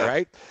guys,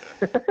 right?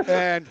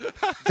 And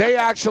they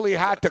actually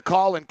had to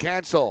call and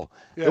cancel.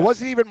 Yeah. It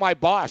wasn't even my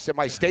boss at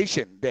my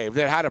station, Dave,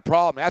 that had a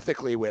problem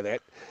ethically with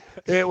it.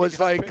 It was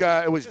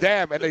it was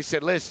them, and they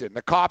said, listen,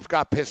 the cops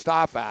got pissed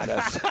off at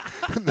us.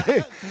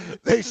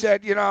 they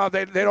said, they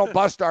don't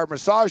bust our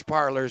massage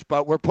parlors,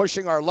 but we're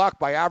pushing our luck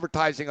by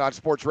advertising on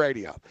sports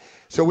radio.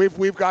 So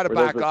we've got to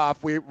back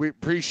off. We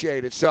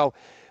appreciate it. So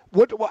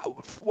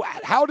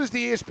how does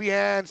the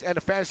ESPNs and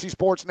the fantasy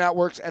sports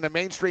networks and the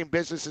mainstream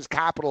businesses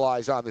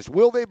capitalize on this?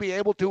 Will they be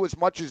able to as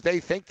much as they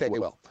think they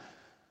will?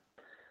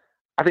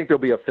 I think there'll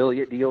be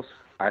affiliate deals.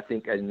 I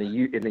think in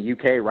the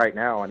UK right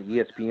now on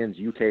ESPN's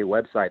UK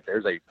website,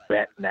 there's a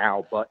Bet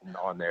Now button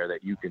on there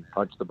that you can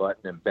punch the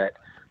button and bet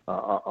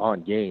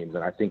on games,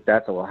 and I think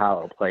that's how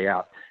it'll play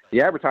out.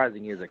 The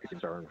advertising is a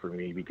concern for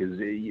me because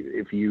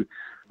if you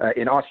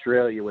in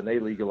Australia, when they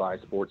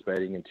legalized sports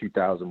betting in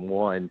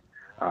 2001,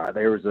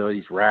 there was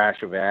these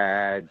rash of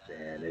ads,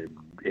 and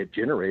it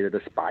generated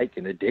a spike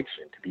in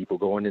addiction to people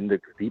going into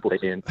people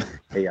saying,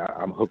 hey,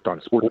 I'm hooked on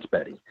sports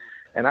betting.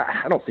 And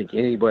I don't think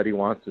anybody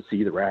wants to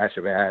see the rash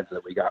of ads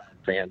that we got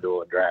from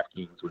FanDuel and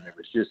DraftKings when it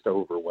was just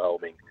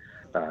overwhelming.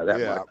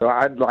 Much. So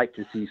I'd like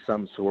to see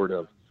some sort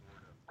of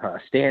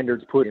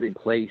standards put in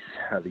place.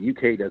 The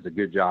UK does a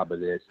good job of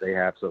this. They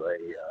have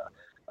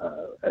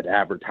an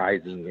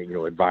advertising,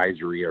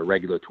 advisory or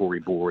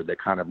regulatory board that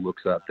kind of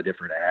looks up the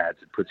different ads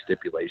and puts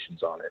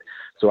stipulations on it.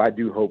 So I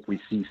do hope we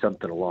see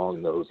something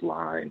along those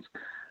lines.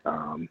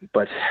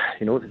 But,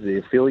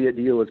 the affiliate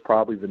deal is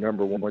probably the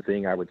number one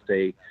thing I would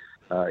say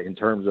in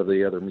terms of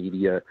the other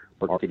media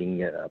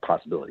marketing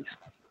possibilities.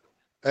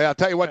 Hey, I'll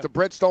tell you what, the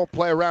Brits don't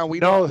play around.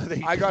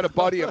 I got a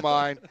buddy of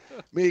mine.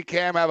 Me and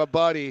Cam have a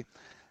buddy,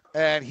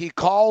 and he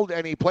called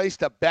and he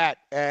placed a bet,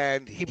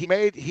 and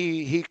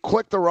he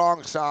clicked the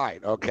wrong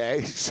side.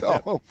 Okay,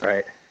 so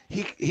right.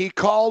 He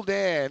called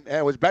in, and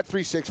it was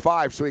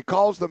Bet365, so he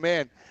calls them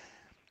in.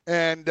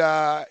 And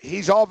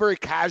he's all very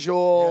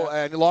casual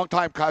and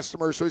long-time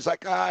customers. So he's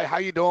like, "Hi, how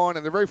you doing?"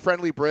 And they're very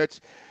friendly Brits.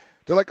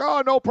 They're like,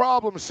 "Oh, no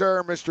problem,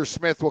 sir. Mr.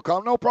 Smith will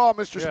come." "No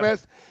problem, Mr.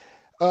 Smith.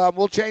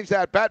 We'll change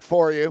that bet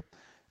for you."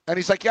 And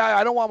he's like, "Yeah,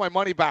 I don't want my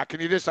money back.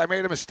 And I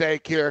made a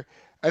mistake here."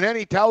 And then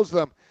he tells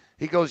them,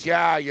 he goes,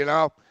 "Yeah,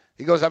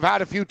 he goes, I've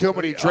had a few too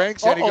many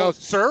drinks." And he goes,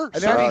 "Sir?"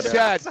 And then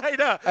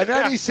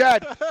he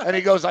said, and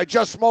he goes, "I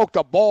just smoked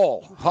a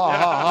bowl." Ha,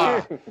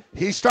 ha, ha.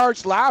 He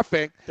starts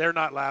laughing. They're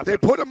not laughing. They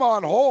put him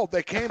on hold.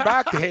 They came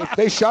back.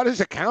 They shut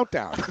his account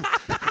down.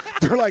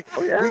 They're like,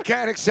 "We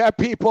can't accept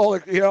people,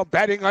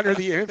 betting under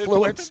the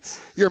influence.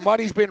 Your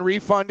money's been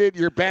refunded.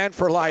 You're banned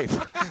for life."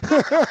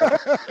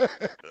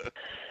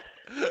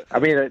 I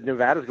mean,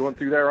 Nevada's going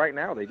through that right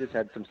now. They just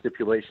had some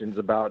stipulations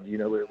about,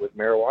 with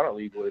marijuana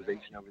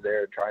legalization over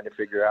there, trying to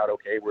figure out,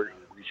 okay, we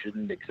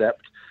shouldn't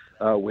accept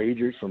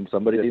wagers from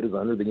somebody that is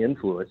under the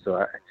influence.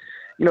 So,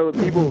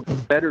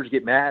 bettors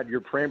get mad.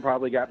 Your friend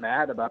probably got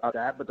mad about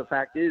that. But the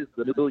fact is,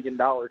 the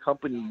billion-dollar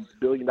company's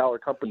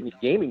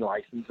gaming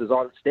license is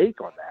on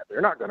stake on that. They're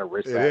not going to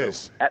risk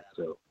that.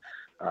 So,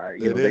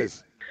 it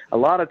is. A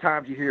lot of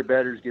times you hear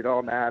bettors get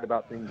all mad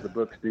about things the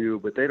books do,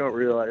 but they don't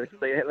realize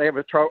they have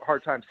a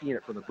hard time seeing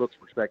it from the book's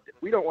perspective.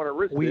 We don't want to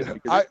risk this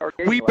because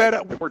we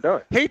bet. We're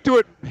done. Hate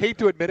to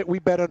admit it, we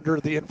bet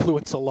under the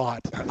influence a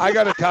lot. I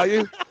got to tell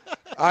you,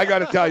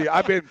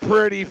 I've been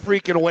pretty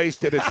freaking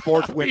wasted at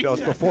sports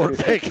windows before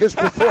Vegas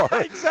before.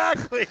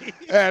 Exactly.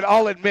 And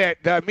I'll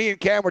admit, me and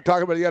Cam were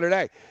talking about it the other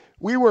day.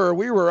 We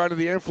were under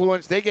the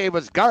influence. They gave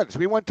us guns.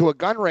 We went to a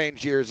gun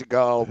range years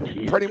ago,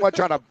 pretty much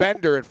on a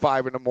bender at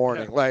 5 a.m.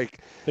 Yeah.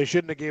 Like, they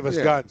shouldn't have gave us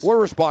guns. We're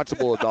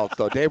responsible adults,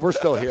 though, Dave. We're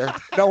still here.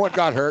 No one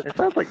got hurt. It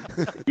sounds like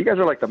you guys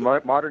are like the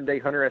modern day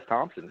Hunter S.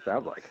 Thompson. It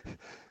sounds like.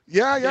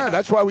 Yeah.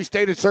 That's why we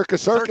stayed at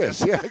Circus.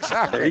 Yeah,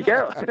 exactly. There you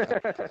go.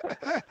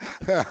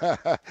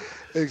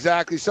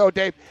 Exactly. So,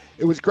 Dave,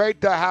 it was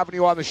great having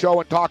you on the show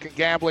and talking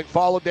gambling.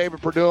 Follow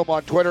David Perdue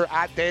on Twitter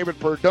at David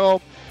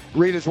Perdue.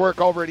 Read his work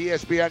over at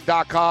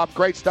ESPN.com.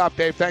 Great stuff,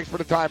 Dave. Thanks for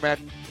the time, man.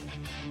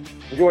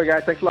 Enjoy,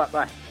 guys. Thanks a lot.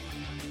 Bye.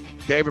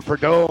 David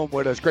Perdue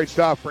with us. Great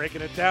stuff.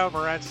 Breaking it down,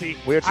 Morency.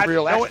 We had some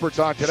real experts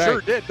on today.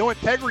 Sure did. No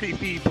integrity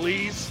fee,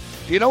 please.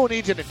 You know who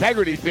needs an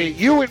integrity fee?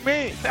 You and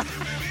me.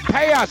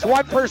 Pay us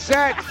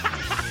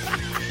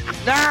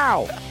 1%.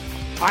 Now.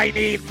 I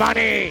need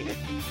money.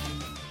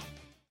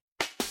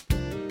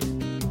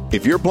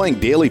 If you're playing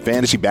daily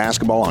fantasy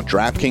basketball on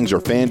DraftKings or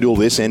FanDuel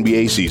this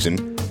NBA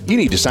season, you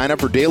need to sign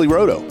up for Daily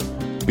Roto.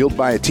 Built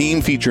by a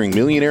team featuring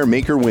millionaire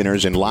maker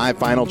winners and live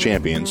final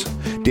champions,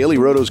 Daily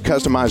Roto's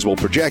customizable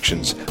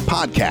projections,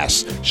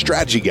 podcasts,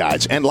 strategy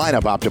guides, and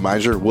lineup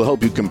optimizer will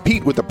help you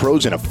compete with the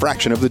pros in a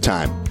fraction of the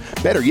time.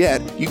 Better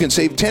yet, you can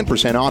save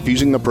 10% off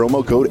using the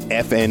promo code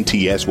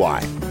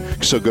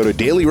FNTSY. So go to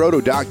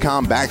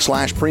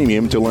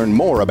dailyroto.com/premium to learn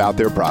more about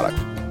their product.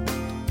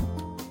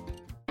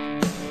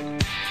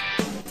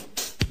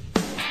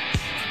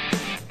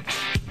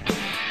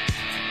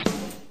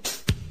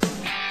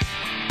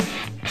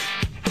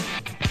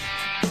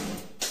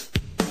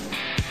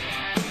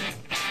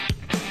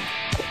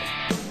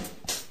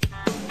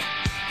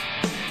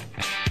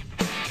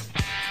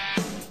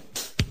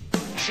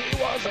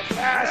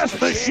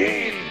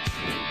 Machine.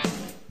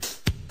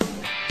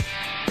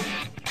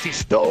 She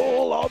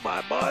stole all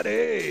my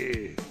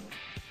money.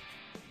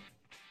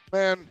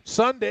 Man,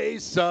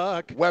 Sundays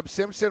suck. Webb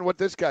Simpson, what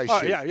this guy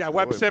shoot? Yeah,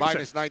 Webb Simpson.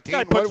 Minus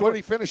 19. What did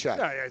he finish at?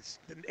 Yeah, it's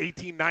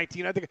 18,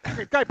 19. I think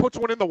the guy puts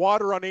one in the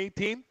water on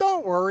 18.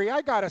 Don't worry,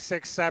 I got a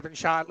 6-7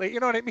 shot lead. You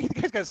know what I mean?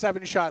 The guy's got a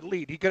 7-shot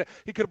lead. He could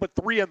have put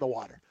 3 in the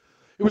water.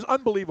 It was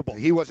unbelievable.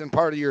 He wasn't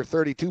part of your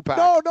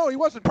 32-pack. No, he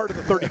wasn't part of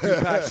the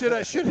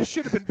 32-pack.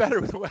 Should have been better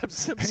with Webb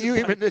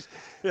Simpson.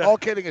 All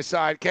kidding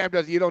aside, Cam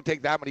you don't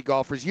take that many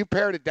golfers. You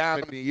pared it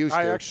down than you used to.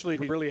 I actually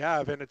really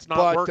have, and it's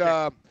not working.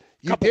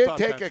 You did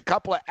take a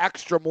couple of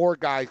extra more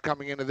guys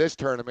coming into this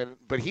tournament,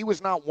 but he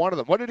was not one of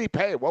them. What did he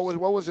pay? What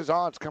was his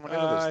odds coming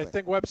into this thing? I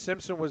think Webb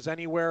Simpson was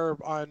anywhere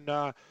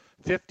on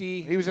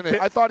 50. He was in.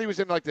 I thought he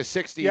was in like the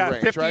 60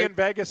 range, 50 right? in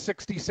Vegas,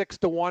 66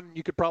 to 1.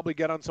 You could probably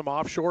get on some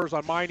offshores.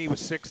 On mine, he was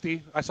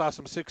 60. I saw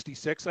some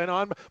 66, and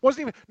on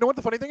wasn't even. Know what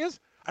the funny thing is?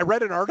 I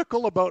read an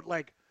article about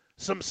like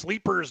some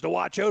sleepers to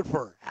watch out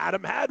for.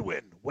 Adam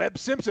Hadwin, Webb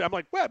Simpson. I'm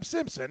like, Webb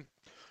Simpson.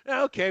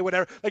 Okay,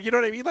 whatever. Like, you know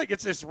what I mean? Like,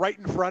 it's just right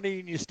in front of you,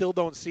 and you still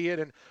don't see it.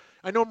 And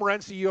I know,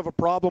 Morency, you have a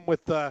problem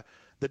with the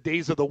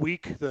days of the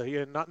week,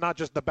 not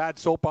just the bad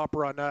soap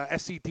opera on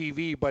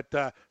SCTV,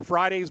 but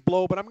Fridays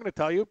blow. But I'm going to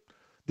tell you,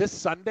 this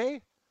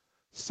Sunday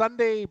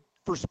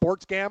for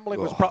sports gambling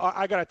was.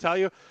 I got to tell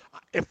you,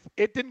 if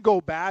it didn't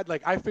go bad,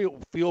 like I feel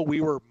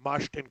we were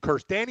mushed and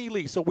cursed. Danny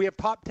Lee. So we have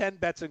top 10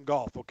 bets in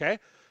golf. Okay.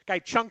 Guy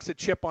chunks a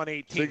chip on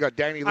 18. So you got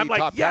Danny Lee I'm like,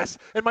 top yes.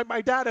 10? And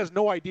my dad has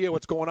no idea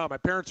what's going on. My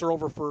parents are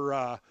over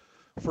for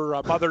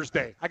Mother's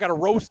Day. I got a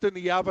roast in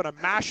the oven. I'm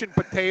mashing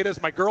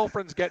potatoes. My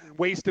girlfriend's getting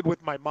wasted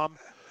with my mom.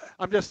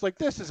 I'm just like,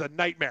 this is a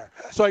nightmare.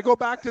 So I go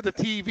back to the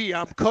TV.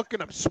 I'm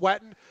cooking. I'm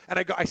sweating.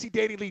 And I see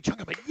Danny Lee chunk.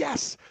 I'm like,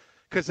 yes.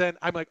 Because then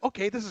I'm like,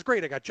 okay, this is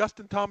great. I got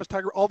Justin Thomas,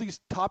 Tiger, all these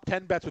top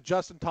 10 bets with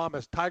Justin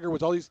Thomas. Tiger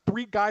was all these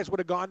 3 guys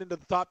would have gone into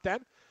the top 10.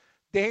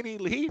 Danny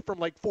Lee from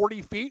like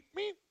 40 feet,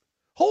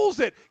 holds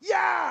it.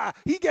 Yeah,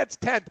 he gets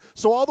 10th.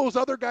 So all those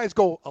other guys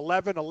go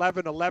 11,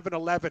 11, 11,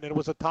 11, and it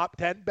was a top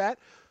 10 bet.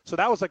 So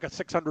that was like a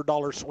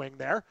 $600 swing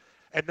there.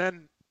 And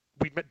then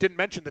we didn't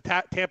mention the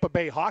Tampa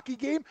Bay hockey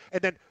game.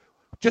 And then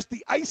just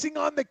the icing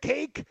on the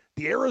cake,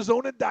 the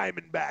Arizona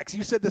Diamondbacks.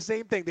 You said the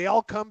same thing. They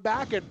all come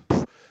back and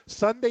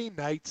Sunday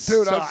night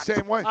Dude, sucked. I was the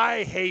same way.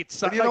 I hate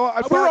Sunday. You know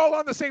what? We're all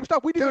on the same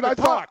stuff. We didn't even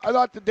talk. I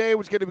thought the day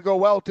was going to go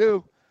well,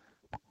 too.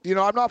 You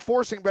know, I'm not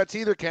forcing bets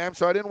either, Cam,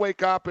 so I didn't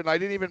wake up, and I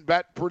didn't even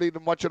bet pretty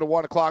much at a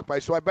 1 o'clock buy,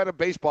 so I bet a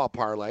baseball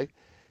parlay,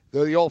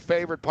 the old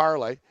favorite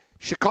parlay.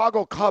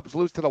 Chicago Cubs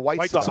lose to the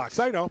White Sox.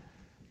 I know.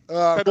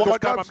 One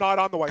time I'm not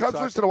on the White Sox.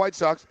 Cubs lose to the White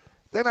Sox.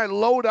 Then I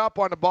load up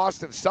on the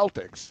Boston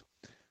Celtics.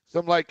 So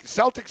I'm like,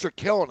 Celtics are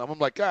killing them. I'm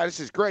like, this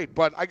is great.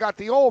 But I got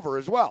the over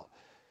as well.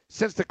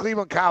 Since the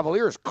Cleveland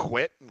Cavaliers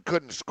quit and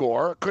couldn't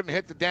score, couldn't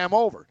hit the damn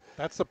over.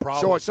 That's the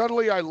problem. So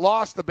I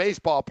lost the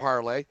baseball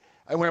parlay.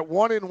 I went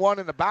 1-1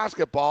 in the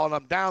basketball, and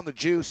I'm down the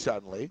juice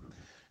suddenly.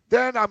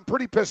 Then I'm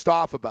pretty pissed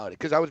off about it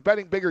because I was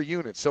betting bigger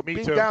units. So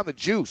being down the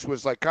juice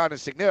was like kind of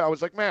significant. I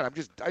was like, man,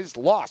 I just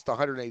lost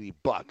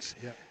 $180.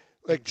 Yeah.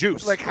 Like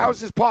juice. Like, how is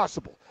this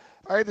possible?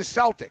 I had the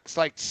Celtics,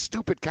 like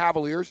stupid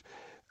Cavaliers,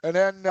 and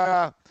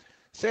then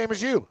same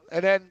as you.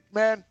 And then,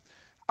 man,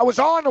 I was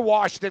on the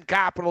Washington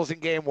Capitals in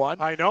Game 1.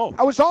 I know.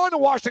 I was on the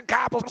Washington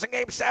Capitals in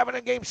Game 7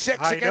 and Game 6.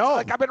 I know.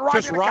 Like, I've been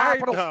riding the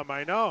Capitals.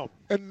 I know.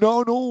 And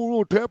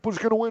no, Tampa's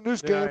going to win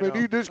this game. They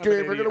need this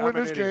game. They're going to win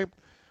this game.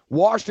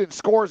 Washington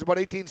scores about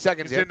 18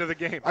 seconds into the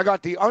game. I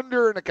got the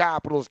under in the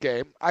Capitals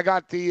game. I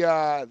got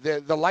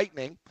the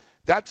Lightning.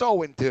 That's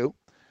 0-2.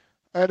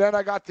 And then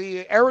I got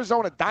the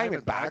Arizona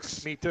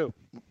Diamondbacks. Me too.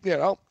 You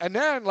know, and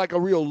then like a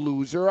real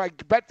loser, I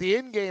bet the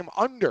in-game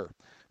under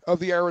of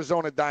the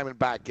Arizona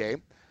Diamondback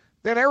game.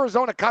 Then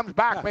Arizona comes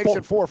back, makes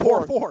it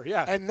 4-4. 4-4,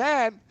 yeah. And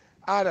then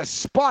out of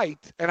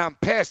spite, and I'm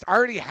pissed, I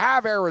already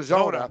have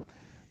Arizona,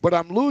 but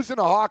I'm losing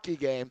a hockey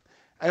game.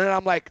 And then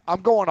I'm like,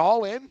 I'm going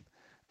all in,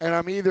 and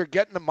I'm either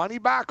getting the money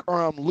back or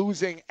I'm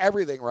losing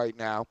everything right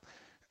now.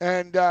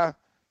 And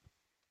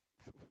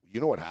you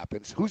know what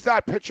happens. Who's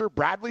that pitcher,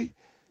 Bradley?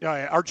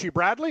 Archie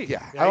Bradley?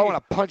 Yeah. I don't want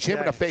to punch him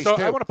in the face, too.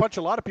 I want to punch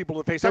a lot of people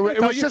in the face. It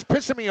was just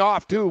pissing me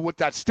off, too, with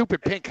that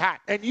stupid pink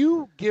hat. And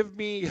you give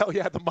me,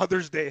 the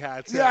Mother's Day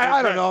hats. Yeah,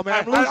 I don't know,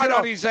 man. I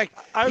know. He's like,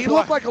 he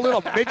looked like a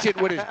little midget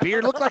with his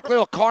beard. Looked like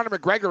little Conor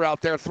McGregor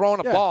out there throwing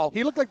a ball.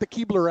 He looked like the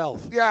Keebler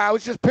elf. Yeah, it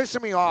was just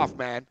pissing me off,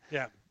 man.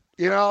 Yeah.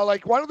 You know,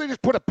 like, why don't they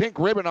just put a pink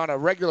ribbon on a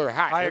regular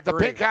hat? I agree. The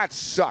pink hats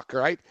suck,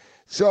 right?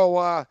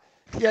 So,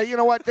 you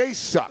know what? They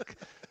suck.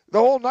 The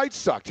whole night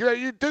sucked.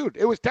 Dude,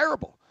 it was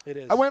terrible. It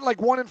is. I went like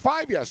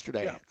 1-5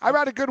 yesterday. Yeah. I've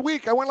had a good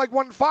week. I went like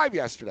 1-5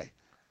 yesterday.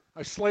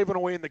 I'm slaving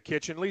away in the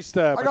kitchen. At least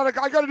I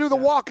gotta do the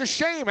walk of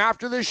shame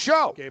after this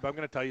show. Gabe, I'm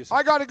gonna tell you something.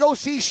 I gotta go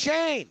see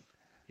Shane.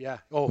 Yeah.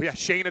 Oh yeah,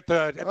 Shane at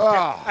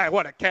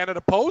at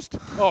Canada Post?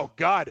 Oh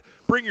God,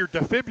 bring your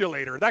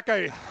defibrillator. That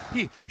guy,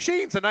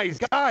 Shane's a nice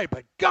guy,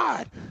 but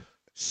God.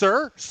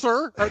 Sir,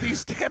 are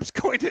these stamps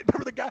going to,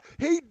 remember the guy,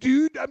 hey,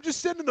 dude, I'm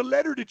just sending a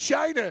letter to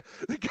China.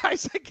 The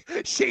guy's like,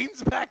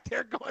 Shane's back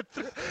there going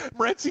through.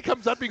 Morency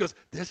comes up, he goes,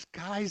 this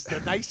guy's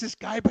the nicest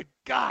guy, but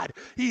God,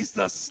 he's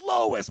the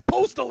slowest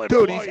postal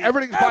employee. Dude,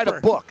 everything's by the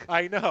book.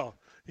 I know.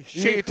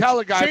 You tell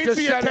the guy, just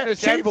send in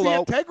his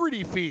envelope. The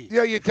integrity fee.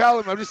 Yeah, you tell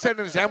him, I'm just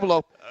sending his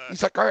envelope.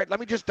 He's like, all right, let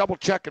me just double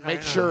check and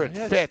make sure it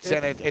fits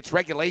and it's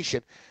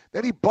regulation.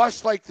 Then he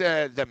busts like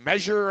the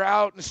measure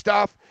out and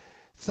stuff.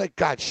 It's like,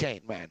 God,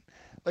 Shane, man.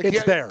 Like,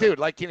 it's there. Dude,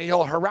 like,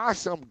 he'll harass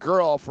some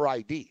girl for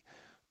ID.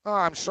 Oh,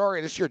 I'm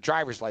sorry, this is your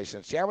driver's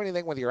license. Do you have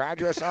anything with your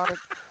address on it?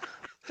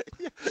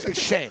 It's a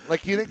shame.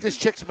 Like, you think this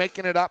chick's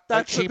making it up?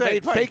 That's like, she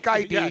made fake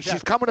ID. Yeah.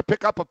 She's coming to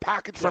pick up a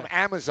package from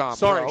Amazon,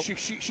 Sorry, bro. she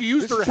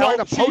used this her is why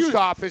health. the post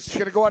office is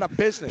going to go out of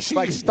business.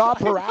 Stop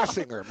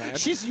harassing her, man.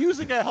 She's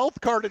using a health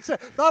card.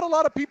 Not a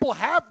lot of people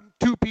have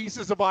 2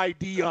 pieces of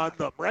ID on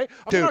them, right?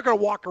 I'm not going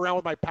to walk around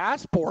with my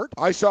passport.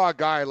 I saw a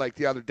guy, like,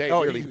 the other day,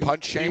 he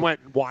punched Shane. He went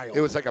wild.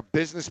 It was like a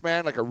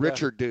businessman, like a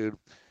richer dude.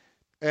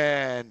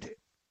 And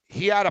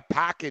he had a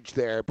package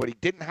there, but he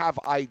didn't have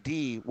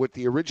ID with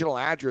the original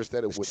address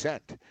that it was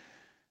sent.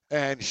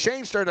 And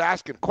Shane started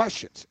asking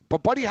questions,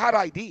 but Buddy had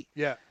ID.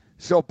 Yeah.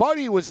 So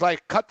Buddy was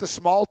like, cut the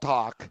small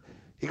talk.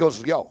 He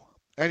goes, yo.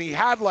 And he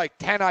had like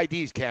 10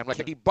 IDs, Cam.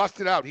 Like, he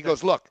busted out. He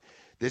goes, look,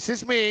 this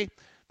is me.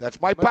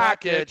 That's my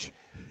package.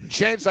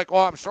 Shane's like, oh,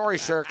 I'm sorry,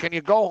 sir. Can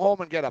you go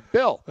home and get a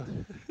bill?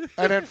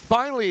 And then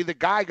finally the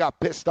guy got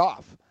pissed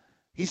off.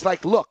 He's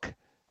like, look,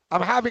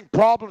 I'm having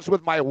problems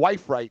with my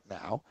wife right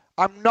now.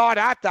 I'm not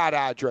at that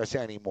address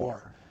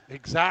anymore.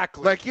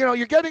 Exactly. Like,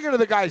 you're getting into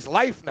the guy's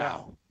life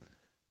now.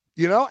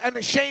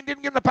 And Shane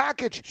didn't get in the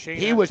package.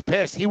 He was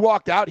pissed. He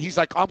walked out. He's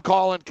like, I'm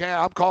calling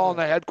the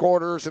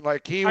headquarters, and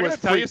like he was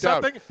freaked out.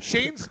 I'm going to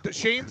tell you something.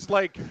 Shane's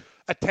like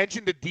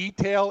attention to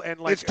detail and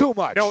like it's too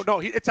much. No,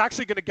 it's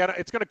actually going to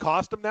it's going to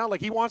cost him now.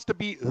 Like he wants to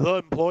be the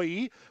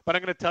employee, but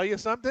I'm going to tell you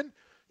something.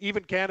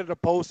 Even Canada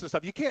Post and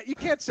stuff, you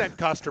can't send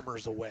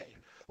customers away.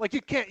 Like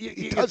you can't.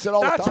 He does it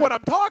all the That's time. what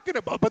I'm talking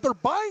about. But they're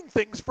buying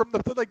things from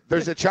the like.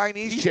 There's a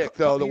Chinese chick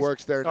though that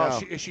works there now.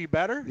 Is she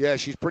better? Yeah,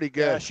 she's pretty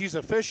good. Yeah, she's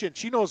efficient.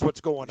 She knows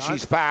what's going on.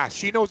 She's fast.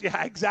 She knows.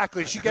 Yeah,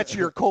 exactly. She gets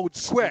your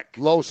codes quick.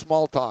 Low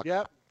small talk.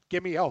 Yep.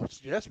 Give me. Oh,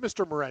 yes,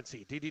 Mr.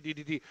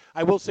 Morency.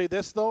 I will say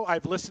this though.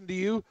 I've listened to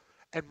you,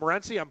 and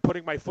Morency, I'm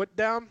putting my foot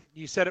down.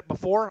 You said it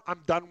before.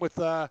 I'm done with.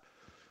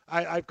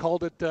 I've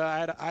called it.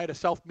 I had a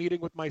self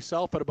meeting with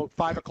myself at about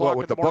 5 o'clock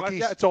in the morning. Bookies?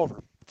 Yeah, it's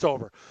over. It's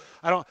over.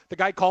 The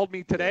guy called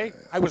me today.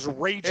 I was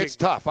raging. It's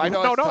tough. I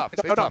know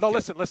it's tough. No.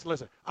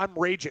 Listen. I'm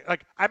raging.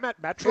 Like I'm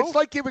at Metro. It's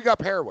like giving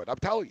up heroin. I'm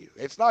telling you,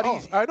 it's not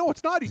easy. I know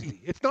it's not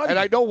easy. It's not. And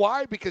easy. I know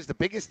why. Because the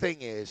biggest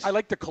thing is. I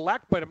like to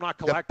collect, but I'm not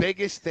collecting. The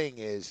biggest thing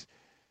is.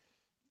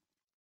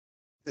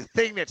 The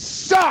thing that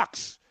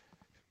sucks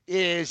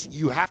is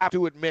you have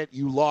to admit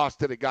you lost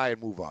to the guy and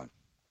move on.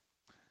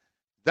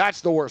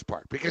 That's the worst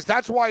part, because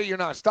that's why you're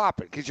not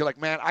stopping, because you're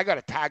like, man, I got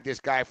to tag this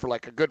guy for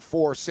like a good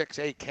 4, 6,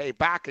 8K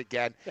back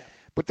again. Yeah.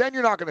 But then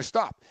you're not going to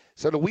stop.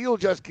 So the wheel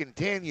just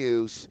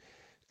continues.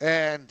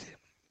 And,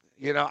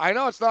 I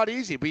know it's not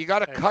easy, but you got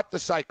to cut the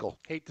cycle.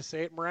 Hate to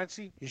say it,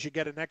 Morency. You should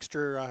get an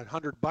extra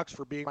 $100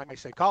 for being my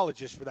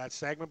psychologist for that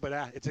segment, but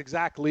it's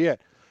exactly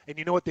it. And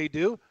you know what they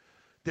do?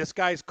 This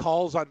guy's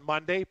calls on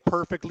Monday,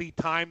 perfectly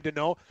timed to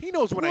know. He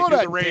knows when I do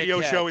the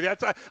radio show.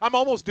 I'm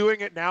almost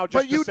doing it now. Just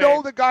but you to know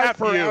say, the guy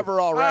forever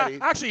already.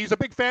 Actually, he's a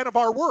big fan of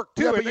our work,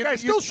 too. Yeah, and the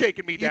guy's still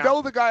shaking me down. You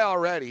know the guy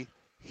already.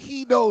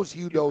 He knows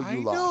you lost. I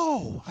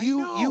know.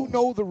 You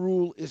know the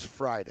rule is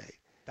Friday.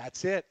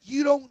 That's it.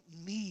 You don't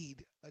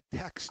need a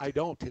text. I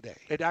don't today.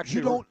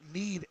 You don't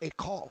need a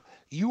call.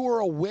 You are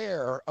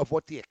aware of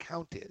what the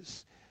account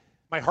is.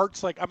 My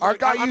heart's like, our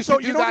guy used to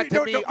do that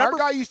to me. Our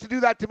guy used to do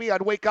that to me.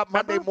 I'd wake up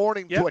Monday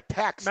morning to a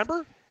text.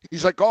 Remember?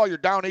 He's like, oh, you're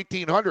down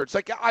 1,800. It's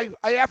like, I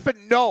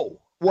effing know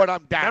what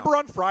I'm down. Remember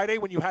on Friday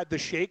when you had the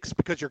shakes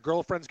because your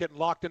girlfriend's getting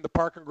locked in the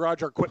parking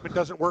garage, our equipment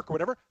doesn't work or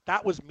whatever?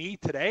 That was me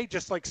today,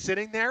 just like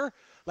sitting there,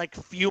 like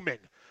fuming.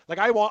 Like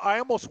I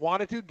almost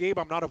wanted to, Gabe.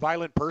 I'm not a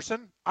violent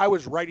person. I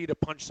was ready to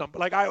punch somebody.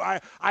 Like I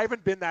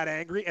haven't been that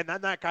angry. And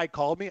then that guy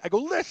called me. I go,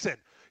 listen.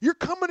 You're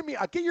coming to me.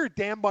 I'll get your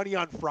damn money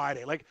on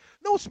Friday. Like,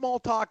 no small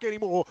talk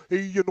anymore. Oh,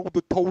 hey,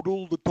 the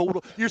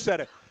total. You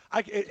said it.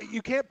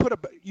 You can't put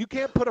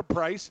a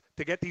price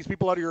to get these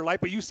people out of your life,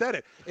 but you said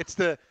it. It's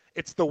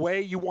the way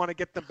you want to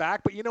get them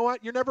back. But you know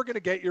what? You're never going to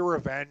get your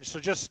revenge. So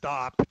just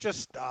stop.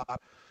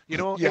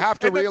 You have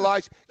to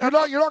realize you're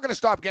not going to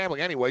stop gambling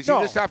anyways. You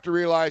just have to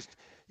realize.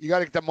 You got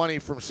to get the money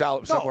from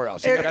somewhere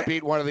else. You got to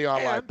beat one of the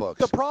online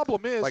books. The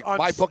problem is like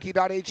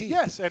mybookie.ag.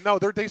 Yes, and no,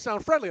 they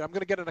sound friendly. I'm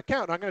going to get an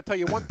account. I'm going to tell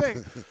you one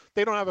thing.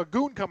 They don't have a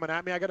goon coming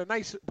at me. I got a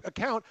nice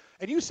account.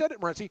 And you said it,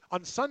 Morency,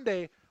 on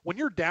Sunday, when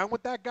you're down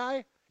with that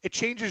guy, it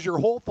changes your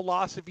whole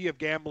philosophy of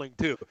gambling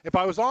too. If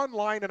I was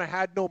online and I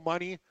had no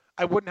money,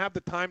 I wouldn't have the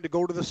time to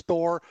go to the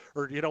store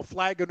or,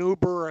 flag an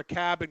Uber or a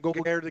cab and go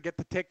there to get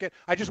the ticket.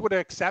 I just would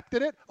have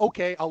accepted it.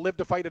 Okay, I'll live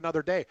to fight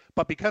another day.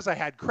 But because I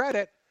had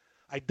credit,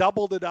 I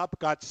doubled it up,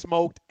 got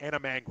smoked, and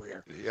I'm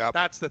angrier. Yep.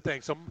 That's the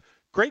thing. So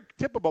great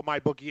tip about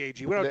MyBookie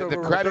AG. We don't have to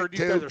the credit these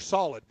guys are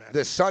solid, man.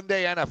 The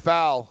Sunday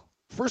NFL,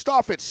 first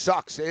off, it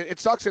sucks. It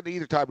sucks at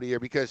either time of the year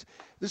because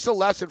this is a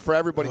lesson for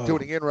everybody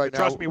tuning in right now.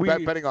 Trust me,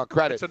 betting on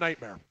credit. It's a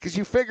nightmare. Because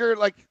you figure,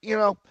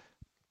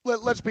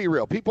 let's be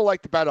real. People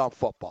like to bet on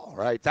football,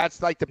 right?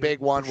 That's like the big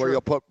one where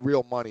you'll put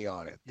real money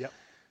on it. Yep.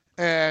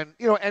 And,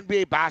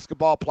 NBA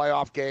basketball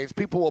playoff games,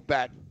 people will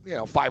bet,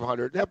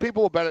 500. Now,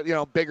 people will bet,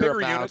 bigger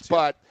amounts. Units,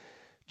 but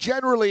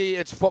generally,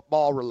 it's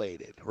football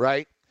related,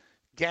 right?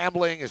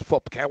 Gambling is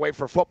football. Can't wait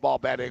for football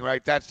betting,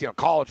 right? That's,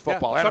 college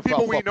football, NFL some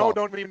people we football. know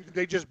don't even,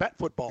 they just bet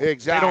football.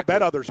 Exactly. They don't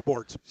bet other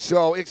sports.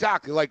 So,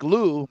 exactly. Like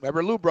Lou,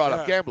 remember Lou brought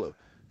up Gamblu.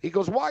 He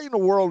goes, why in the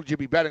world would you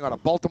be betting on a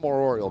Baltimore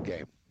Oriole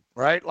game,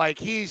 right? Like,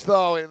 he's,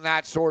 though, in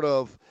that sort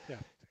of,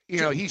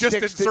 he just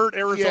insert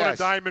Arizona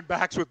yes.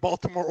 Diamondbacks with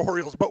Baltimore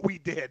Orioles, but we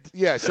did.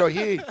 Yeah, so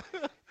he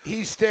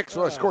sticks.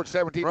 Well, scored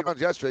 17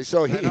 runs yesterday.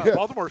 So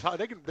Baltimore's hot.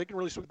 They can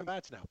really swing the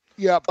bats now.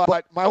 Yeah,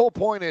 but my whole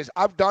point is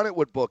I've done it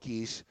with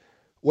bookies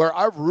where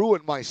I've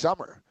ruined my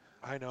summer.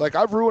 I know. Like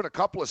I've ruined a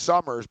couple of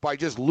summers by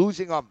just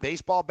losing on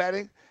baseball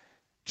betting.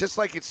 Just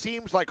like it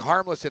seems like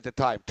harmless at the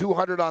time.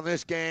 200 on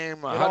this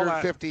game,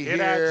 150 here.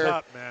 It adds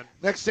up, man.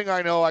 Next thing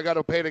I know, I got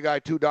to pay the guy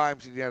 $2 at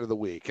the end of the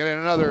week, and then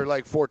another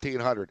like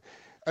 1,400,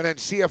 and then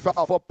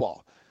CFL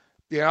football.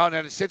 And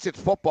then since it's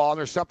football, and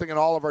there's something in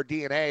all of our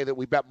DNA that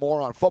we bet more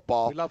on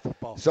football. We love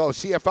football. So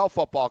CFL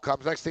football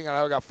comes. Next thing I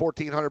know, I got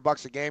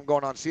 $1,400 a game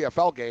going on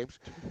CFL games,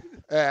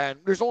 and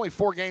there's only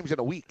 4 games in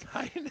a week.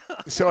 I know.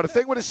 So the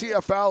thing with the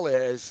CFL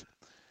is,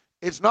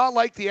 It's not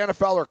like the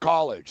NFL or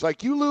college.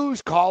 Like, you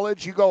lose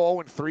college, you go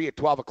 0-3 at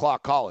 12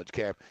 o'clock college,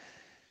 Cam.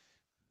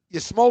 You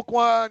smoke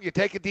one, you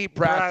take a deep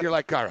breath, you're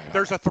like, all right.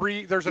 There's a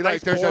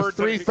nice there's board,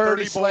 a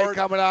 3:30 slate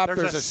coming up.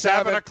 There's a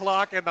 7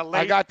 o'clock in the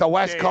late I got the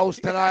West game.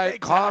 Coast tonight.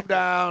 Exactly. Calm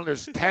down.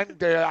 There's 10.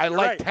 I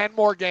like right. 10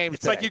 more games.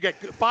 It's like you get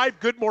 5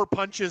 good more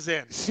punches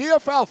in.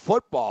 CFL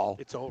football.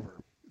 It's over.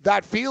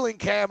 That feeling,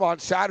 Cam, on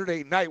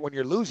Saturday night when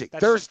you're losing.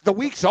 The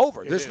week's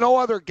over. There's no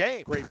other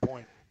game. Great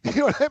point. You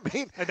know what I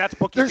mean? And that's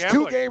bookie There's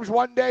gambling. 2 games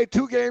one day,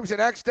 2 games the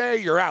next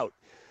day. You're out.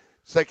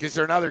 It's like, is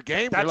there another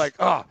game? You're like,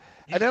 oh.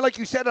 And then, like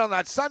you said, on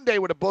that Sunday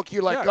with a book,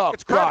 you're like, oh,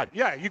 it's God.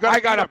 Yeah, I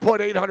got to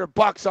put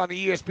 $800 on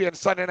the ESPN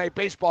Sunday Night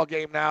Baseball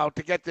game now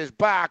to get this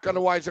back.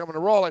 Otherwise, I'm going to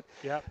roll it.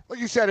 Yeah. Like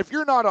you said, if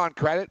you're not on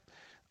credit,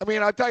 I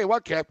mean, I'll tell you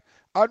what, Kev,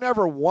 I've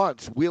never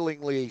once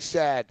willingly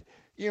said,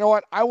 you know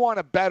what, I want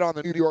to bet on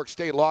the New York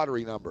State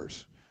Lottery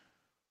numbers.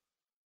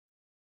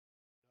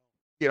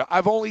 You know,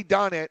 I've only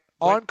done it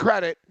on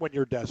credit when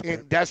you're desperate.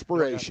 In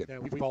desperation. Yeah,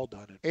 we've all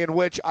done it. In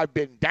which I've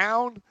been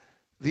down.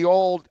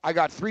 I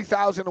got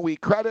 $3,000 a week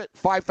credit,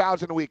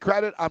 $5,000 a week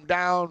credit. I'm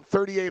down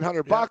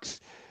 $3,800,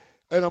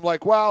 and I'm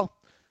like, well,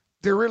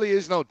 there really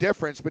is no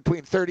difference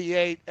between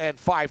 $38 and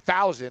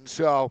 $5,000.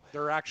 So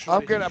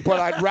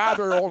I'd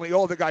rather only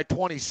owe the guy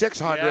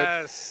 $2,600.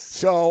 Yes.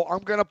 So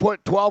I'm gonna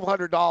put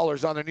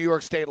 $1,200 on the New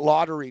York State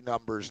Lottery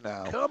numbers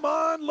now. Come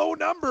on, low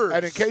numbers.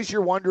 And in case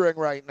you're wondering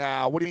right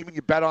now, what do you mean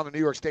you bet on the New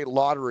York State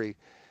Lottery?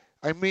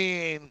 I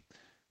mean,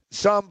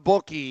 some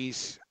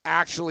bookies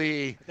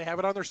actually they have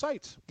it on their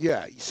sites.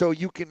 Yeah, so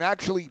you can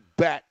actually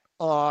bet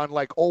on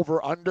like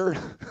over under.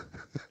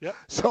 Yep.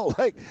 So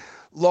like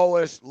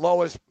lowest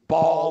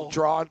ball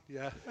drawn.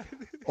 Yeah.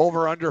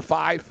 Over under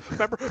 5.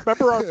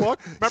 Remember our book?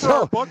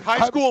 Our book,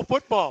 high school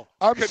football.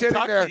 I'm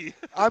Kentucky.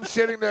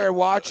 sitting there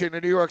watching the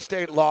New York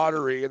State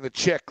Lottery, and the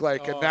chick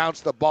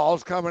announced the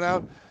balls coming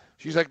out.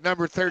 She's like,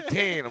 number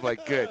 13. I'm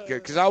like, good,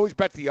 because I always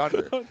bet the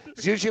under.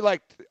 It's usually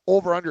like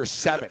over under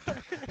 7.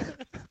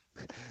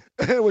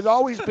 It would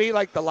always be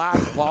like the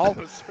last ball.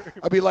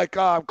 I'd be like,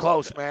 oh, I'm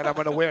close, man. I'm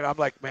going to win. I'm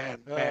like, man,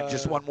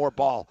 just one more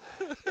ball.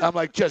 I'm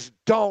like, just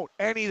don't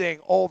anything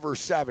over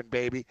 7,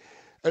 baby.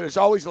 And it's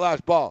always the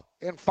last ball.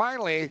 And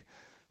finally,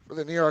 for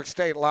the New York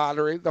State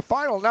Lottery, the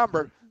final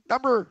number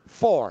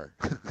 4.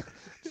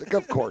 It's like,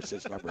 of course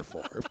it's number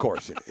 4. Of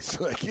course it is.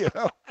 Like, you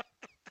know.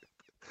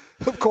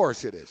 Of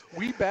course it is.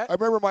 We bet. I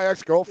remember my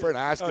ex-girlfriend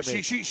asking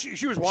me.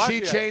 She was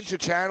watching. She changed the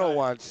channel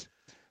once.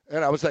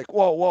 And I was like,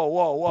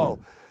 whoa.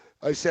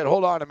 I said,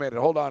 hold on a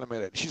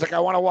minute. She's like, I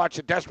want to watch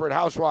the Desperate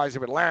Housewives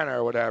of Atlanta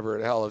or whatever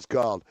the hell it's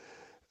called.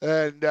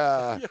 And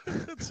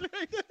that's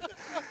right.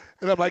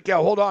 And I'm like, yeah,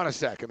 hold on a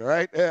second, all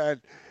right?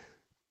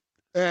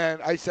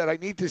 And I said, I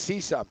need to see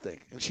something.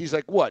 And she's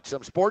like, what,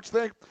 some sports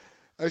thing?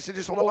 I said,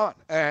 just hold on.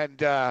 And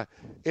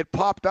it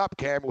popped up,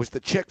 Cam. It was the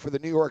chick for the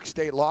New York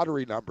State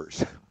Lottery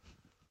numbers.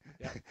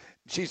 Yeah.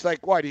 She's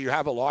like, why, do you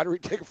have a lottery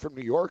ticket from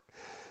New York?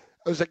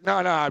 I was like, no,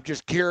 I'm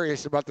just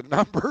curious about the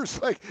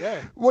numbers. Like,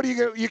 what are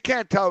you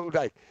can't tell.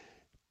 Like,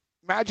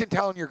 imagine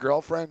telling your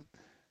girlfriend,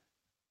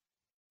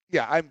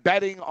 yeah, I'm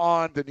betting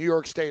on the New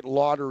York State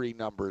Lottery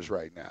numbers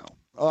right now.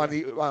 On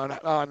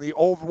the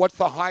over, what's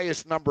the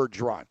highest number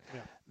drawn?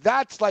 Yeah.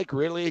 That's like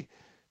really,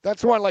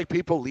 that's when like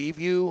people leave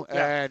you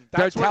and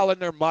they're telling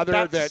their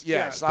mother that,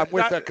 yes, I'm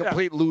with a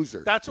complete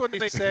loser. That's when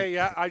they say,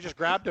 yeah, I just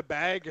grabbed a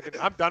bag and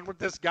I'm done with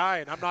this guy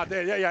and I'm not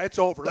there. Yeah, it's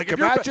over. Like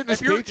imagine the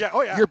speech,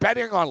 you're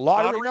betting on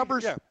lottery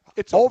numbers? Yeah,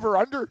 it's over,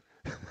 under?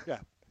 Yeah.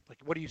 Like,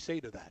 what do you say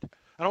to that? And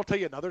I'll tell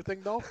you another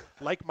thing, though.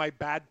 Like my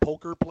bad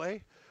poker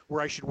play where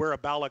I should wear a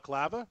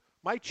balaclava,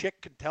 my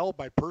chick can tell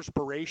by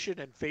perspiration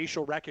and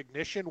facial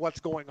recognition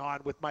what's going on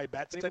with my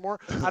bets anymore.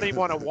 I don't even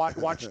want to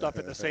watch stuff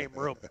in the same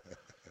room.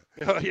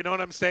 You know what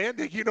I'm saying?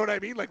 You know what I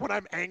mean? Like when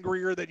I'm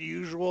angrier than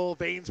usual,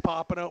 veins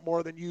popping out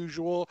more than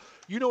usual.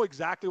 You know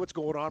exactly what's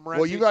going on, Morency.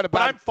 Well, you got a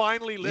bad. I'm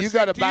finally listening.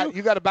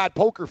 You got a bad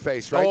poker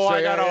face, right? Oh, so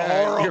I got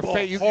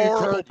a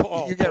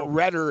horrible. You get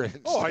redder.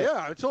 And stuff.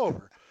 Yeah, it's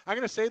over. I'm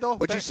gonna say though.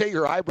 Would you say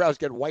your eyebrows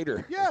get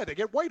whiter? Yeah, they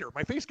get whiter.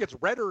 My face gets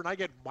redder,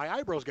 and my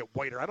eyebrows get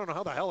whiter. I don't know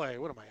how the hell what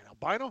am I, an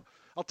albino?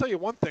 I'll tell you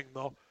one thing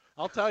though.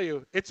 I'll tell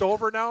you, it's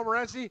over now,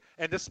 Morency,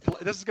 and this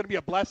is gonna be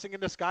a blessing in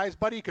disguise,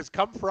 buddy. Because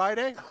come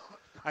Friday,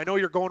 I know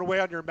you're going away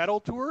on your metal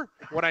tour.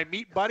 When I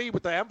meet Buddy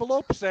with the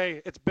envelope,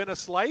 say it's been a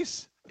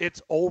slice.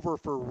 It's over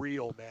for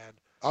real, man.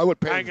 I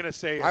would pay. I'm gonna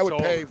say I would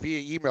pay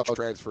via email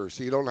transfer,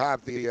 so you don't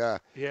have the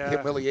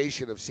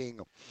humiliation of seeing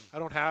them. I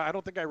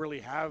don't think I really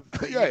have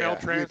the email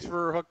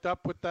transfer hooked up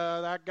with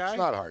that guy. It's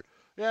not hard.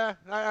 Yeah,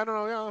 I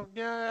don't know.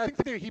 Yeah, I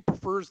think he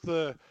prefers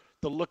the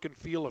look and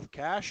feel of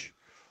cash,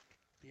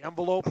 the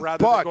envelope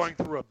rather than going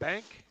through a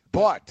bank.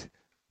 But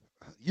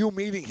you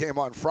meeting him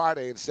on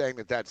Friday and saying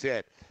that's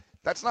it.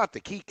 That's not the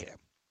key, Cam.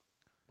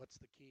 What's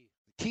the key?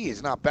 The key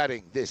is not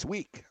betting this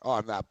week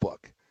on that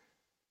book.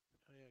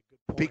 Good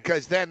point.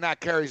 Because then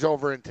that carries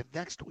over into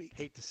next week.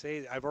 Hate to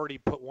say that. I've already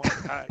put one.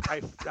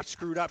 I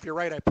screwed up. You're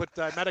right.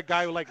 I met a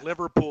guy who liked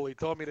Liverpool. He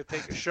told me to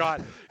take a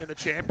shot in the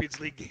Champions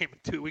League game in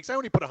 2 weeks. I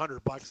only put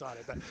 $100 on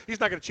it. He's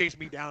not going to chase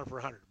me down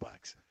for $100.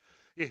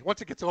 Yeah,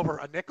 once it gets over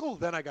a nickel,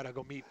 then I got to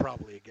go meet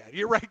probably again.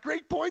 You're right.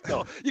 Great point,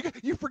 though.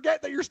 You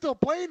forget that you're still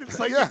playing. It's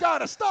like, you got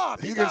to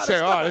stop. You can say,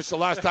 oh, this is the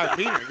last time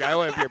meeting a guy.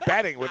 Well, if you're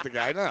betting with the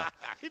guy, no.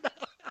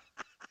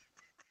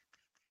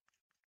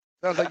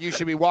 Sounds like you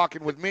should be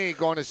walking with me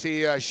going to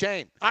see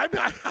Shane.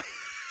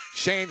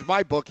 Shane's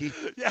my bookie.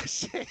 Yeah,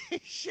 Shane.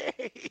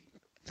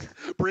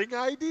 Bring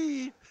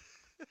ID.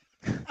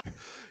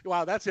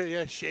 Wow, that's it.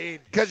 Yeah, Shane.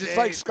 Because it's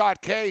like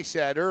Scott K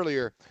said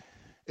earlier.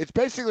 It's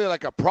basically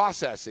like a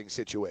processing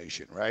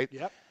situation, right?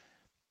 Yep.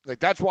 Like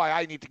that's why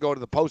I need to go to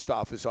the post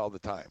office all the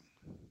time.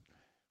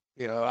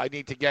 You know, I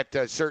need to get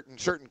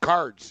certain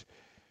cards.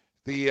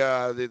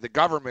 The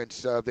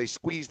governments they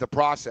squeeze the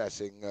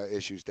processing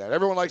issues down.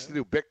 Everyone likes to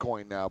do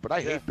Bitcoin now, but I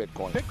hate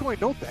Bitcoin.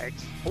 Bitcoin, no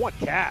thanks. I want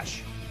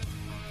cash.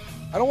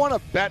 I don't want to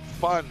bet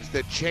funds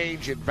that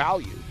change in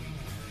value.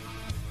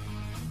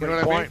 You know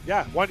what I mean?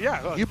 Yeah,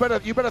 You bet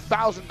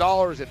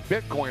 $1,000 in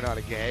Bitcoin on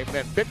a game, and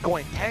then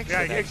Bitcoin tanks.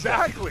 Yeah,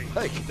 exactly.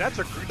 Like that's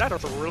a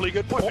really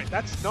good point.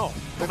 That's no.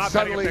 And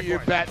suddenly you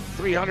bet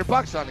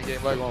 $300 on the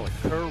game, like only.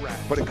 Correct.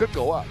 But it could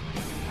go up.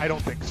 I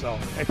don't think so.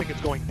 I think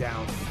it's going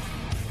down.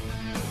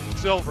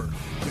 Silver.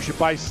 You should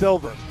buy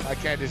silver. I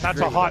can't disagree.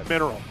 That's a hot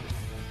mineral.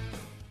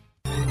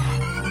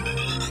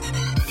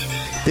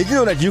 Did you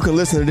know that you can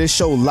listen to this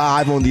show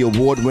live on the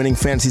award-winning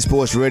Fantasy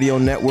Sports Radio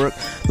Network?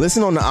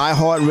 Listen on the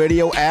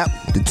iHeartRadio app,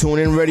 the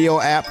TuneIn Radio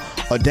app,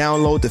 or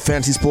download the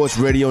Fantasy Sports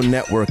Radio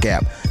Network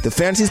app. The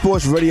Fantasy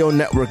Sports Radio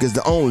Network is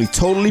the only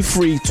totally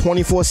free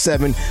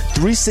 24/7,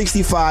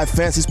 365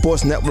 fantasy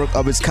sports network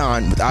of its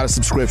kind without a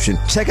subscription.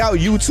 Check out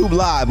YouTube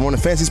Live on the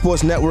Fantasy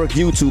Sports Network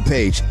YouTube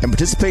page and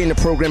participate in the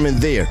programming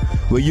there,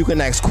 where you can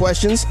ask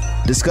questions,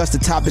 discuss the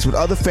topics with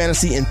other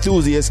fantasy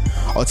enthusiasts,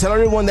 or tell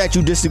everyone that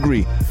you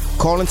disagree.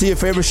 Call into your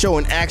favorite show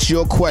and ask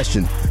your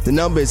question. The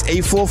number is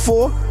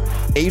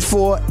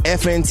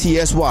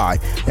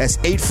 844-84-FNTSY. That's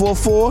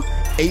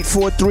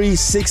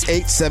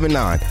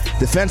 844-843-6879.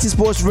 The Fantasy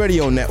Sports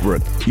Radio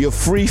Network, your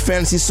free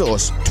fantasy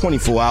source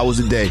 24 hours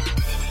a day.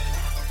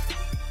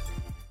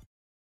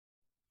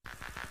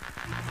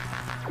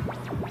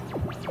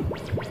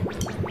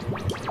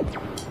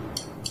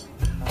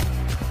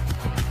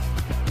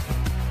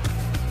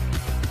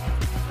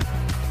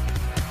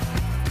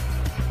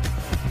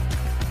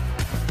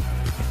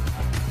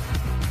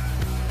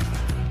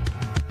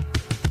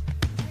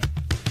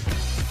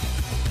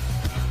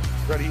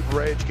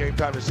 Game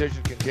Time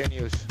Decision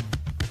continues.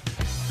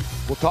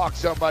 We'll talk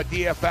some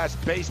DFS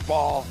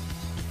baseball.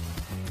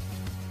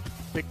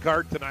 Big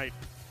card tonight.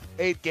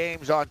 8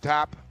 games on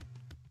tap.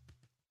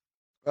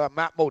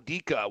 Matt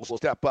Modica will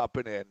step up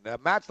and in.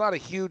 Matt's not a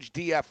huge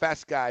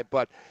DFS guy,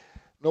 but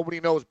nobody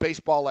knows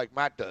baseball like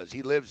Matt does.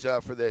 He lives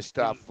for this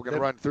stuff. We're going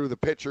to run through the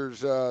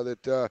pitchers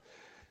that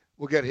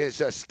we'll get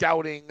his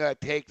scouting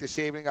take this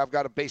evening. I've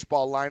got a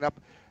baseball lineup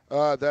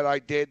that I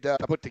did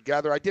put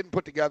together. I didn't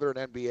put together an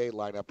NBA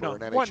lineup or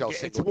an NHL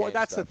single game.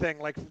 That's the thing.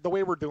 Like the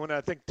way we're doing it, I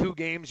think 2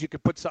 games you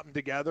could put something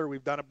together.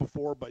 We've done it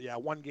before, but yeah,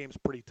 1 game's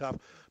pretty tough.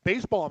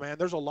 Baseball, man,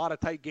 there's a lot of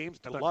tight games,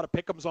 a lot of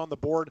pick'ems on the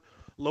board,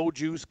 low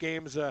juice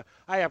games. I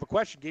have a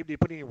question, Gabe. Do you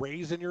put any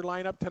Rays in your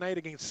lineup tonight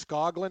against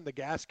Skoglund, the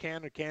gas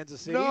can of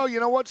Kansas City? No, you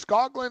know what?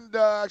 Skoglund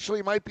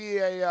actually might be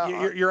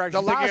a. You're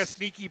actually thinking a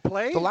sneaky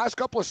play. The last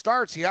couple of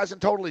starts, he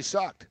hasn't totally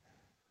sucked.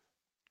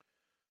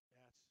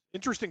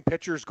 Interesting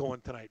pitchers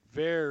going tonight.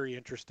 Very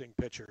interesting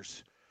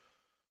pitchers.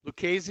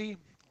 Lucchesi,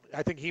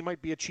 I think he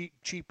might be a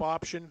cheap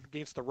option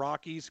against the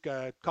Rockies.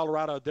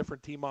 Colorado, a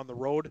different team on the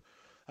road.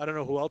 I don't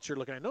know who else you're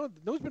looking at. No,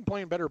 who's been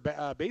playing better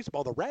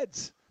baseball? The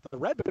Reds. The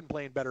Reds have been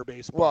playing better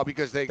baseball. Well,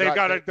 because they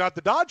got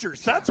the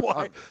Dodgers. That's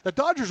why. The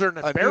Dodgers are an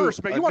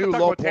embarrassment. You want to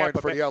talk about Tampa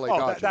for the LA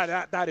Dodgers.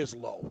 That is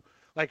low.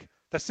 Like,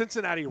 the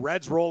Cincinnati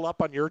Reds roll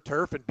up on your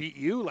turf and beat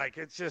you. Like,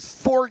 it's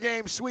just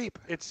 4-game sweep.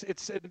 It's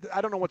I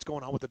don't know what's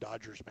going on with the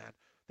Dodgers, man.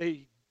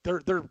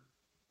 They're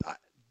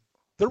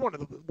one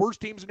of the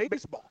worst teams in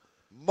baseball.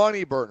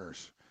 Money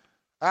burners.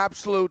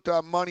 Absolute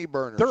money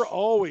burners. They're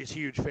always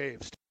huge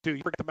faves, too.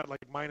 You forget them at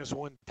like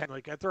 -110.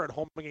 Like, if they're at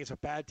home against a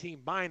bad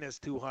team,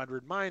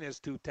 -200,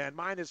 -210,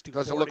 -240.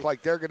 Doesn't look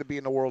like they're going to be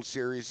in the World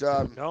Series.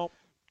 No.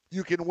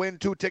 You can win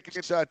 2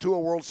 tickets to a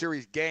World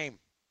Series game.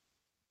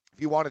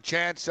 If you want a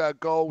chance,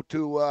 go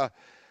to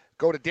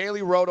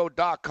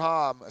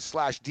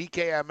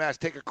dailyroto.com/DKMS.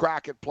 Take a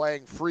crack at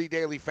playing free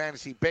daily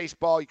fantasy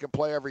baseball. You can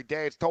play every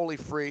day. It's totally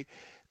free.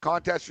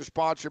 Contests are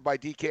sponsored by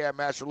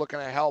DKMS. We're looking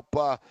to help,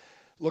 for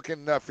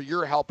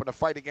your help in a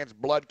fight against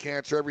blood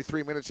cancer. Every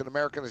 3 minutes, an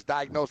American is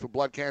diagnosed with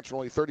blood cancer.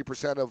 Only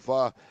 30% of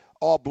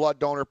all blood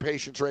donor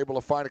patients are able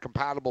to find a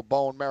compatible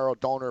bone marrow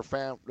donor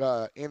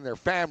in their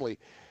family.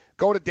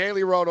 Go to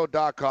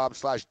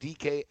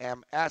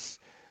dailyroto.com/DKMS.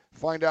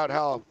 Find out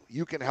how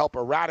you can help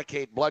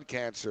eradicate blood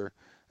cancer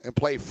and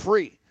play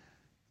free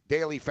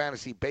daily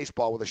fantasy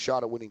baseball with a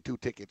shot at winning 2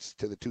 tickets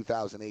to the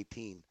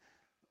 2018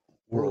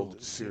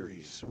 World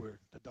Series. Where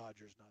the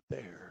Dodgers not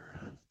there.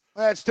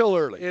 It's still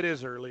early. It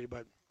is early,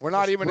 but we're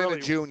not even into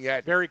June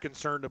yet. Very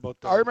concerned about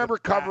that. I remember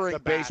covering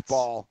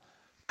baseball.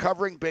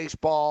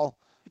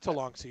 It's a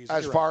long season.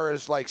 As far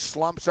as like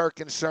slumps are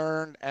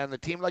concerned, and the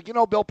team, like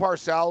Bill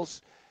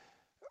Parcells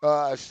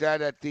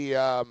said at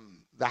the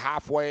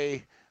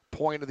halfway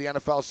point of the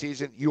NFL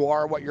season, you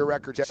are what your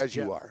record says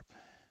you are.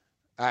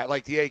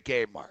 Like the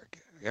 8-game mark.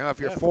 If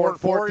you're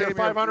 4-4 team, you're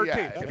 500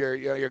 team. If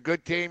you're a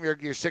good team, you're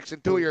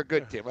 6-2, you're a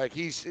good team. Like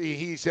he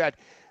said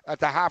at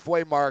the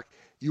halfway mark,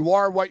 you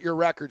are what your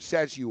record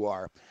says you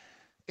are.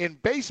 In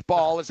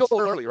baseball, it's still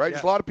early, right?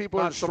 There's a lot of people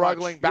are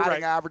struggling,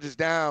 batting averages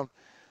down.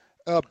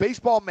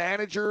 Baseball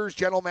managers,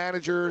 general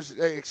managers,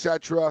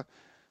 etc.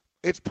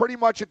 It's pretty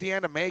much at the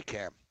end of May,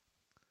 Cam.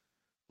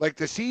 Like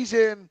the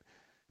season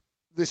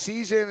is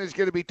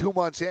going to be 2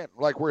 months in.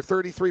 Like we're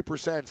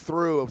 33%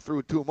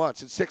 through 2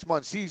 months. It's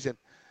 6-month season.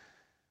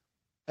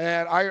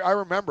 And I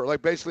remember,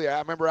 like basically, I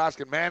remember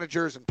asking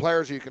managers and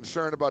players, are you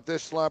concerned about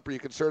this slump? Are you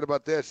concerned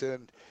about this?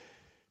 And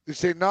they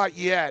say not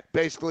yet.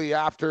 Basically,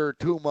 after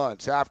 2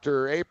 months,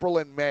 after April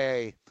and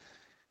May,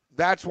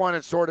 that's when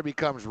it sort of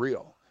becomes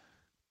real.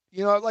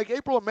 Like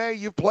April and May,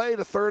 you've played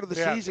a third of the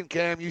season,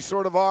 Cam. You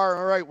sort of are,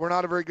 all right, we're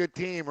not a very good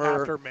team.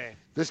 Or after May.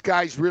 This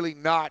guy's really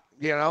not,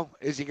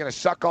 is he going to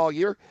suck all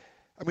year?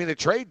 I mean, the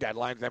trade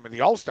deadline,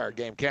 the All-Star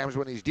game, Cam, is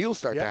when these deals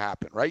start to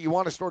happen, right? You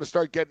want to sort of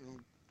start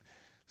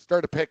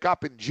to pick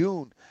up in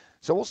June.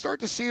 So we'll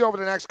start to see over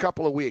the next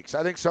couple of weeks.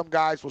 I think some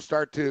guys will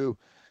start to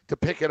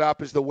pick it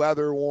up as the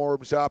weather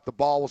warms up. The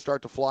ball will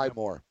start to fly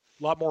more.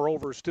 A lot more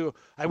overs too.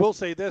 I will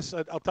say this.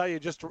 I'll tell you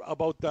just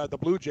about the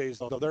Blue Jays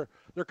though.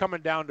 They're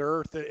coming down to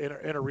earth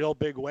in a real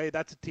big way.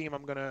 That's a team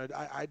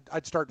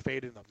I'd start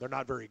fading them. They're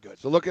not very good.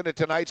 So looking at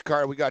tonight's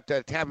card, we got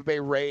Tampa Bay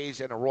Rays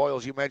and the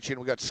Royals. You mentioned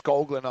we got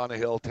Skoglund on the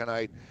hill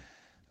tonight.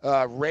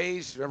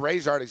 Rays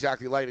aren't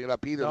exactly lighting it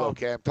up either, though,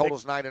 Cam.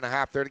 Total's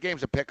 9.5 there. The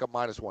game's a pick-up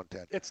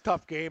 -110. It's a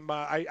tough game.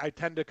 I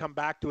tend to come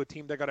back to a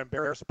team that got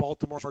embarrassed.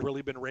 Baltimore's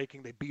really been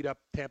raking. They beat up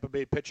Tampa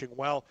Bay pitching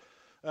well.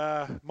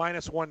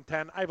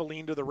 -110. I have a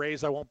lean to the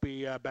Rays. I won't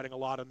be betting a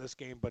lot on this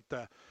game, but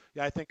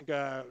I think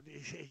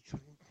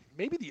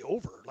maybe the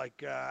over.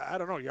 I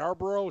don't know,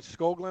 Yarbrough,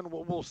 Skoglund.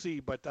 We'll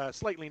see, but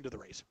slight lean to the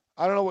Rays.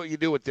 I don't know what you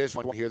do with this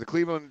one here. The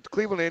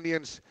Cleveland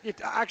Indians. They're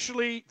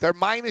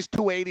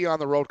 -280 on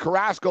the road.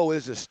 Carrasco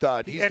is a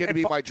stud. He's going to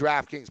be my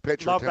DraftKings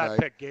pitcher tonight. Love that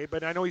pick, Gabe.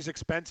 And I know he's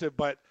expensive,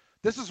 but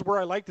this is where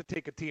I like to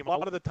take a team. A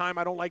lot of the time,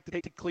 I don't like to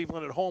take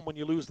Cleveland at home when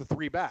you lose the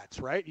 3 bats,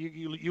 right?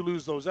 You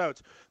lose those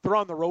outs. They're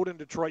on the road in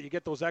Detroit. You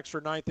get those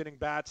extra 9th-inning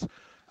bats.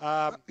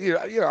 I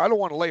don't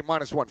want to lay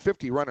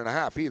 -150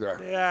 1.5 either.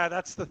 Yeah,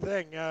 that's the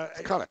thing.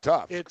 It's kind of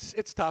tough.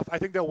 It's tough. I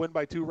think they'll win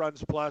by 2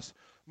 runs plus.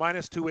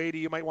 -280,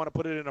 you might want to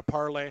put it in a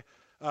parlay.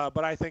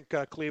 But I think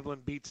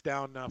Cleveland beats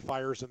down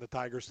Fires and the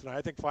Tigers tonight.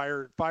 I think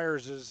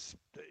Fires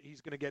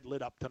he's going to get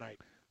lit up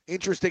tonight.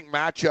 Interesting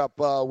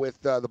matchup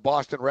with the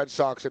Boston Red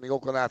Sox and the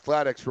Oakland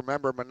Athletics.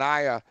 Remember,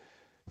 Manaea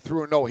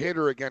threw a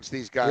no-hitter against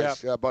these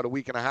guys about a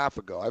week and a half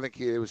ago. I think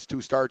it was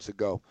 2 starts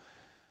ago.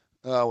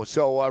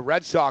 So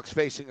Red Sox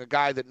facing a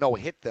guy that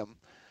no-hit them.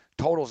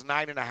 Total's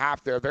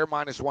 9.5 there. They're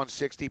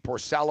 -160.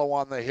 Porcello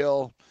on the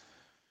hill.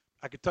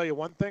 I could tell you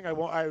one thing. I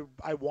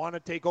want to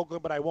take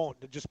Oakland, but I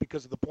won't, just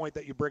because of the point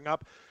that you bring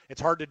up. It's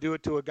hard to do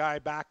it to a guy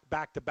back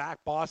to back.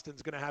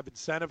 Boston's going to have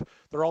incentive.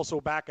 They're also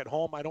back at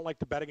home. I don't like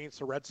to bet against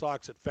the Red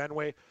Sox at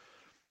Fenway.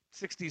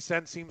 60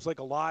 cents seems like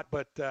a lot,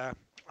 but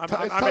I'm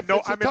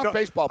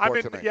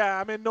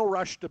in no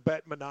rush to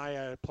bet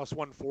Manaea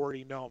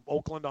 +140. No,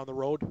 Oakland on the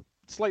road.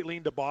 Slight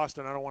lean to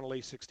Boston. I don't want to lay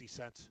 60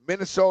 cents.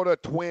 Minnesota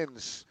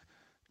Twins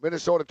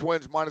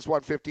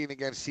 -115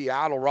 against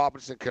Seattle.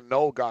 Robinson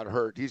Cano got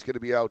hurt. He's going to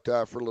be out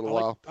for a little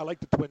while. I like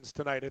the Twins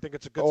tonight. I think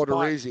it's a good spot.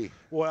 Odorizzi.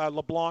 Well,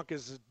 LeBlanc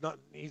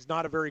he's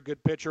not a very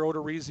good pitcher.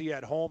 Odorizzi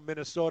at home,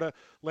 Minnesota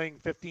laying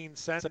 15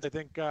 cents. I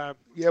think.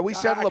 We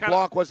said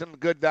LeBlanc wasn't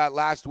good that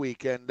last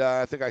week, and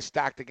I think I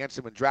stacked against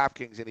him in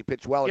DraftKings, and he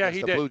pitched well against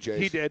the Blue Jays.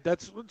 He did.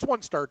 It's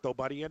one start though,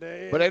 buddy.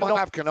 But they don't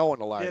have Cano in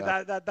the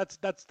lineup. Yeah,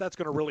 that's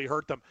going to really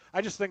hurt them.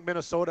 I just think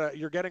Minnesota.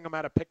 You're getting them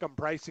at a pick-em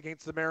price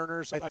against the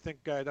Mariners. I think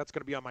that's going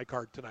to be on my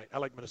card tonight. I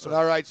like Minnesota.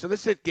 All right, so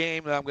this is a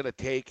game that I'm going to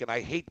take, and I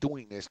hate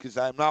doing this because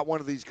I'm not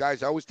one of these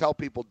guys. I always tell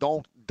people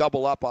don't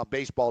double up on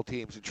baseball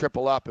teams and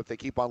triple up if they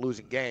keep on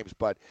losing games.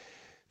 But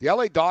the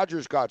LA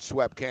Dodgers got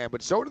swept, Cam,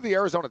 but so did the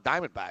Arizona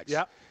Diamondbacks.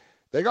 Yeah.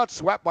 They got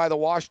swept by the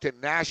Washington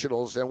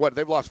Nationals, and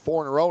they've lost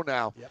 4 in a row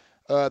now,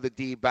 the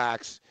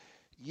D-backs.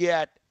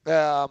 Yet,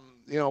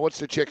 what's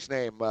the chick's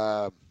name?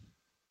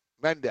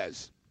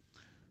 Mendez.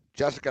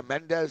 Jessica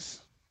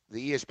Mendez.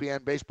 The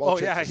ESPN baseball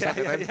chick.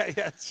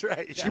 That's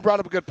right. Yeah. She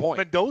brought up a good point.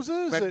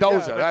 Mendoza.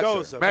 Mendoza.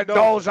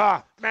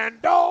 Mendoza.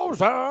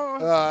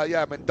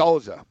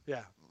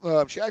 Yeah.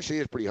 She actually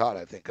is pretty hot,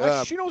 I think.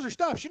 She knows her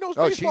stuff. She knows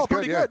baseball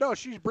pretty good. No,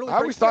 she's brilliant. I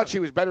always thought she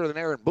was better than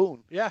Aaron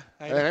Boone. Yeah.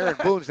 And Aaron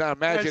Boone's not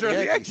managing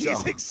the Yankees.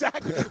 So.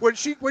 Exactly. when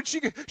she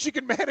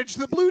can manage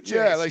the Blue Jays.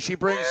 Yeah, like she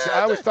brings.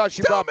 I always thought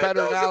she brought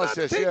better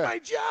analysis. Take my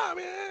job.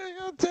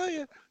 I'll tell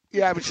you.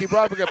 Yeah, but she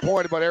brought up a good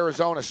point about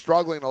Arizona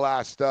struggling the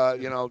last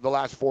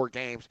 4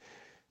 games.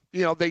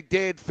 They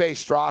did face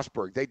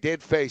Strasburg. They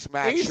did face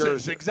Max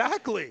Scherzer.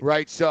 Exactly.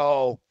 Right,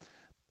 so,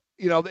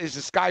 is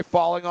the sky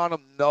falling on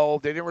them? No.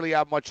 They didn't really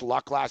have much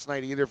luck last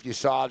night either, if you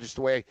saw just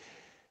the way.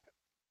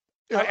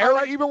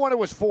 Even when it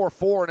was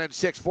 4-4 and then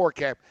 6-4,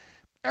 Cam,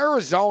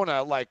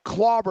 Arizona,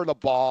 clobbered the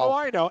ball. Oh,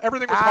 I know.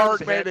 Everything was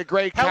hard. Made a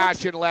great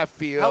catch in left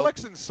field.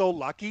 Hellickson's so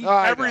lucky.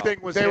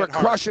 Everything was They were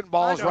crushing hard.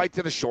 balls right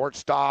to the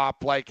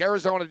shortstop.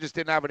 Arizona just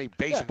didn't have any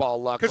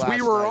baseball luck last night.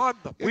 Because we were on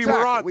them.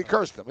 Exactly. We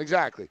cursed them.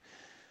 Exactly.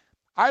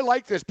 I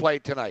like this play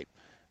tonight.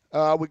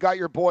 We got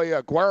your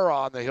boy Guerra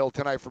on the hill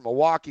tonight from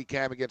Milwaukee,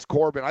 Cam, against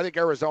Corbin. I think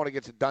Arizona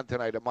gets it done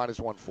tonight at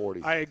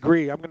 -140. I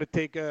agree. I'm going to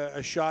take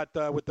a shot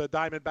with the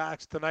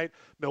Diamondbacks tonight.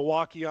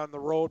 Milwaukee on the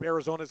road.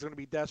 Arizona's going to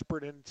be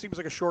desperate, and it seems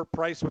like a short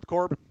price with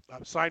Corbin.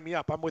 Sign me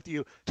up. I'm with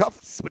you.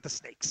 Tough with the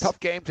Snakes. Tough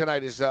game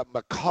tonight is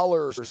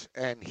McCullers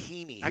and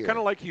Heaney. I kind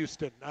of like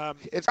Houston.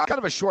 It's kind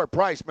of a short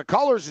price.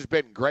 McCullers has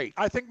been great.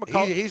 I think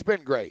McCullers. He's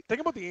been great.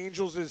 Thing about the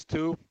Angels is,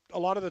 too, a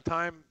lot of the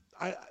time,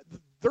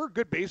 they're a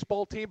good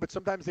baseball team, but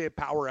sometimes they have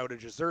power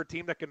outages. They're a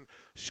team that can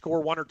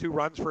score 1 or 2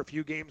 runs for a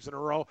few games in a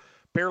row.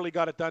 Barely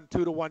got it done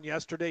 2-1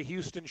 yesterday.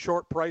 Houston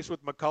short price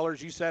with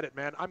McCullers. You said it,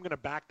 man. I'm going to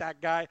back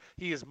that guy.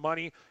 He is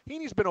money.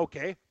 Heaney's been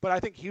okay, but I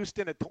think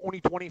Houston at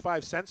only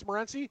 25 cents,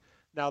 Morency.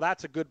 Now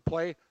that's a good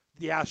play.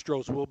 The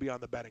Astros will be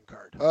on the betting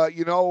card.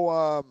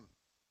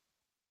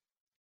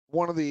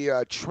 One of the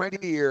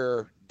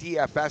trendier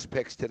DFS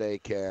picks today,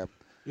 Cam,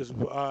 is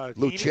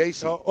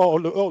Lucchesi.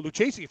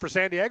 Lucchesi for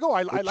San Diego.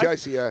 I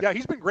like. Yeah,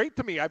 he's been great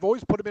to me. I've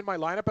always put him in my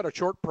lineup at a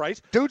short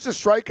price. Dude's a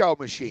strikeout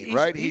machine,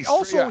 right? He's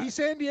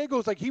San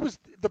Diego's he was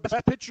the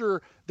best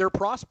pitcher, their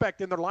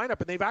prospect in their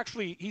lineup,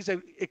 and he's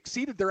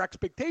exceeded their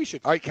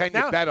expectations. All right, can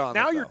you bet on?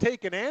 Now them, you're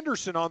taking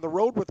Anderson on the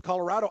road with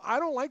Colorado. I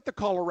don't like the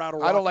Colorado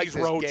Rockies I don't like this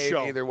road game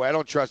show either way. I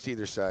don't trust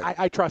either side.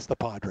 I trust the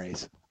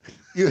Padres.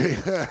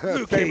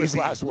 Famous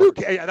last word.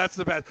 Yeah, that's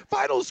the best.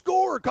 Final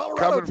score,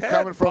 Colorado 10.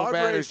 Coming from a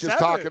man Padres who's just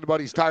 7. talking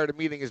about he's tired of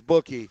meeting his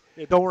bookie.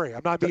 Yeah, don't worry,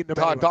 I'm not meeting him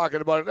anyway.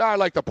 Talking about it. I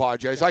like the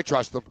Padres. I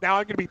trust them. Now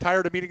I'm going to be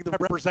tired of meeting the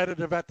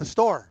representative at the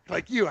store,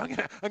 like you. I'm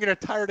going to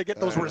get tired of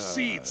getting those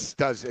receipts.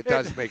 It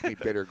does make me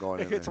bitter going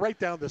in It's there. right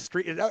down the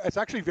street. It's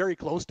actually very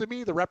close to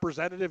me. The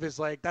representative is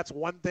that's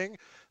one thing.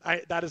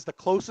 That is the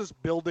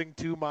closest building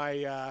to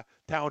my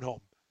townhome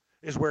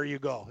is where you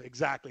go.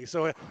 Exactly.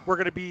 So we're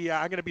going to be.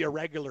 I'm going to be a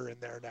regular in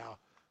there now.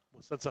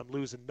 Since I'm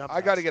losing numbers.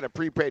 I got to get a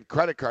prepaid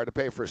credit card to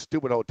pay for a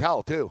stupid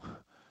hotel too.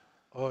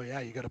 Oh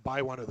yeah, you got to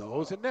buy one of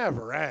those. It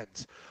never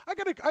ends. I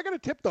got a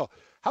tip though.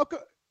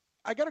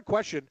 I got a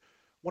question.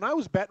 When I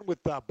was betting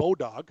with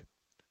Bodog,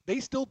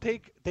 they still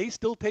take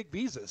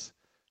visas.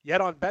 Yet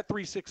on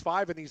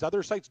Bet365 and these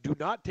other sites do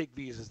not take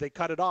visas. They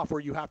cut it off where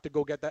you have to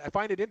go get that. I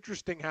find it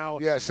interesting how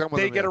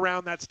they get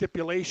around that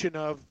stipulation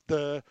of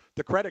the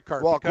credit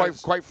card. Well,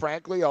 quite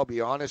frankly, I'll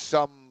be honest.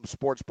 Some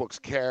sports books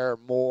care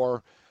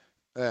more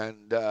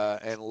and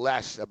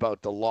less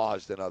about the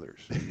laws than others.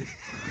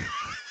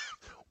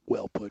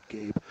 Well put,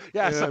 Gabe.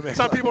 Yeah,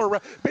 some people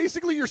are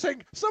basically you're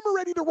saying some are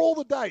ready to roll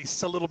the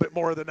dice a little bit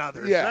more than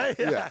others. Yeah, right?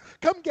 yeah.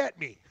 Come get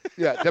me.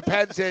 Yeah,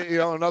 depends.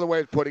 Another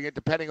way of putting it,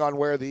 depending on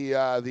where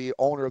the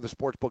owner of the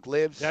sports book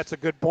lives. That's a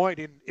good point.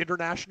 In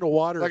international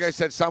waters, like I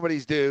said, some of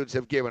these dudes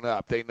have given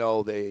up. They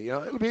know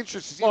it'll be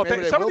interesting to see. Well,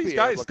 maybe some they of these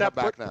guys step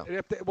back now.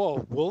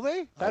 Will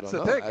they? That's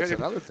the thing. That's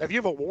another thing. If you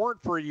have a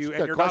warrant for you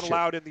and you're not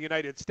allowed in the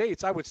United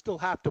States, I would still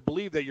have to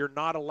believe that you're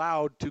not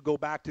allowed to go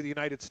back to the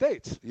United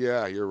States.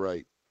 Yeah, you're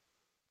right.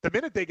 The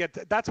minute they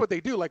get, that's what they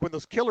do. Like when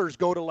those killers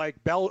go to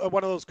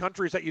one of those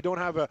countries that you don't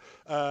have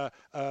a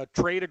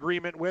trade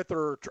agreement with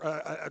or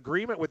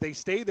agreement with, they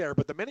stay there.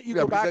 But the minute you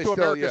go back to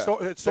American soil,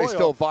 they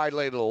still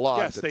violated the law.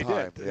 Yes, at the they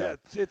time. did. Yeah.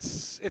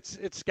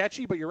 It's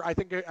sketchy, but I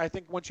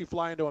think once you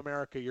fly into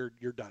America, you're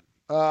done.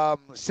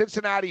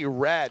 Cincinnati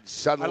Reds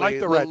suddenly I like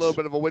the Reds. A little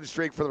bit of a win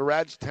streak for the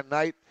Reds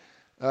tonight.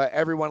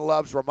 Everyone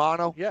loves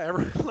Romano. Yeah,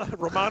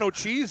 Romano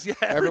cheese. Yeah,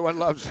 everyone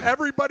loves.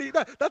 Everybody.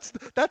 That's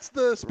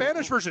the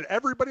Spanish version.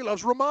 Everybody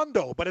loves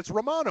Romando, but it's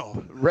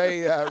Romano.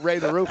 Ray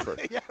the Roofer.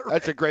 Yeah,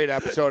 that's a great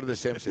episode of The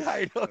Simpsons. Yeah,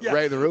 I know, yeah.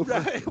 Ray the Roofer.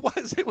 Yeah,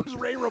 it was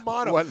Ray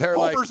Romano. When they're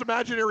Homer's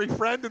imaginary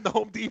friend in the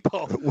Home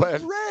Depot.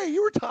 Ray,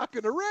 you were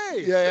talking to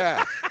Ray.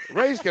 Yeah.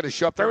 Ray's gonna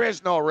show up. There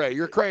is no Ray.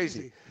 You're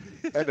crazy.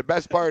 And the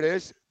best part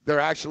is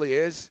there actually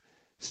is.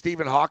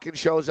 Stephen Hawking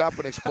shows up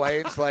and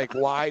explains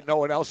why no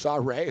one else saw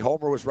Ray.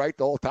 Homer was right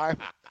the whole time.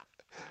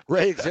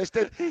 Ray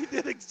existed. He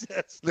did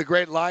exist. The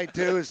great line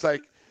too is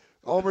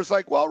Homer's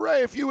like, "Well,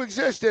 Ray, if you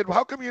existed,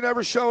 how come you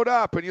never showed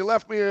up and you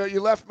left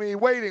me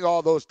waiting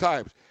all those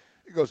times?"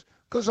 He goes,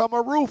 "'Cause I'm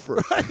a roofer."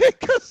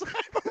 Because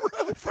I'm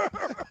a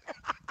roofer.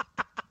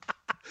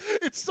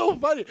 It's so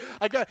funny.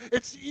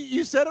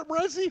 You said it,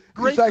 Morency?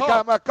 Great He's call.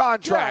 I'm a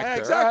contractor. Yeah,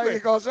 exactly. He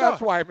goes,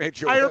 that's why I made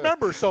you. I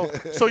remember. So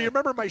you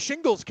remember my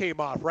shingles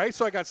came off, right?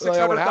 So I got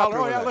 $600.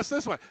 Oh, yeah, let's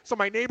this one. So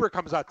my neighbor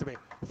comes out to me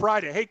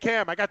Friday. Hey,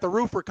 Cam, I got the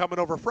roofer coming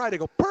over Friday. I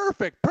go,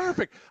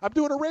 perfect. I'm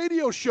doing a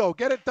radio show.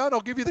 Get it done. I'll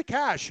give you the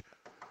cash.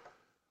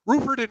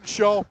 Roofer didn't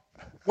show.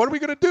 What are we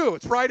going to do?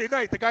 It's Friday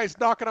night. The guy's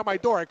knocking on my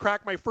door. I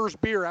crack my first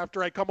beer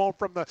after I come home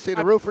from the... See,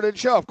 the roofer didn't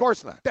show. Of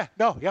course not.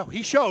 No,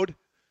 he showed.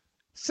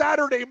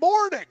 Saturday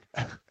morning.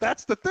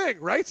 That's the thing,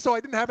 right? So I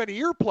didn't have any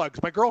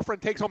earplugs. My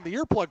girlfriend takes home the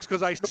earplugs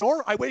because I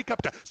snore. I wake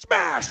up to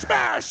smash,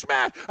 smash,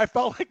 smash. I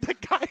felt like the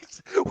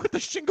guys with the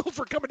shingles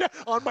were coming down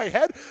on my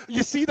head.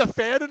 You see the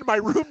fan in my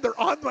room? They're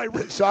on my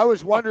room. So I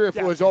was wondering if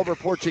it was over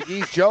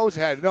Portuguese Joe's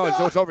head. No,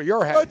 it's over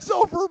your head. It's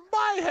over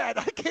my head.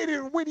 I can't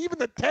even win. Even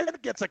the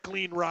tenant gets a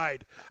clean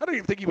ride. I don't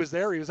even think he was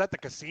there. He was at the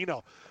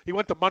casino. He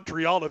went to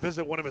Montreal to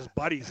visit one of his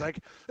buddies. Like,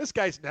 this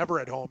guy's never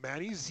at home,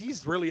 man.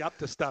 He's really up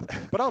to stuff.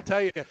 But I'll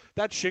tell you,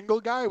 that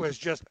shingle guy was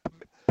just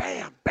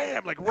bam,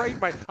 bam, like right in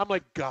my. I'm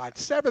like, God,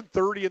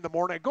 7:30 in the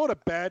morning. I go to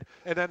bed,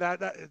 and then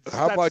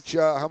How much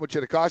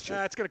did it cost you?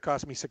 It's going to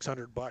cost me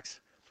 $600.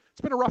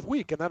 It's been a rough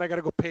week, and then I got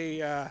to go pay.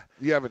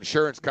 You have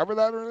insurance cover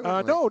that or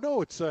anything?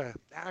 No, it's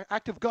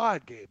Act of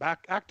God, Gabe.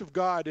 Act of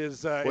God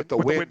is with the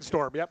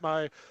windstorm. Yep,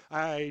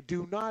 I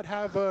do not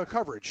have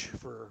coverage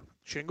for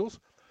shingles.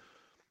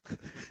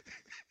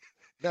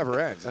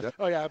 Never ends.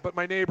 Oh yeah, but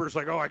my neighbor's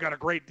like, oh, I got a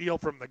great deal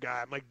from the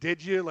guy. I'm like,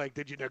 did you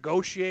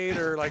negotiate,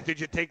 or like did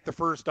you take the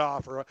first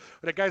offer?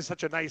 But the guy's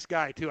such a nice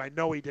guy too. I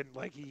know he didn't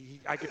like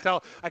I could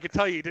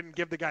tell you he didn't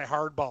give the guy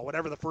hardball,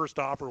 whatever the first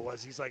offer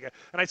was. He's like,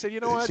 and I said,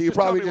 you know what? So you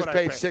probably just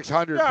paid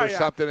 $600 for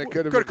something that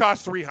could have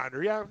cost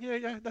 $300.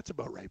 Yeah, that's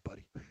about right,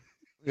 buddy.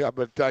 Yeah,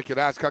 but I could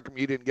ask how come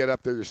you didn't get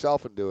up there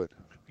yourself and do it?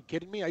 Are you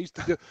kidding me?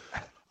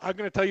 I'm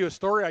going to tell you a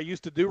story. I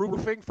used to do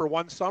roofing for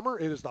one summer.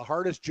 It is the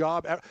hardest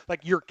job ever.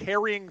 Like, you're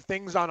carrying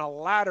things on a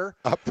ladder,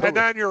 and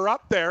then you're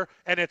up there,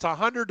 and it's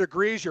 100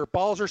 degrees. Your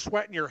balls are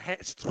sweating. You're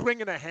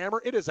swinging a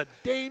hammer. It is a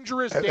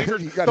dangerous.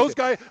 Those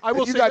guys, I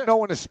will say, you got no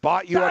one to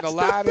spot you on the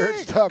ladder and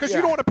stuff. Because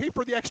you don't want to pay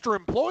for the extra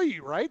employee,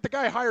 right? The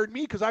guy hired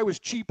me because I was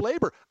cheap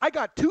labor. I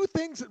got two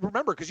things.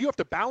 Remember, because you have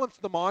to balance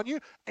them on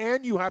you,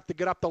 and you have to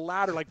get up the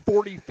ladder like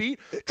 40 feet.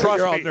 Trust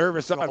you're me. all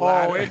nervous on the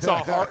ladder. Oh, it's a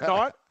hard.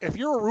 Not if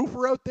you're a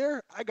roofer out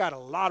there, I got a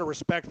lot of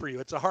respect for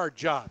you. It's a hard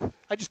job.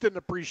 I just didn't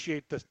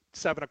appreciate the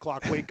 7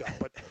 o'clock wake up.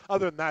 But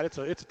other than that, it's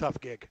a tough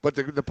gig. But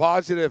the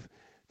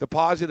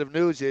positive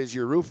news is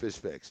your roof is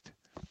fixed.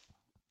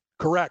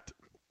 Correct.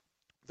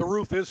 The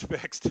roof is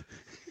fixed.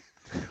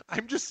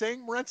 I'm just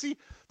saying, Morency,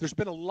 there's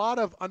been a lot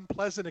of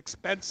unpleasant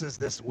expenses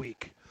this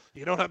week.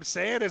 You know what I'm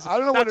saying? I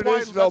don't know what it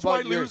is, though,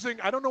 about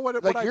losing. I don't know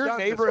what like your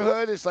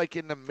neighborhood is like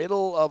in the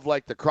middle of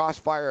like the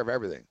crossfire of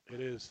everything. It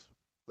is.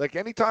 Like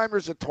anytime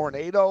there's a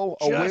tornado,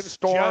 a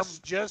windstorm,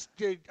 just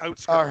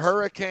outskirts. A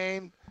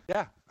hurricane.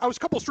 Yeah. I was a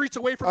couple streets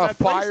away from that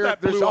fire. place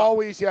that There's blew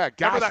always, up.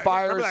 gas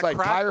fires, like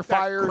tire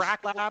fires.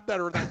 That crack lab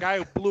that guy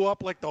who blew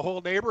up like the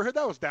whole neighborhood,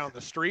 that was down the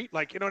street.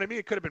 Like, you know what I mean?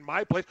 It could have been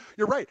my place.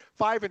 You're right.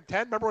 5 and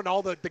 10. Remember when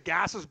all the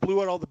gases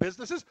blew out all the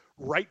businesses?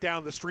 Right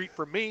down the street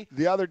from me.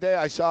 The other day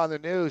I saw in the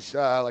news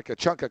like a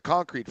chunk of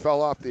concrete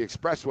fell off the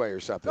expressway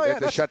or something. Oh, yeah, they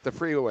had to shut the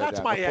freeway down.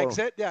 That's my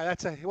exit. Yeah,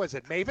 that's was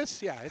it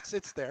Mavis? Yeah,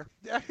 it's there.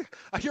 Yeah,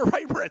 you're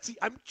right, Brettsy.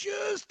 I'm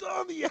just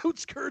on the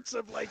outskirts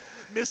of like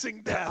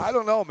missing death. I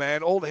don't know,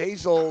 man. Old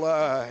Hazel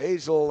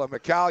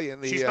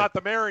McCallion. She's not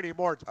the mayor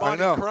anymore. It's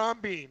Bonnie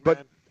Crombie, but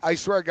man. I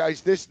swear,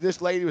 guys,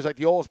 this lady was like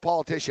the oldest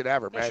politician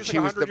ever, man. Yeah, she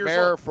was the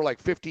mayor for like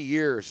 50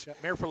 years. Yeah,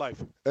 mayor for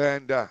life.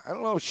 And I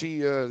don't know,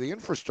 the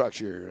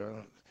infrastructure.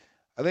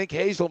 I think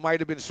Hazel might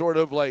have been sort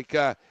of like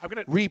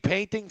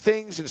repainting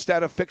things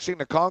instead of fixing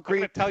the concrete.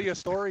 I'm going to tell you a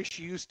story.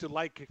 She used to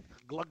like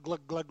glug,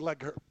 glug, glug,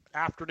 glug her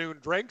afternoon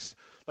drinks.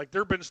 Like,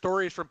 there have been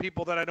stories from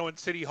people that I know in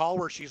City Hall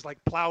where she's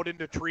like plowed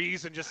into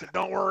trees and just said,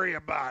 don't worry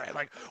about it,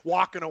 like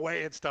walking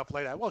away and stuff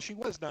like that. Well, she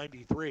was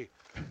 93.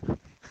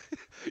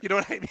 You know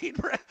what I mean?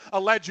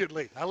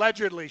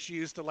 Allegedly, she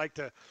used to like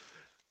to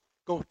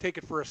go take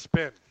it for a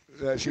spin.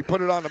 She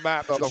put it on the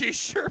map. She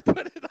sure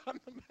put it on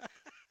the map.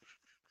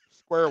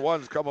 Square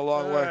one's come a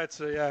long way.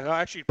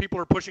 Actually, people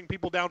are pushing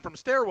people down from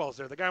stairwells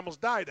there. The guy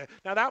almost died.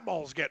 Now that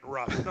mall's getting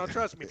rough. No,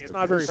 trust me, it's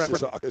not very friendly.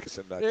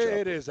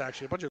 It is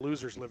actually a bunch of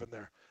losers living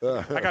there.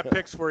 I got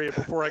picks for you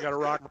before I got a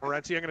rock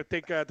Morency. I'm going to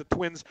take the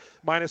Twins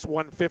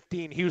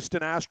 -115,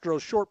 Houston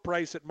Astros short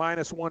price at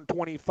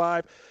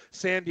 -125,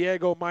 San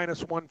Diego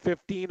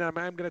 -115.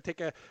 I'm going to take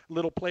a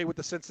little play with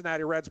the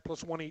Cincinnati Reds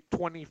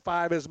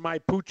 +125 as my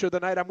pooch of the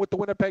night. I'm with the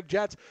Winnipeg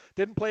Jets.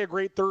 Didn't play a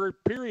great third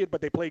period,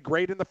 but they played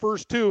great in the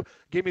first two.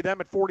 Give me them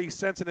at 40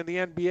 cents, and in the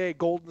NBA,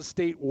 Golden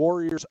State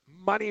Warriors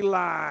money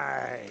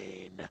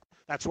line.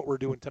 That's what we're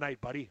doing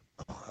tonight, buddy.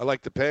 I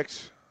like the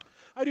picks.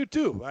 I do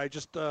too. I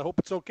just hope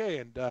it's okay.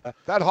 And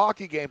that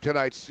hockey game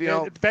tonight,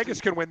 Vegas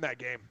can win that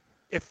game.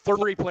 If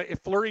Fleury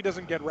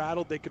doesn't get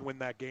rattled, they can win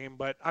that game.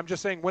 But I'm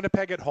just saying,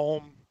 Winnipeg at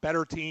home,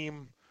 better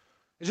team.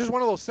 It's just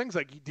one of those things.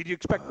 Like, did you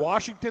expect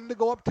Washington to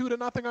go up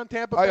 2-0 on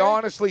Tampa Bay? I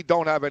honestly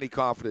don't have any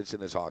confidence in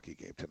this hocky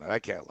game tonight. I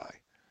can't lie.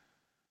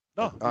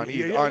 No, on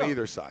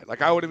either side.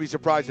 Like, I wouldn't be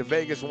surprised if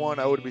Vegas won.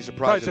 I wouldn't be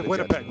surprised if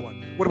Winnipeg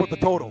won. What about the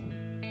total?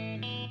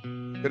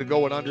 Gonna go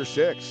with under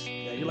 6.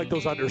 Yeah, you like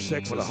those under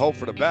 6s. With a hope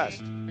for the best.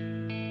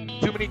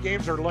 Too many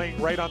games are laying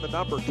right on the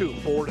number too.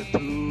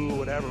 4-2,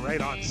 whatever, right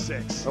on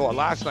 6. Oh,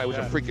 last night was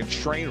a freaking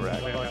train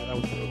wreck. Oh, yeah, that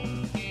was brutal.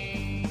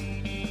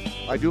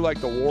 I do like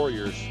the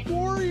Warriors.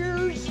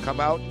 Warriors come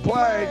out and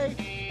play.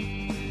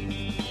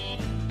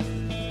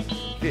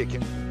 Yeah,